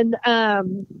 and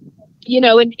and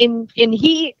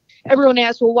he, everyone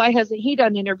asked, well, why hasn't he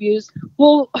done interviews?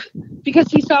 Well, because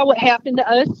he saw what happened to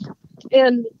us,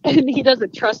 and he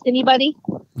doesn't trust anybody.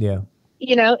 Yeah.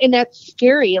 And that's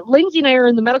scary. Lindsay and I are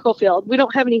in the medical field. We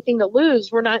don't have anything to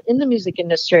lose. We're not in the music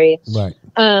industry. Right.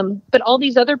 But all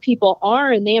these other people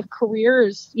are, and they have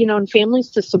careers, and families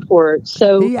to support.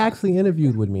 So he actually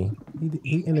interviewed with me.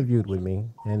 He interviewed with me,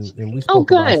 and we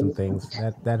spoke about some things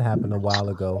that happened a while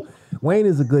ago. Wayne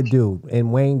is a good dude,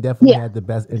 and Wayne definitely had the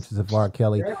best interests of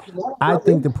R.Kelly. I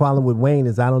think the problem with Wayne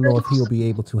is I don't know if he'll be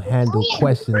able to handle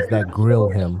questions that grill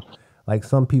him. like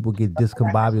some people get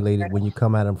discombobulated when you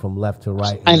come at them from left to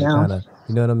right. I And know. kind of,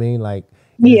 you know what I mean? Like,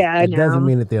 Yeah, I it doesn't know.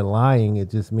 mean that they're lying. It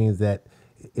just means that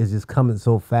it's just coming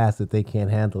so fast that they can't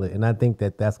handle it. And I think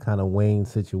that that's kind of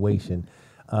Wayne's situation.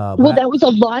 Well, that was a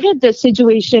lot of the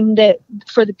situation that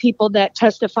for the people that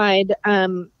testified,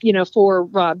 for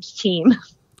Rob's team.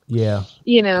 Yeah.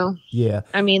 Yeah.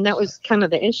 I mean, that was kind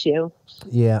of the issue.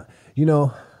 Yeah.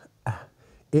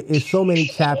 It's so many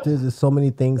chapters. There's so many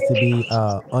things to be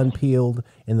unpeeled,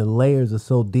 and the layers are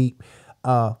so deep.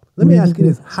 Let me ask you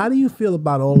this: how do you feel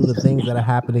about all of the things that are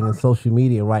happening in social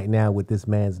media right now with this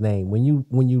man's name? When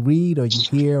you read or you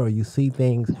hear or you see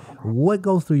things, what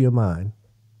goes through your mind?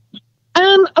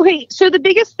 Okay, so the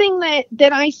biggest thing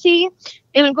that I see,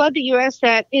 and I'm glad that you asked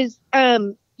that, is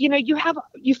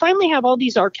you finally have all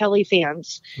these R.Kelly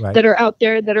fans that are out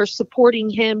there that are supporting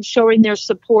him, showing their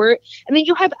support, and then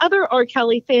you have other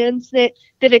R.Kelly fans that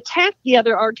attack the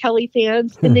other R.Kelly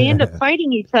fans, and they end up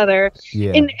fighting each other.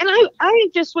 Yeah. And I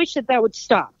just wish that would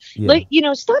stop. Yeah. Like,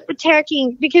 stop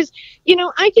attacking, because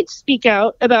I could speak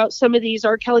out about some of these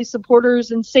R.Kelly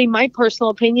supporters and say my personal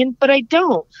opinion, but I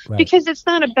don't, because it's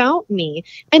not about me.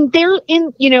 And they're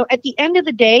at the end of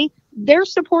the day, they're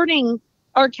supporting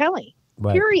R.Kelly.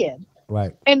 Period.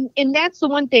 Right. And that's the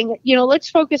one thing, let's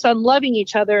focus on loving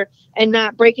each other and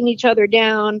not breaking each other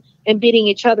down and beating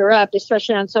each other up,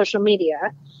 especially on social media.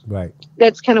 Right.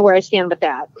 That's kind of where I stand with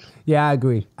that. Yeah, I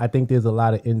agree. I think there's a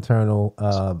lot of internal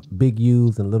big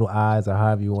U's and little I's, or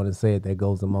however you want to say it, that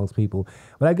goes amongst people.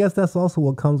 But I guess that's also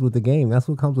what comes with the game. That's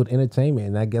what comes with entertainment.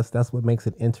 And I guess that's what makes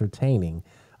it entertaining.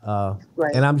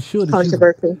 And I'm sure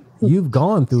that you've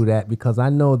gone through that, because I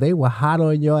know they were hot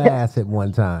on your ass at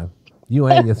one time. You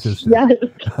and your sister.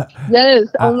 Yes.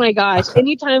 Oh my gosh.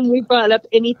 Anytime we brought up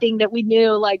anything that we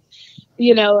knew, like,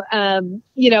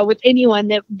 with anyone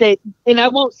that, and I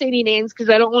won't say any names because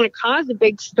I don't want to cause a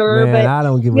big stir. Man, but I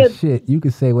don't give a shit. You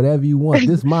can say whatever you want.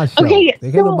 This is my show.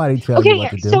 Can't nobody tell you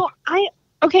what to do.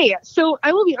 So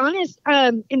I will be honest,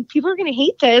 and people are going to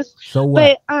hate this. So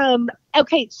what? But,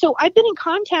 so I've been in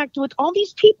contact with all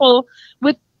these people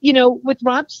with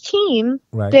Rob's team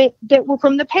that were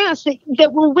from the past,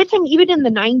 that were with him even in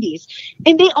the 90s.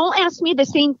 And they all asked me the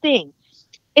same thing.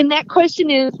 And that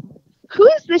question is, who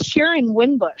is this Sharon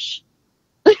Winbush?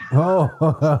 Oh.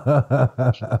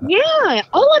 Yeah,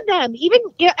 all of them.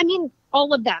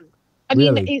 All of them.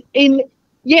 Really? And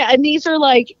these are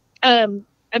like,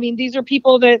 these are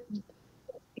people that,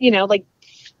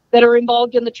 that are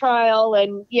involved in the trial,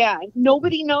 and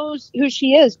nobody knows who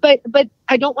she is, but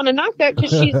I don't want to knock that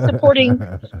because she's supporting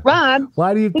Rob.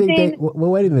 Why do you think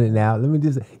well, wait a minute now. Let me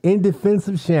just, in defense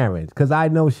of Sharon, because I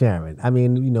know Sharon. I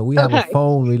mean, we have a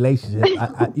phone relationship.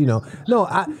 You know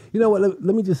what?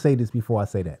 Let me just say this before I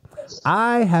say that.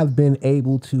 I have been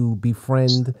able to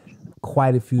befriend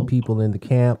quite a few people in the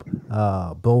camp,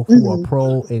 both who are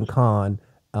pro and con.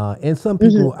 And some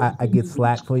people I get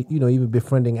slack for, even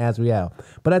befriending Azriel.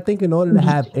 But I think in order to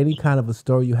have any kind of a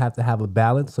story, you have to have a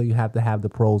balance. So you have to have the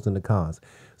pros and the cons.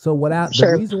 So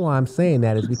the reason why I'm saying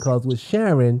that is because with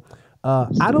Sharon,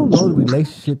 I don't know the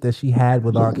relationship that she had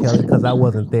with R.Kelly because I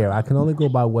wasn't there. I can only go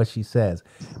by what she says.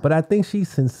 But I think she's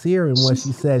sincere in what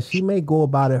she says. She may go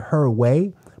about it her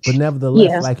way, but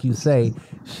nevertheless, like you say,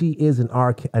 she is an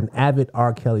avid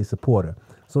R.Kelly supporter.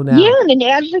 So now, and an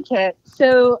advocate.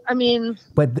 So I mean,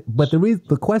 but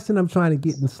the question I'm trying to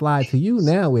get and slide to you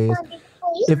now is,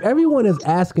 if everyone is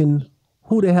asking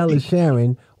who the hell is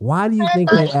Sharon, why do you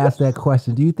think they asked that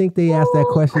question? Do you think they asked that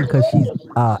question because she's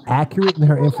accurate in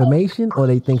her information, or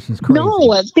they think she's crazy?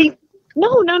 No.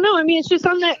 I mean, it's just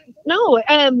on that. No,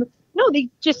 they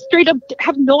just straight up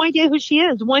have no idea who she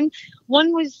is. One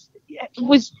was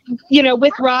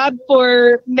with Rob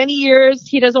for many years.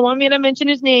 He doesn't want me to mention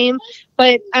his name,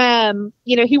 but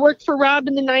he worked for Rob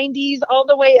in the 90s all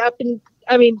the way up,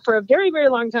 for a very, very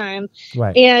long time.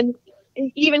 Right. And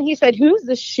even he said, who's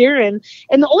this Sharon?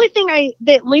 And the only thing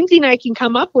that Lindsay and I can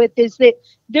come up with is that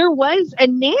there was a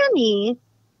nanny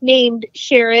named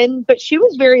Sharon, but she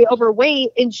was very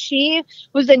overweight, and she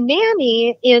was a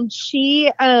nanny, and she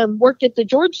worked at the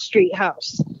George Street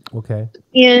house. Okay.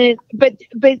 And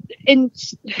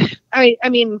I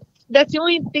mean that's the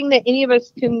only thing that any of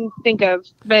us can think of.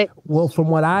 But from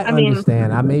what I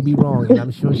understand, I may be wrong, and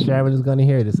I'm sure Sharon is going to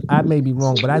hear this. I may be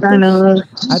wrong, but I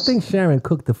think Sharon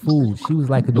cooked the food. She was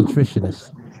like a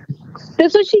nutritionist.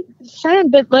 That's what she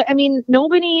said, but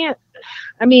nobody.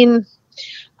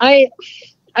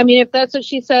 If that's what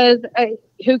she says,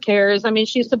 who cares?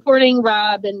 She's supporting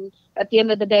Rob, and at the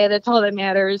end of the day, that's all that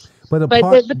matters. But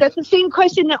that's the same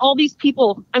question that all these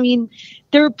people.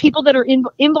 There are people that are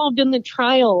involved in the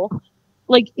trial,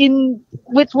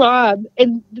 with Rob,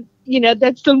 and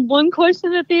that's the one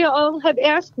question that they all have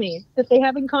asked me that they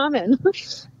have in common.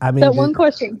 I mean, that one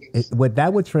question. What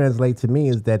that would translate to me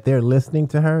is that they're listening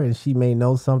to her and she may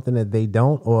know something that they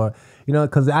don't, or,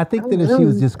 because I think that if she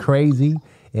was just crazy.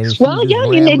 And well, yeah, I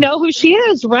mean, they know who she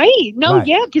is, right? No, right.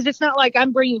 Yeah, because it's not like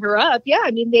I'm bringing her up. Yeah,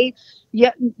 I mean,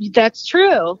 that's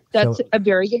true. That's a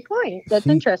very good point. That's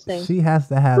interesting. She has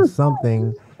to have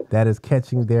something that is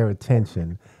catching their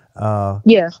attention.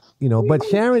 Yeah. But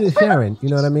Sharon is Sharon. You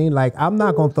know what I mean? Like, I'm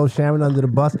not going to throw Sharon under the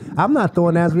bus. I'm not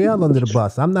throwing Azriel under the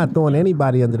bus. I'm not throwing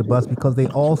anybody under the bus because they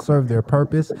all serve their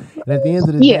purpose. And at the end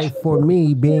of the day, for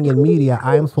me, being in media,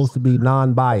 I am supposed to be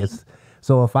non-biased.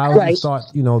 So if I was to start,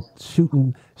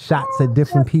 shooting shots at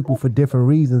different people for different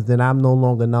reasons, then I'm no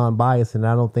longer non-biased, and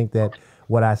I don't think that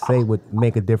what I say would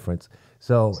make a difference.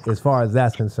 So as far as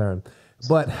that's concerned.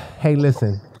 But, hey,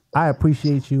 listen, I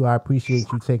appreciate you. I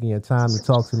appreciate you taking your time to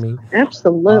talk to me.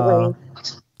 Absolutely.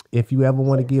 If you ever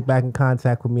want to get back in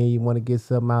contact with me, you want to get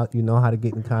something out, you know how to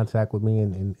get in contact with me,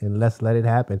 and let's let it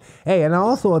happen. Hey, and I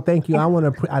also thank you.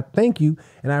 I thank you,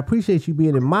 and I appreciate you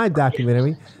being in my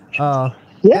documentary.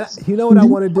 Yes. You know what I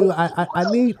want to do?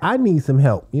 I need some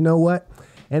help. You know what?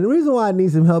 And the reason why I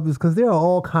need some help is because there are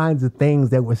all kinds of things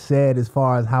that were said as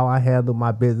far as how I handle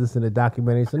my business in the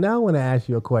documentary. So now I want to ask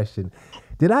you a question.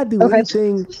 Did I do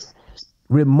anything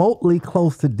remotely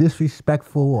close to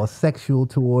disrespectful or sexual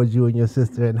towards you and your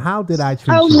sister? And how did I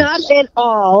treat you? Oh, not at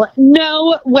all.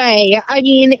 No way. I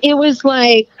mean, it was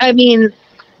like,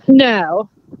 no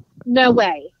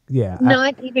way. Yeah.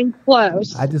 Not even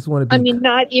close. I just want to be...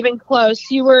 not even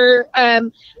close. You were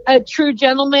a true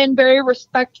gentleman, very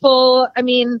respectful.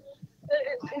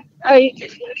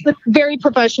 Very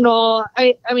professional.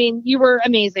 You were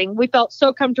amazing. We felt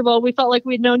so comfortable. We felt like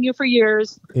we'd known you for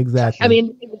years.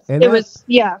 Exactly.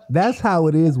 That's how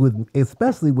it is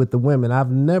especially with the women.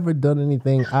 I've never done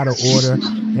anything out of order.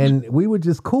 And we were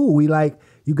just cool. You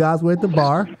guys were at the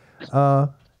bar.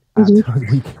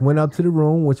 We went up to the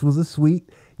room, which was a suite.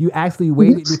 You actually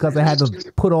waited because I had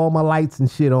to put all my lights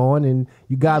and shit on, and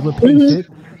you guys were patient.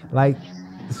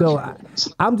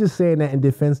 I'm just saying that in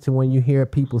defense to when you hear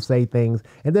people say things.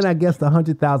 And then I guess the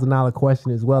 $100,000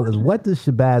 question as well is, what does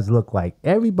Shabazz look like?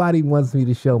 Everybody wants me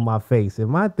to show my face. And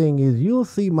my thing is, you'll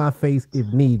see my face if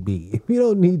need be. If you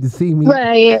don't need to see me,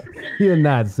 you're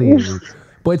not seeing me.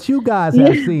 But you guys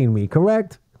have seen me,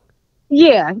 correct?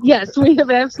 Yeah, yes, we have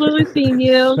absolutely seen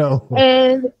you.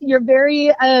 And you're very,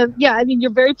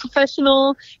 you're very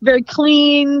professional, very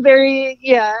clean,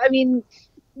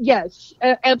 yes,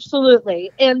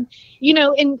 absolutely. And,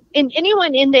 and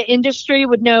anyone in the industry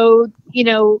would know,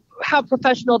 how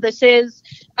professional this is.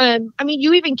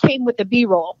 You even came with the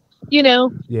B-roll,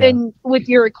 and with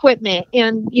your equipment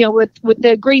and, with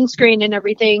the green screen and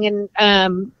everything.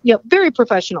 And, very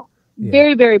professional. Yeah.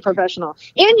 Very, very professional.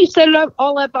 And you set it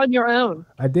all up on your own.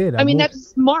 I did. That's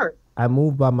smart. I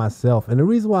moved by myself. And the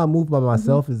reason why I moved by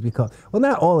myself is because, well,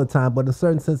 not all the time, but in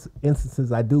certain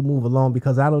instances, I do move alone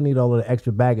because I don't need all of the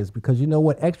extra baggage. Because you know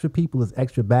what? Extra people is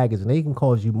extra baggage, and they can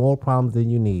cause you more problems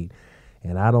than you need.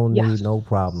 And I don't need no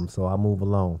problems, so I move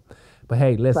alone. But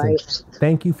hey, listen,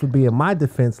 thank you for being my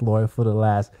defense lawyer for the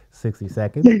last 60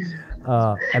 seconds.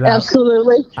 And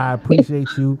absolutely. I appreciate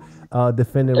you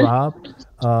defending Rob.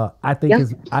 I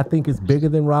think it's bigger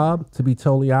than Rob, to be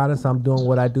totally honest. I'm doing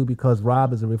what I do because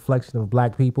Rob is a reflection of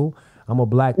black people. I'm a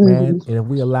black man, and if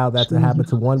we allow that to happen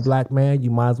to one black man,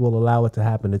 you might as well allow it to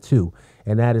happen to two.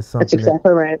 And that is something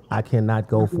that I cannot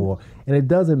go for. And it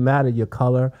doesn't matter your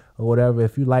color or whatever.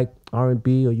 If you like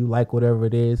R&B or you like whatever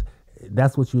it is,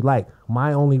 that's what you like.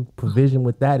 My only provision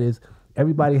with that is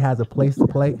everybody has a place to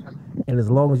play. And as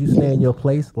long as you stay in your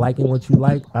place, liking what you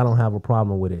like, I don't have a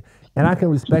problem with it. And I can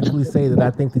respectfully say that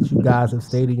I think that you guys have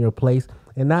stayed in your place,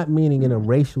 and not meaning in a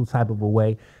racial type of a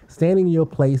way, standing in your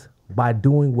place by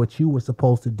doing what you were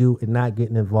supposed to do and not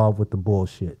getting involved with the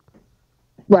bullshit.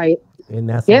 Right. And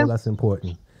that's all that's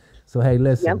important. So, hey,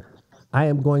 listen, I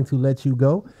am going to let you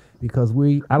go because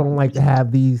I don't like to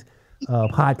have these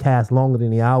podcasts longer than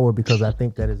the hour because I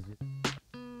think that is...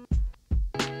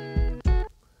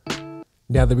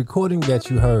 Now, the recording that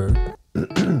you heard...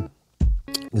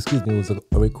 excuse me, it was a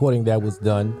recording that was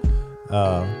done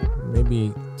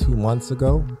maybe 2 months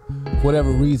ago. For whatever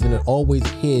reason, it always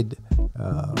hid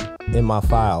in my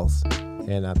files.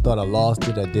 And I thought I lost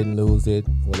it. I didn't lose it.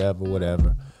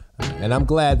 Whatever. And I'm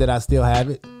glad that I still have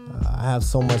it. I have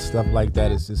so much stuff like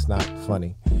that. It's just not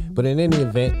funny. But in any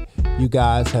event, you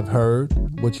guys have heard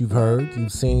what you've heard.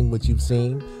 You've seen what you've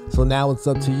seen. So now it's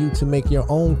up to you to make your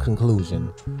own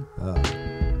conclusion.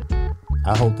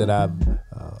 I hope that I've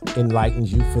enlightened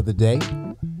you for the day.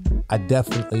 I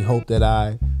definitely hope that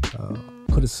I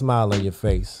put a smile on your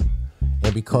face.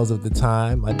 And because of the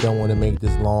time, I don't want to make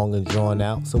this long and drawn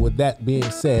out. So with that being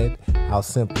said, I'll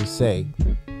simply say,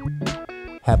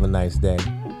 have a nice day.